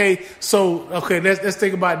 okay. Let's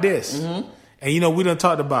think about this. Mm-hmm. And we done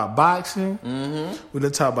talked about boxing. Mm-hmm. We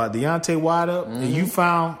done talked about Deontay Wilder. Mm-hmm. And you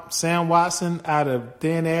found Sam Watson out of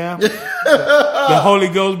thin air. the Holy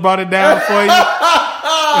Ghost brought it down for you,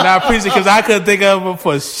 and I appreciate it because I couldn't think of it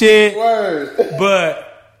for shit. Word. But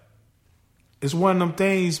it's one of them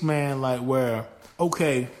things, man. Like where.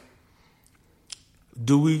 Okay,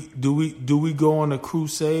 do we go on a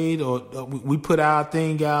crusade or we put our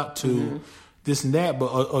thing out to this and that, but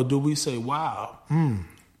or do we say, wow,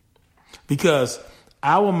 because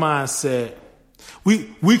our mindset,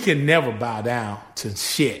 we can never bow down to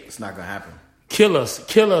shit. It's not gonna happen. Kill us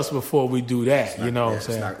before we do that. What I'm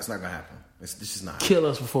saying? It's not gonna happen. This is not. Kill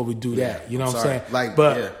us before we do that. You know what I'm saying? Like,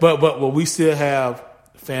 but we still have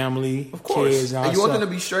family, of course, kids, and you want them to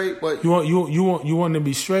be straight, but you want them to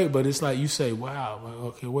be straight, but it's like you say, "Wow,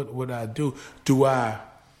 okay, what do I do? Do I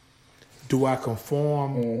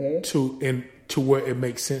conform to where it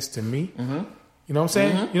makes sense to me?" Mm-hmm. You know what I'm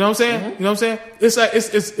saying? Mm-hmm. You know what I'm saying? Mm-hmm. You know what I'm saying? It's like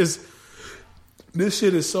it's this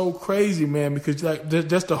shit is so crazy, man. Because like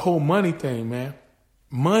that's the whole money thing, man.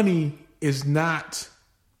 Money is not.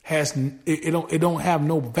 It don't have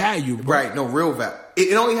no value, bro. Right? No real value.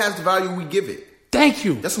 It only has the value we give it. Thank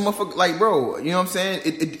you. That's what motherfucker, like, bro. You know what I'm saying?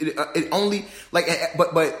 It only like,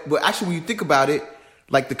 but actually, when you think about it,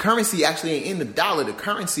 like the currency actually ain't in the dollar. The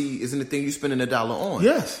currency is in the thing you spending the dollar on.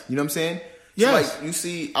 Yes. You know what I'm saying? Yes. So like you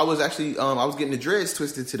see, I was actually I was getting the dreads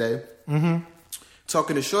twisted today. Mm-hmm.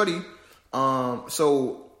 Talking to Shorty.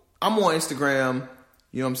 So I'm on Instagram.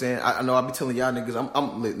 You know what I'm saying? I know I be telling y'all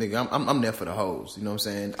niggas I'm there for the hoes. You know what I'm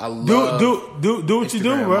saying? I love do what Instagram you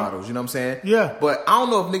do, bro. Models, you know what I'm saying? Yeah. But I don't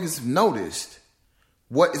know if niggas have noticed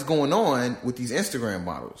what is going on with these Instagram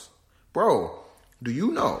models. Bro, do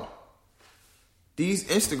you know these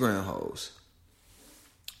Instagram hoes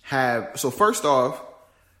have... So first off,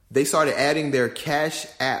 they started adding their Cash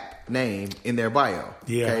App name in their bio.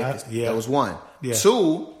 Yeah. Okay? That was one. Yeah.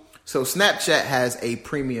 Two, So Snapchat has a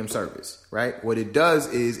premium service, right? What it does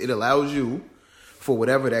is it allows you for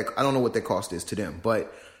whatever that, I don't know what that cost is to them,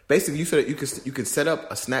 but basically you can set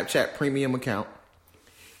up a Snapchat premium account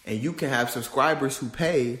and you can have subscribers who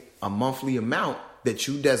pay a monthly amount that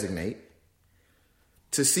you designate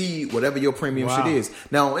to see whatever your premium shit is.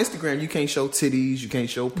 Now on Instagram, you can't show titties, you can't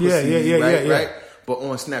show pussy, right? But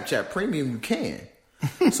on Snapchat Premium, you can.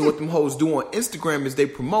 So what them hoes do on Instagram is they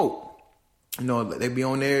promote. You know, they be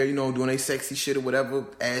on there, you know, doing their sexy shit or whatever,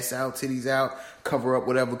 ass out, titties out, cover up,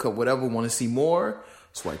 whatever, want to see more,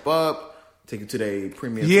 swipe up, take it to their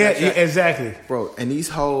premium. Yeah, exactly. Bro, and these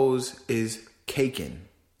hoes is caking.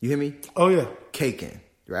 You hear me? Oh, yeah. Caking,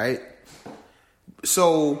 right?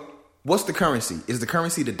 So, what's the currency? Is the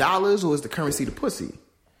currency the dollars or is the currency the pussy?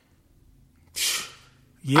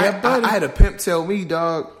 Yeah, buddy. I had a pimp tell me,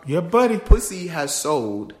 dog. Yeah, buddy. Pussy has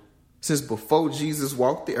sold since before Jesus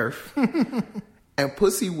walked the earth. And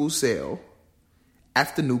pussy will sell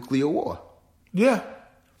after nuclear war. Yeah.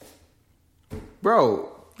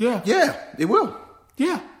 Bro. Yeah. Yeah, it will.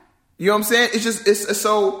 Yeah. You know what I'm saying? It's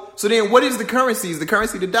so then what is the currency? Is the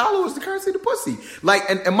currency the dollar or is the currency the pussy? Like,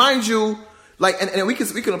 and mind you, like, and we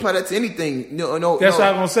can apply that to anything. No. That's what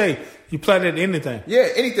I'm going to say. You apply that to anything. Yeah,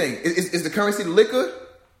 anything. Is the currency the liquor?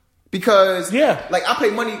 Because, like, I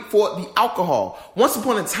pay money for the alcohol. Once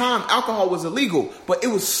upon a time, alcohol was illegal, but it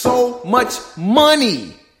was so much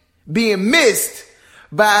money being missed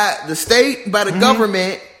by the state, by the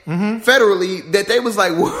government, federally, that they was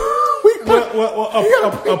like,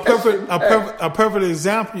 a perfect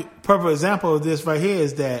example of this right here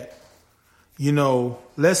is that, you know,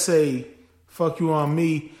 let's say Fuck You On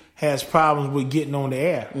Me has problems with getting on the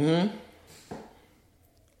air.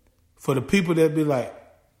 For the people that be like,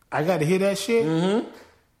 I got to hear that shit.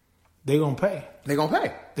 They're gonna pay. They're gonna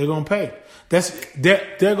pay. They're gonna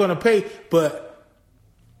pay. But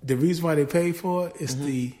the reason why they pay for it is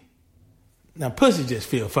now pussy just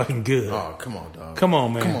feel fucking good. Oh, come on, dog. Come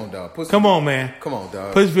on, man. Come on, dog. Pussy, come on, man. Come on,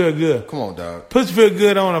 dog. Pussy feel good. Come on, dog. Pussy feel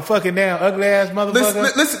good on a fucking damn ugly ass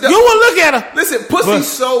motherfucker. Listen, you won't look at her. Listen,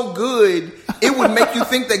 pussy's so good, it would make you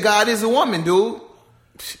think that God is a woman, dude.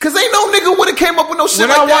 Cause ain't no nigga would have came up with no shit when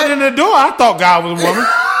like that. When I walked in the door, I thought God was a woman.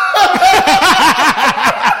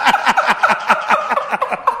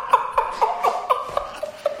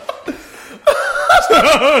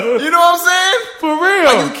 You know what I'm saying? For real.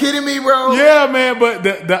 Are you kidding me, bro? Yeah, man. But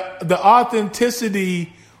the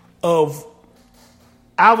authenticity of,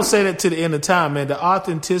 I would say that to the end of time, man. The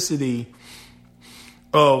authenticity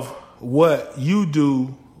of what you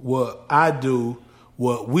do, what I do,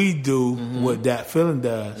 what we do, what that feeling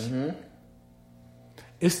does.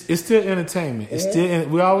 It's still entertainment. It's still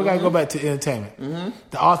we always gotta go back to entertainment.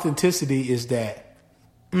 The authenticity is that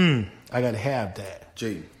I gotta have that.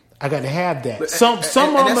 Gee. I gotta have that.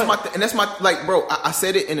 And that's my like, bro. I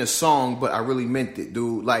said it in a song, but I really meant it,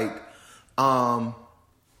 dude. Like,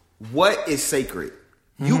 what is sacred?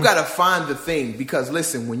 You gotta find the thing, because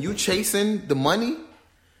listen, when you chasing the money,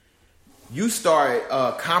 you start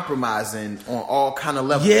compromising on all kind of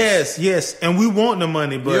levels. Yes, and we want the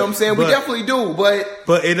money, but you know what I'm saying. We definitely do, but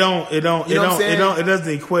it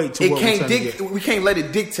doesn't equate to. We can't let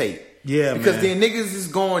it dictate. Yeah, because man. then niggas is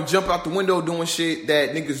going jump out the window doing shit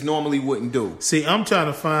that niggas normally wouldn't do. See, I'm trying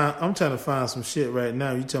to find some shit right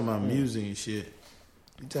now. You talking about music and shit.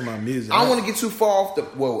 You talking about music? I don't want to get too far off the.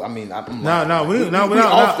 Well, I mean, we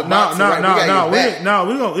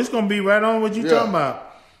it's gonna be right on what you talking about.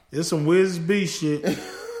 It's some Wiz B shit.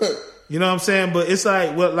 You know what I'm saying? But it's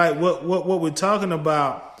like what we're talking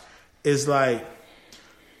about is like,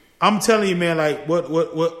 I'm telling you, man, like what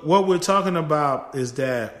we're talking about is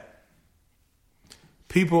that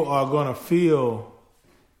people are gonna feel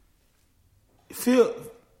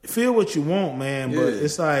what you want, man. But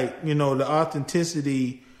it's like, you know, the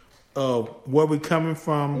authenticity of where we're coming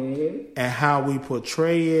from and how we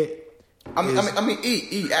portray it. I mean,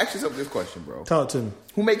 E, ask yourself this question, bro. Talk to me.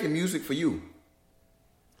 Who making music for you?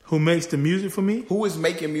 Who makes the music for me? Who is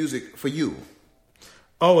making music for you?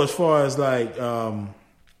 Oh, as far as like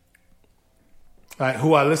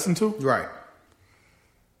who I listen to? Right.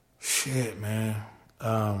 Shit, man.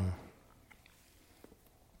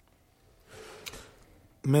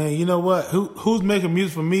 Man, you know what? Who's making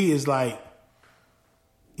music for me is like,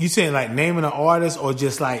 you saying like naming an artist or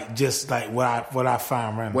just like what I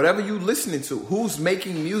find random? Whatever you listening to, who's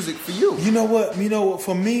making music for you? You know what?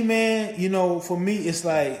 For me, man, for me, it's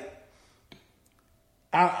like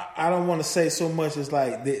I don't want to say so much as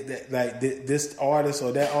like this artist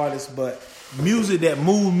or that artist, but music that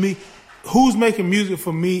moves me. Who's making music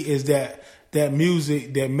for me is that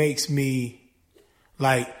music that makes me,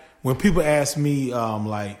 like, when people ask me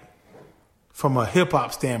like from a hip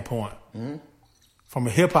hop standpoint. From a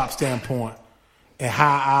hip hop standpoint, and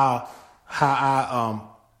how I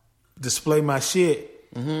display my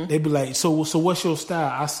shit, they be like, so what's your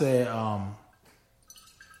style? I said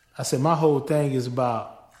my whole thing is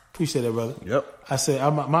about. Appreciate that, brother. Yep. I said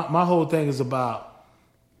my whole thing is about.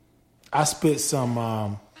 I spit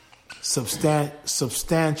some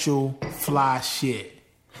substantial fly shit.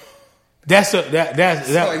 That's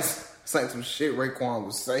like some shit Raekwon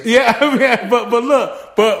was saying. Yeah, I mean, but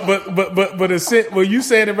look, but it's well, you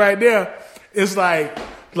saying it right there. It's like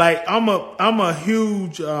I'm a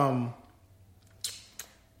huge. I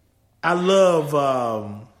love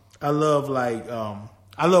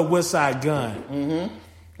West Side Gun.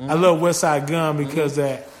 I love West Side Gun because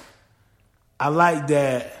that I like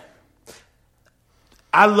that.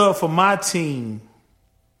 I love for my team.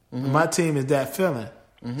 My team is that feeling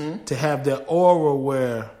to have that aura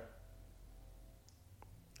where.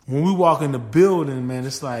 When we walk in the building, man,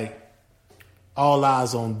 it's like all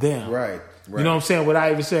eyes on them. Right. You know what I'm saying? What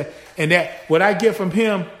I even said. And that what I get from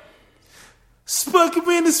him, Spunky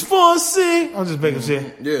in the sports scene. I'm just making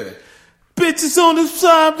shit. Yeah. Bitches on the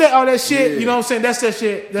side, all that shit. Yeah. You know what I'm saying? That's that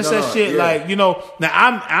shit. That's that shit. Yeah. Like, you know, now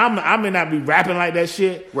I may not be rapping like that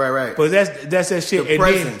shit. Right. But that's that shit. The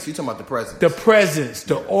presence. You talking about the presence. The presence.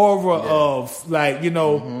 The aura of, like, you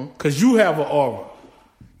know, because you have an aura.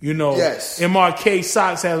 You know, yes. MRK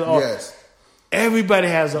Socks has an aura. Yes. Everybody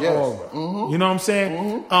has an aura. You know what I'm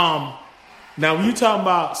saying? Now, when you talking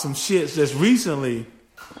about some shit just recently,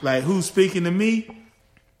 like who's speaking to me,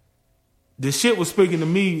 the shit was speaking to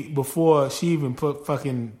me before she even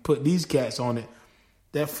put these cats on it.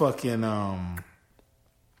 That fucking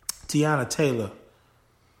Tiana Taylor.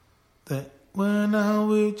 That when I'm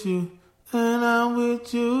with you, and I'm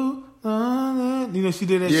with you. You know she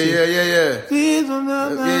did that shit.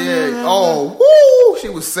 Yeah. Oh, woo! She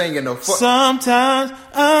was singing the fuck. Sometimes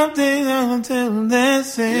I'm thinking I'm telling that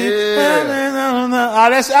shit. Oh,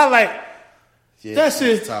 that's I like. Yeah, that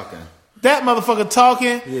shit. Talking. That motherfucker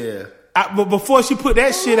talking. Yeah. But before she put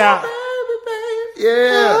that shit out.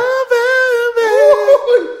 Yeah.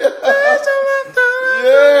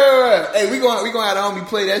 Yeah. Hey, we going to have the homie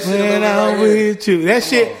play that shit. When I'm with you. That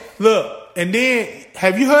shit. Look. And then,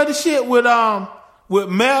 have you heard the shit with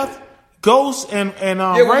Meth, Ghost, and Ray?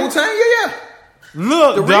 Wu-Tang, yeah.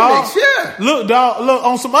 Look, the dog. Remix, yeah. Look, dog. Look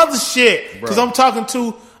on some other shit. Because I'm talking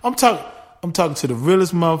to the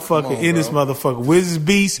realest motherfucker in this motherfucker. Wizards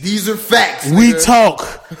Beast. These are facts. We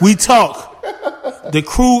talk. The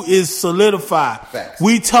crew is solidified. Facts.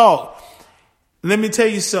 We talk. Let me tell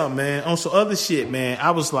you something, man. On some other shit, man.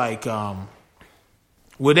 I was like,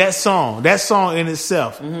 with that song in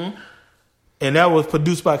itself. And that was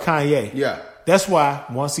produced by Kanye. Yeah. That's why,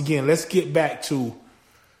 once again, let's get back to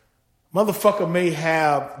motherfucker may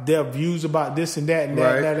have their views about this and that and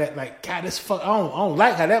that. Like, God, this fuck, I don't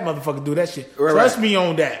like how that motherfucker do that shit. Trust me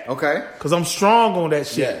on that. Okay. Because I'm strong on that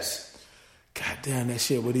shit. Yes. God damn, that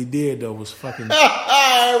shit, what he did, though, was fucking...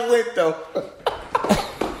 I went, though.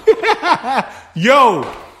 Yo,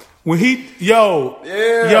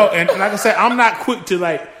 and like I said, I'm not quick to,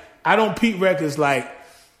 like, I don't peep records like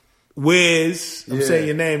Wiz, I'm saying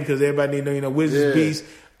your name because everybody need to know, you know, Wiz is Beast,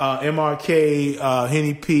 MRK,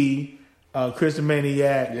 Henny P, Chris the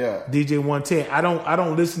Maniac, DJ 110. I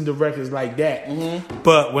don't listen to records like that.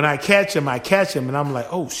 But when I catch them, and I'm like,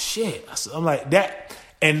 oh shit. I'm like that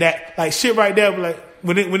and that, like shit right there. Like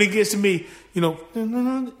when it gets to me, you know,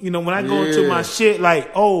 when I go into my shit,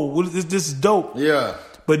 like, oh, this is dope. Yeah.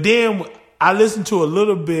 But then I listened to a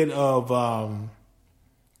little bit of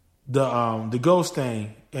the Ghost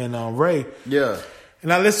thing. And Ray. Yeah.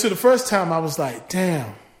 And I listened to the first time, I was like,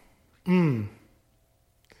 damn,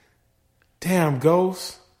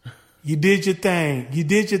 Ghost, you did your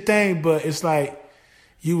thing, but it's like,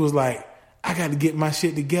 you was like, I got to get my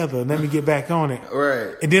shit together. Let me get back on it.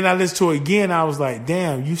 Right. And then I listened to it again, I was like,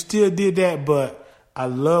 damn, you still did that, but I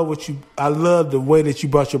love the way that you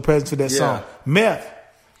brought your presence to that song. Meth.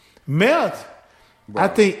 Bro. I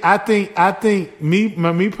think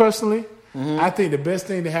me personally, I think the best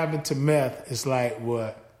thing that happened to Meth is like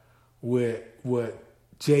what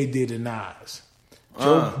Jay did to Nas.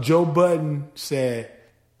 Joe Budden said,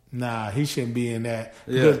 nah, he shouldn't be in that.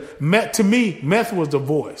 Because Meth was the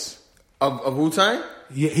voice. Of Wu-Tang?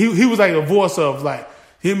 Yeah, he was like the voice of like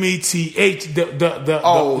M-E-T-H, the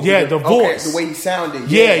voice. The way he sounded.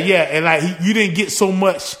 Yeah. And like you didn't get so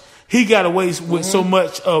much, he got away with so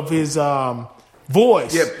much of his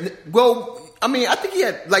voice. Yeah, well, I mean, I think he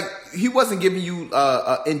had, like, he wasn't giving you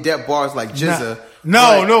in-depth bars like Jizza.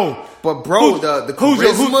 No. But bro, the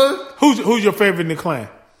charisma. Who's your favorite in the clan?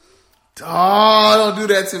 Oh, don't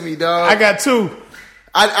do that to me, dog. I got two.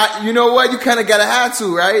 You know what? You kind of gotta have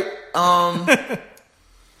to, right?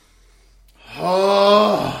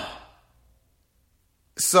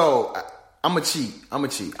 So I'm gonna cheat. I am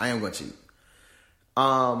gonna cheat.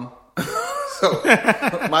 So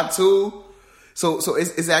my two. So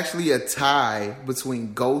it's actually a tie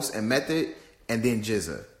between Ghost and Method, and then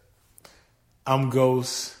GZA. I'm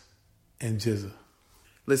Ghost and GZA.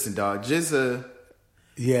 Listen, dog, GZA.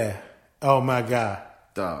 Yeah. Oh my God.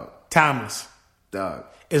 Dog. Timeless. Dog.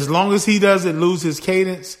 As long as he doesn't lose his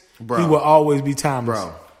cadence, he will always be timeless.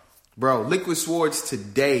 Bro, Liquid Swords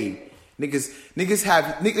today, niggas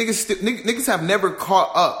have never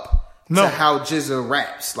caught up to how GZA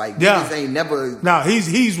raps. Like niggas ain't never. No,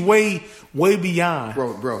 he's way beyond.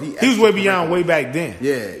 Bro, he was way beyond way back then.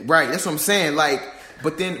 Yeah, right. That's what I'm saying. Like,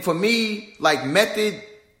 but then for me, like Method's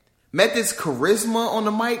charisma on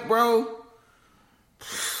the mic, bro.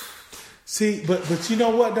 See, but you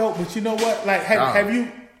know what though? But you know what? Like, have you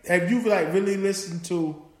like really listened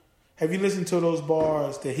to? Have you listened to those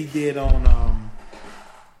bars that he did on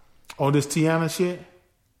this Tiana shit?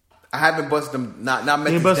 I haven't busted them. Not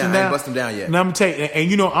Method's down. I ain't busted them down yet. No, I'm telling you, and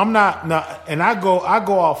you know I'm not. And I go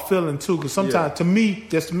off feeling too, because sometimes to me,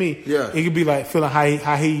 just to me, it could be like feeling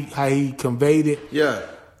how he conveyed it. Yeah.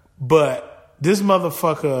 But this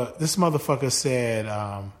motherfucker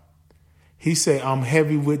said. He said, I'm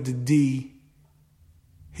heavy with the D.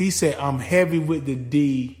 He said, I'm heavy with the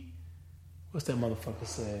D. What's that motherfucker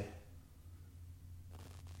say?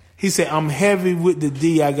 He said, I'm heavy with the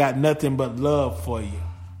D. I got nothing but love for you.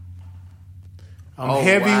 I'm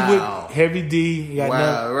heavy with heavy D. Got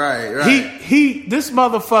nothing. Right. This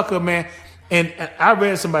motherfucker, man. And I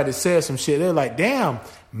read somebody said some shit. They're like, damn,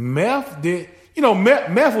 Meth did. You know,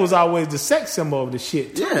 Meth was always the sex symbol of the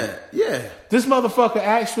shit too. Yeah. This motherfucker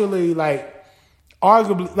actually, like,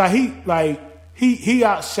 arguably, he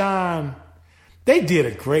outshined. They did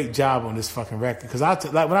a great job on this fucking record, because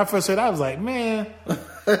when I first heard it, I was like, man,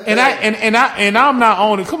 and I'm not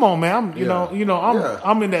on it. Come on, man,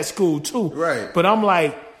 I'm in that school too, right? But I'm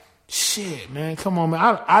like, shit, man, come on,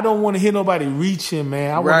 man, I don't want to hear nobody reaching,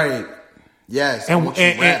 man. Yes, and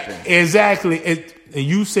exactly. And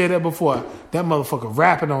you said that before. That motherfucker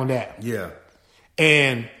rapping on that. Yeah.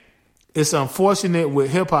 And it's unfortunate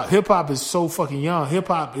with hip hop. Hip hop is so fucking young. Hip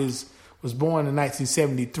hop was born in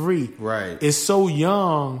 1973. Right. It's so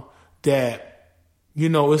young that, you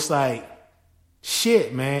know, it's like,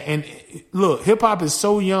 shit, man. And look, hip hop is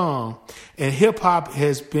so young, and hip hop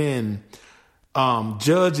has been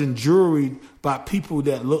judged and juried by people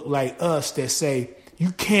that look like us, that say,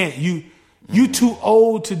 you can't, you too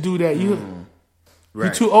old to do that.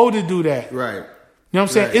 You're too old to do that. Right. You know what I'm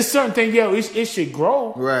saying? Right. It's certain things, it should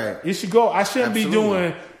grow. Right. It should go. I shouldn't be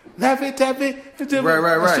doing tap it.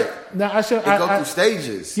 Right. I should go through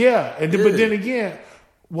stages. Yeah. But then again,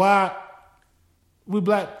 why we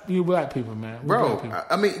black people, man. Bro,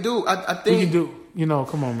 I mean, dude, I think we can do, you know,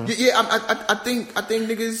 come on, man. Yeah, I think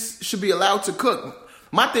niggas should be allowed to cook.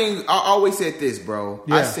 My thing, I always said this, bro.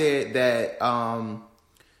 Yeah. I said that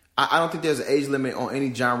I don't think there's an age limit on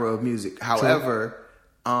any genre of music. However,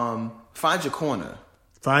 find your corner.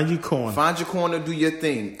 Find your corner, do your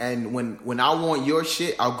thing. And when I want your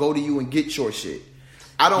shit, I'll go to you and get your shit.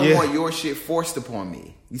 I don't want your shit forced upon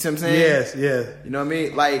me. You see what I'm saying? Yes. You know what I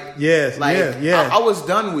mean? Like, I was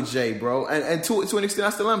done with Jay, bro. And to an extent,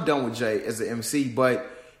 I still am done with Jay as an MC. But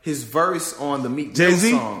his verse on the Meek Mill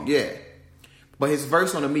song, but his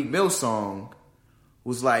verse on the Meek Mill song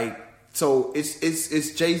was like, so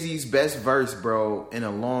it's Jay-Z's best verse, bro, in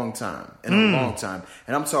a long time. And I'm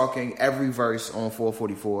talking every verse on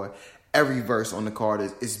 444, every verse on the card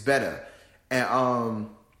is better. And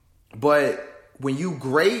but when you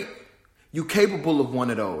great, you capable of one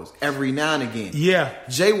of those every now and again. Yeah.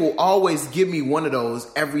 Jay will always give me one of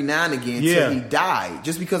those every now and again till he died,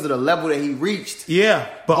 just because of the level that he reached. Yeah.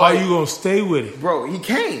 But are you gonna stay with it? Bro, he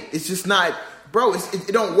can't. It's just not. Bro, it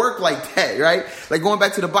don't work like that, right? Like going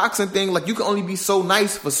back to the boxing thing, like you can only be so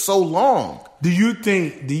nice for so long. Do you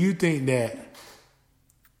think that?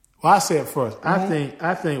 Well, I say it first. Mm-hmm.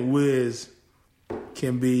 I think Wiz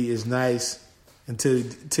can be as nice until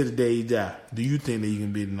the day he die. Do you think that you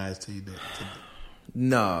can be nice till you die?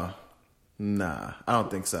 Nah, I don't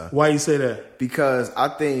think so. Why you say that? Because I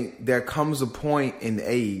think there comes a point in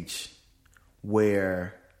age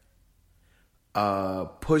where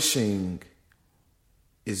pushing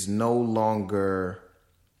is no longer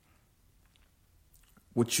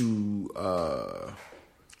what you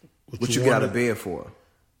get out of bed for.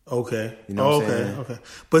 Okay. You know what I'm saying? Okay.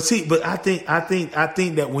 But I think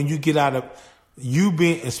that when you get out of, you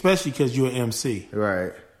being, especially because you're an MC,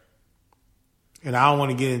 right? and I don't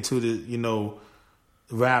want to get into the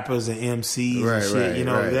rappers and MCs and shit.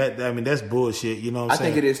 That I mean that's bullshit. You know what I'm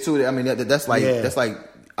saying? I think it is too. I mean that's like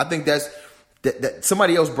I think that's that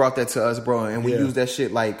somebody else brought that to us, bro, and we use that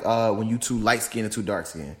shit like when you too light skinned and too dark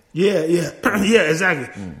skinned. Yeah, exactly.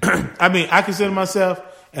 I mean, I consider myself,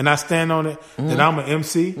 and I stand on it, that I'm an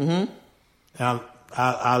MC. And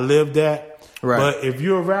I live that. Right. But if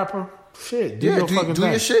you're a rapper, shit, do your fucking thing. Do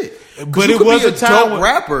your shit. But it was a time when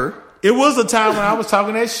rapper. It was a time when I was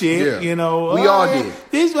talking that shit, We all did.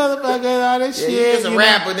 These motherfuckers, all that shit. You just a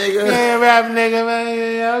rapper, nigga. Yeah, rapper, nigga,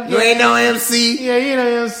 man. You ain't no MC. Yeah, you know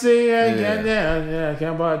MC. Yeah,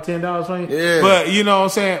 can't borrow $10 from you. Yeah. But, you know what I'm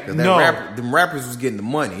saying? No. Them rappers was getting the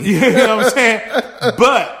money. You know what I'm saying?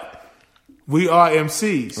 But we are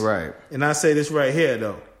MCs. Right. And I say this right here,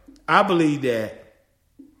 though. I believe that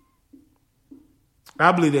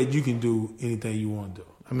you can do anything you want to do.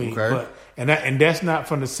 I mean, and that's not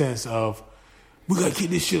from the sense of we gotta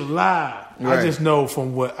keep this shit alive. Right. I just know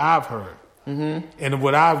from what I've heard and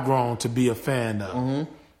what I've grown to be a fan of. You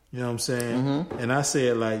know what I'm saying? And I say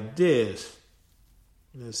it like this.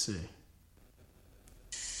 Let's see.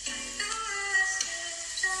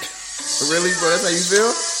 Really, bro? That's how you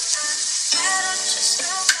feel?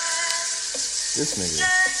 This nigga.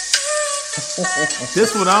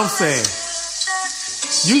 This what I'm saying.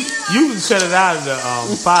 You can cut it out of the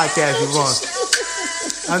podcast you're on.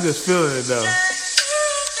 I'm just feeling it though.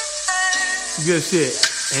 Good shit.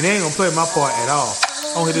 And they ain't gonna play my part at all.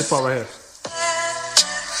 I don't hit this part right here.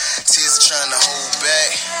 Tears trying to hold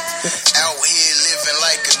back. Out here living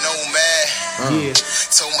like a nomad. Yeah.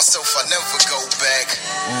 Told myself I never go back.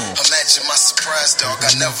 Imagine my surprise, dog.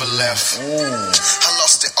 I never left. I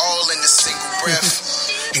lost it all in a single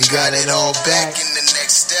breath. And got it all back in the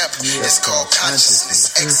next step. It's called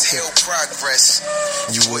consciousness. Exhale progress.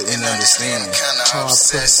 You wouldn't understand. I'm kinda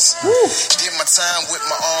obsessed. Did my time with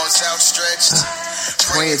my arms outstretched.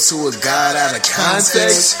 Praying to a God out of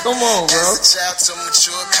context. Come on, bro. As a child to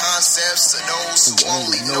mature concepts of those who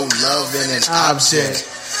only know love in an object.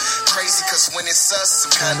 Crazy cause when it's us,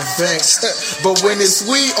 I'm kinda vexed. But when it's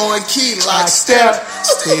we on key, lockstep,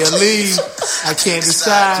 stay or leave. I can't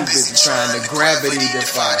decide. Too busy trying to gravity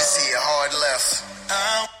defy. See a hard left.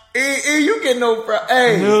 You get no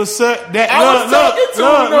hey. No, sir.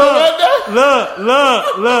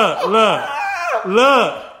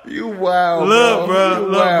 Look. You wild, look,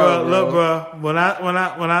 bro. When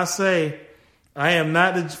I say I am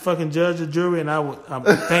not the fucking judge or jury, and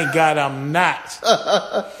thank God I'm not.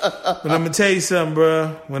 But I'm gonna tell you something,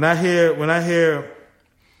 bro. When I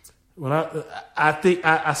think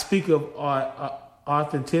I speak of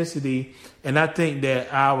authenticity, and I think that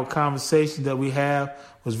our conversation that we have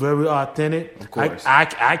was very authentic. Of course.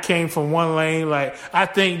 I came from one lane, like I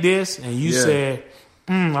think this, and you said,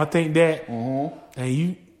 I think that, and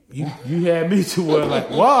you had me to where like,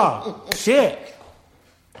 wow, shit.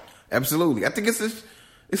 Absolutely. I think it's an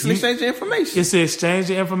exchange of information. It's an exchange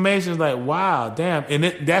of information. It's like, wow, damn.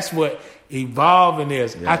 And that's what evolving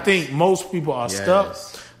is. Yes. I think most people are stuck.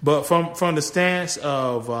 But from the stance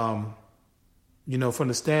of, you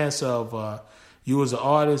as an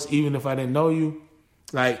artist, even if I didn't know you,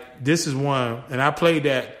 like, this is one. And I played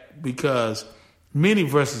that because many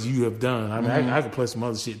verses you have done. I mean, I could play some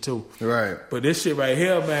other shit too. Right. But this shit right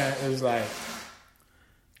here, man, is like,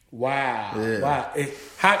 wow. Yeah. Wow.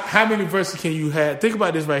 How many verses can you have? Think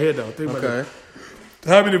about this right here, though. Think about this.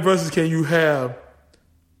 How many verses can you have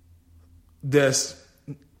it's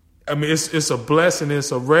a blessing,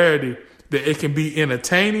 it's a rarity that it can be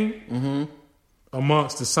entertaining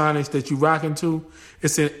amongst the sonics that you rocking to.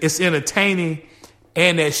 It's entertaining,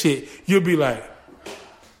 and that shit, you'll be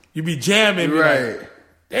jamming. Right. Like,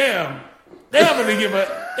 damn, I need to get my,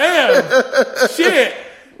 shit.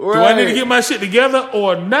 Right. Do I need to get my shit together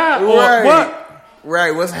or not? Or what?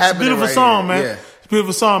 Right. What's happening? It's a beautiful song, man. Yeah. It's a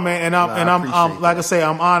beautiful song, man. And I'm like I say,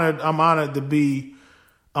 I'm honored to be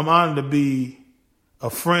a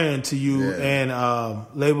friend to you and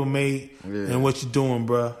label mate and what you're doing,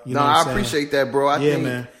 bro. You know what I'm saying? Appreciate that, bro. I think,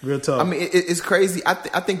 man. Real talk. I mean, it's crazy. I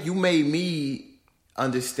think you made me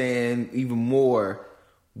understand even more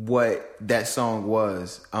what that song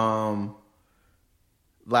was.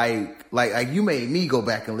 Like you made me go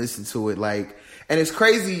back and listen to it. Like, and it's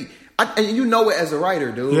crazy. And you know it as a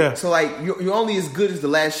writer, dude. Yeah. So like, you're only as good as the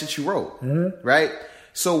last shit you wrote, right?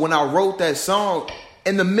 So when I wrote that song,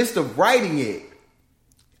 in the midst of writing it,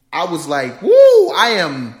 I was like, "Woo! I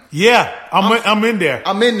am." Yeah, I'm in there.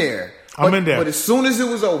 I'm in there. I'm in there. But as soon as it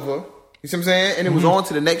was over, you see what I'm saying, and it was on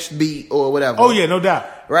to the next beat or whatever. Oh yeah, no doubt.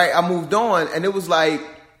 Right, I moved on, and it was like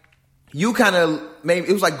you kind of maybe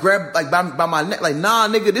it was like grab like by my neck, like nah,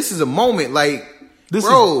 nigga, this is a moment, like.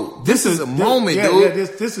 This is a moment, dude. Yeah,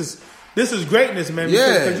 this is greatness, man.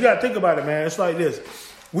 Because you got to think about it, man. It's like this.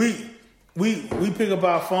 We pick up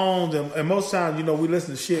our phones, and most times, you know, we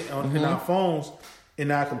listen to shit in our phones, in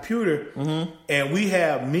our computer, and we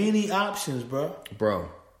have many options, bro.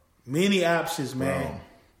 Many options, man.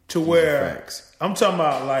 To where I'm talking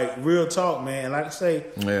about, like, real talk, man. Like I say,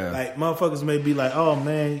 like, motherfuckers may be like, oh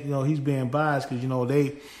man, you know, he's being biased because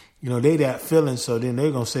they that feeling, so then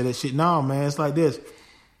they're gonna say that shit. No, man, it's like this.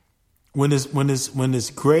 When it's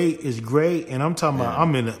great, it's great, and I'm talking about.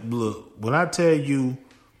 I'm in a look. When I tell you,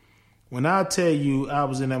 I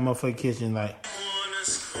was in that motherfucking kitchen, like,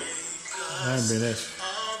 I ain't been that shit.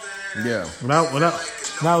 Yeah. When I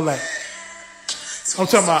was like, I'm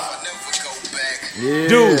talking about. Yeah.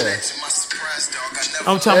 Dude,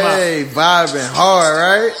 I'm talking about. Hey, vibing hard,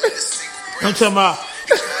 right? I'm talking about,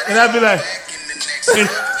 and I'd be like,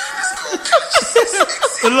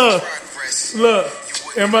 and look,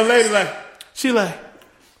 and my lady like,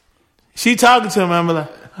 she talking to him. I'm like,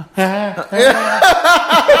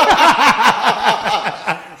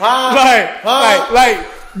 like,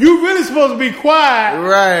 you really supposed to be quiet,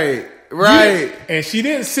 right? And she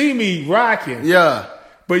didn't see me rocking, yeah.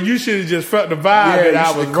 But you should have just felt the vibe that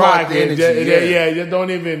I was rocking. Just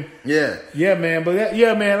don't even. Yeah, man. But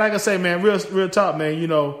man. Like I say, man, real talk, man. You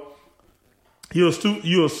know, you're a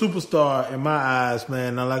superstar in my eyes,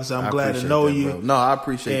 man. And like I said, I'm glad to know you. Bro. No, I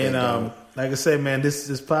appreciate that. And like I say, man, this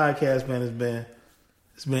podcast, man, it's been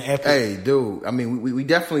epic. Hey, dude. I mean, we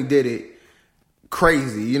definitely did it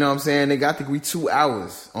crazy. You know what I'm saying? Nigga, I think we 2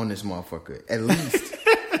 hours on this motherfucker at least.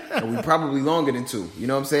 And we probably longer than 2. You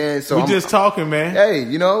know what I'm saying? So we just talking, man. Hey,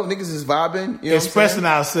 you know, niggas is vibing. You know expressing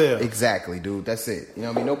ourselves. Exactly, dude. That's it. You know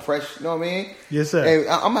what I mean? No pressure. You know what I mean? Yes, sir. Hey,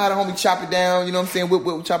 I'm gonna have the homie chop it down. You know what I'm saying?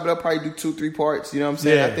 We'll chop it up. Probably do 2-3 parts. You know what I'm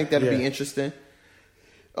saying? I think that'd be interesting.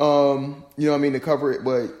 You know what I mean? To cover it,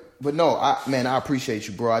 but no, I appreciate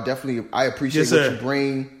you, bro. I appreciate what you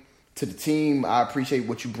bring to the team. I appreciate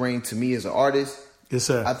what you bring to me as an artist. Yes,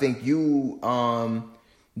 sir. I think you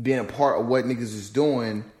being a part of what niggas is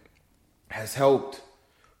doing has helped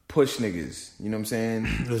push niggas. You know what I'm saying?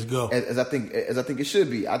 Let's go. As I think it should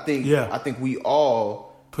be. I think we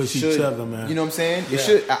all push each other, man. You know what I'm saying? Yeah. It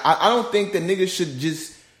should. I don't think that niggas should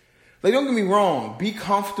just, like, don't get me wrong. Be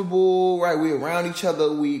comfortable, right? We around each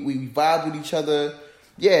other. We vibe with each other.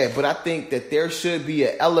 Yeah, but I think that there should be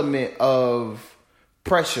an element of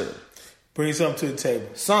pressure. Bring something to the table.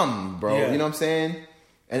 Something, bro. Yeah. You know what I'm saying?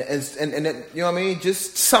 And you know what I mean?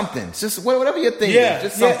 Just something. Just whatever your thing is.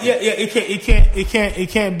 Just something. Yeah. It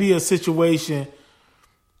can't be a situation.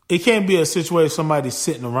 It can't be a situation somebody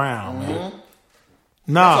sitting around, man.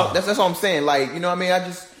 No. That's what I'm saying. Like, you know what I mean? I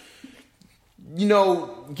just, you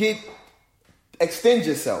know, extend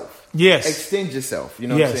yourself. Yes. Extend yourself. You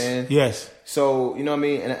know what I'm saying? Yes. So, you know what I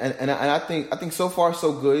mean? And I think so far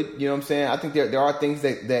so good. You know what I'm saying? I think there are things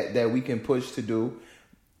that we can push to do.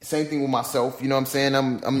 Same thing with myself. You know what I'm saying?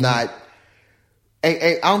 I'm not.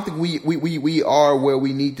 I don't think we are where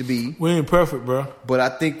we need to be. We ain't perfect, bro. But I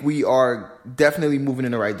think we are definitely moving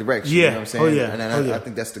in the right direction. Yeah. You know what I'm saying? Oh, yeah. And I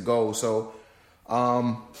think that's the goal. So,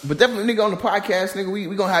 but definitely, nigga, on the podcast, nigga, we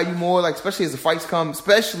gonna have you more, like, especially as the fights come,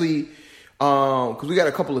 especially because we got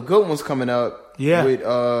a couple of good ones coming up. Yeah. With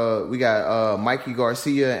we got Mikey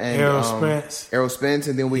Garcia and Errol Spence,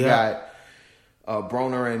 and then we got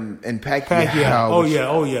Broner and Pacquiao. Oh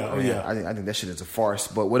yeah. I think that shit is a farce,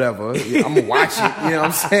 but whatever. Yeah, I'm gonna watch it. You know what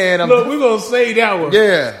I'm saying? Look, we're gonna say that one.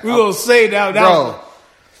 Yeah, we're gonna say that. Bro,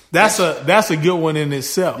 that's a good one in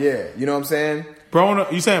itself. Yeah, you know what I'm saying?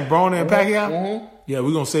 Broner, you saying Broner and Pacquiao? Mm-hmm. Yeah,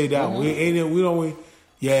 we're gonna say that one.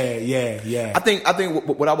 Yeah. I think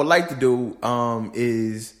what I would like to do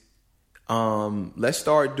is let's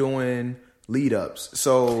start doing lead ups.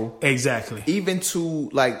 So exactly, even to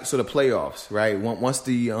like the playoffs, right? Once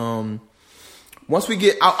we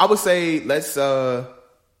get, I would say let's once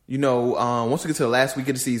we get to the last week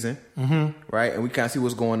of the season, right, and we kind of see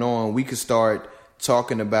what's going on, we could start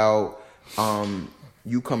talking about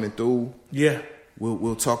you coming through. Yeah,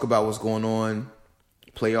 we'll talk about what's going on,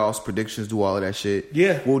 playoffs, predictions, do all of that shit.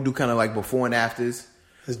 Yeah, we'll do kind of like before and afters.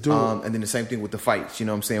 Let's do it. And then the same thing with the fights. You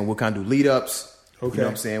know what I'm saying? We'll kind of do lead ups. Okay. You know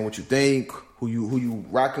what I'm saying? What you think, who you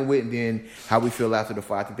rocking with, and then how we feel after the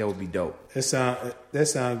fight. I think that would be dope. That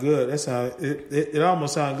sound good. It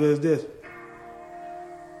almost sounds good as this.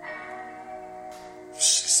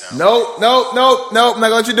 No. I'm not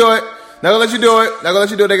gonna let you do it. Not gonna let you do it. They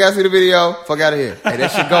gotta see the video. Fuck out of here. Hey,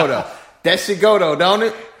 that shit go though. That shit go though, don't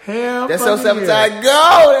it? Hell, that's so sabotage.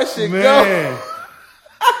 Go. That shit go.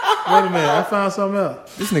 Wait a minute. I found something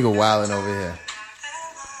else. This nigga wilding over here.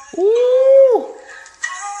 Woo!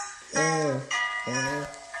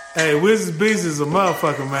 Hey, Wizards Beast is a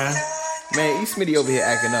motherfucker, man. Man, E.Smitty over here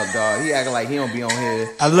acting up, dog. He acting like he don't be on here.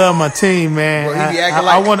 I love my team, man. Bro, he be acting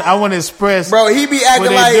I want to express. Bro, he be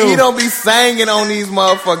acting like he don't be singing on these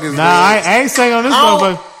motherfuckers. Nah, I ain't singing on this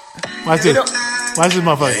motherfucker. Watch this. Watch this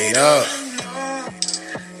motherfucker. Made up.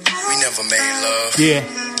 We never made love. Yeah.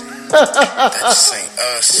 That just ain't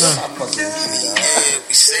us.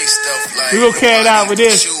 We say stuff like we gonna carry it out with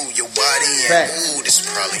this. Your body ain't cool. This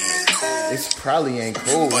probably ain't cool. This probably ain't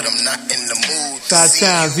cool. But I'm not in the mood.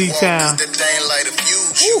 Side-town, Z-town.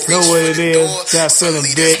 Know what it is. That feeling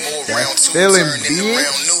bitch. That feeling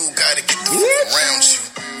bitch. Gotta get the fuck around you.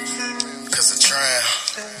 Cause I'm trying.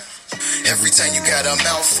 Every time you got a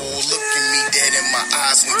mouthful, look at me dead in my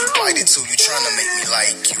eyes when you bite it too. You trying to make me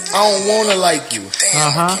like you. I don't wanna like you.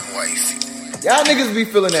 Damn, I can't wife you. Y'all niggas be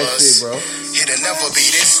feeling that shit, bro. It'll never be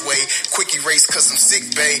this way. Quick erase cause I'm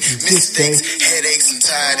sick, babe. Mistakes, headaches, I'm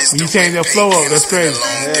tired. It's you change your flow up, that's crazy.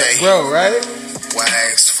 Yeah, bro, right? Why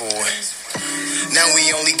ask for it? Now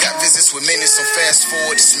we only got visits with minutes, so fast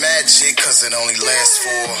forward. It's magic cause it only lasts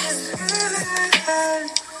for.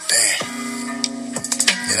 Damn.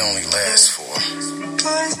 It only lasts for.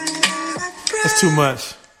 That's too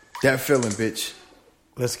much. That feeling, bitch.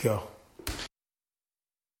 Let's go.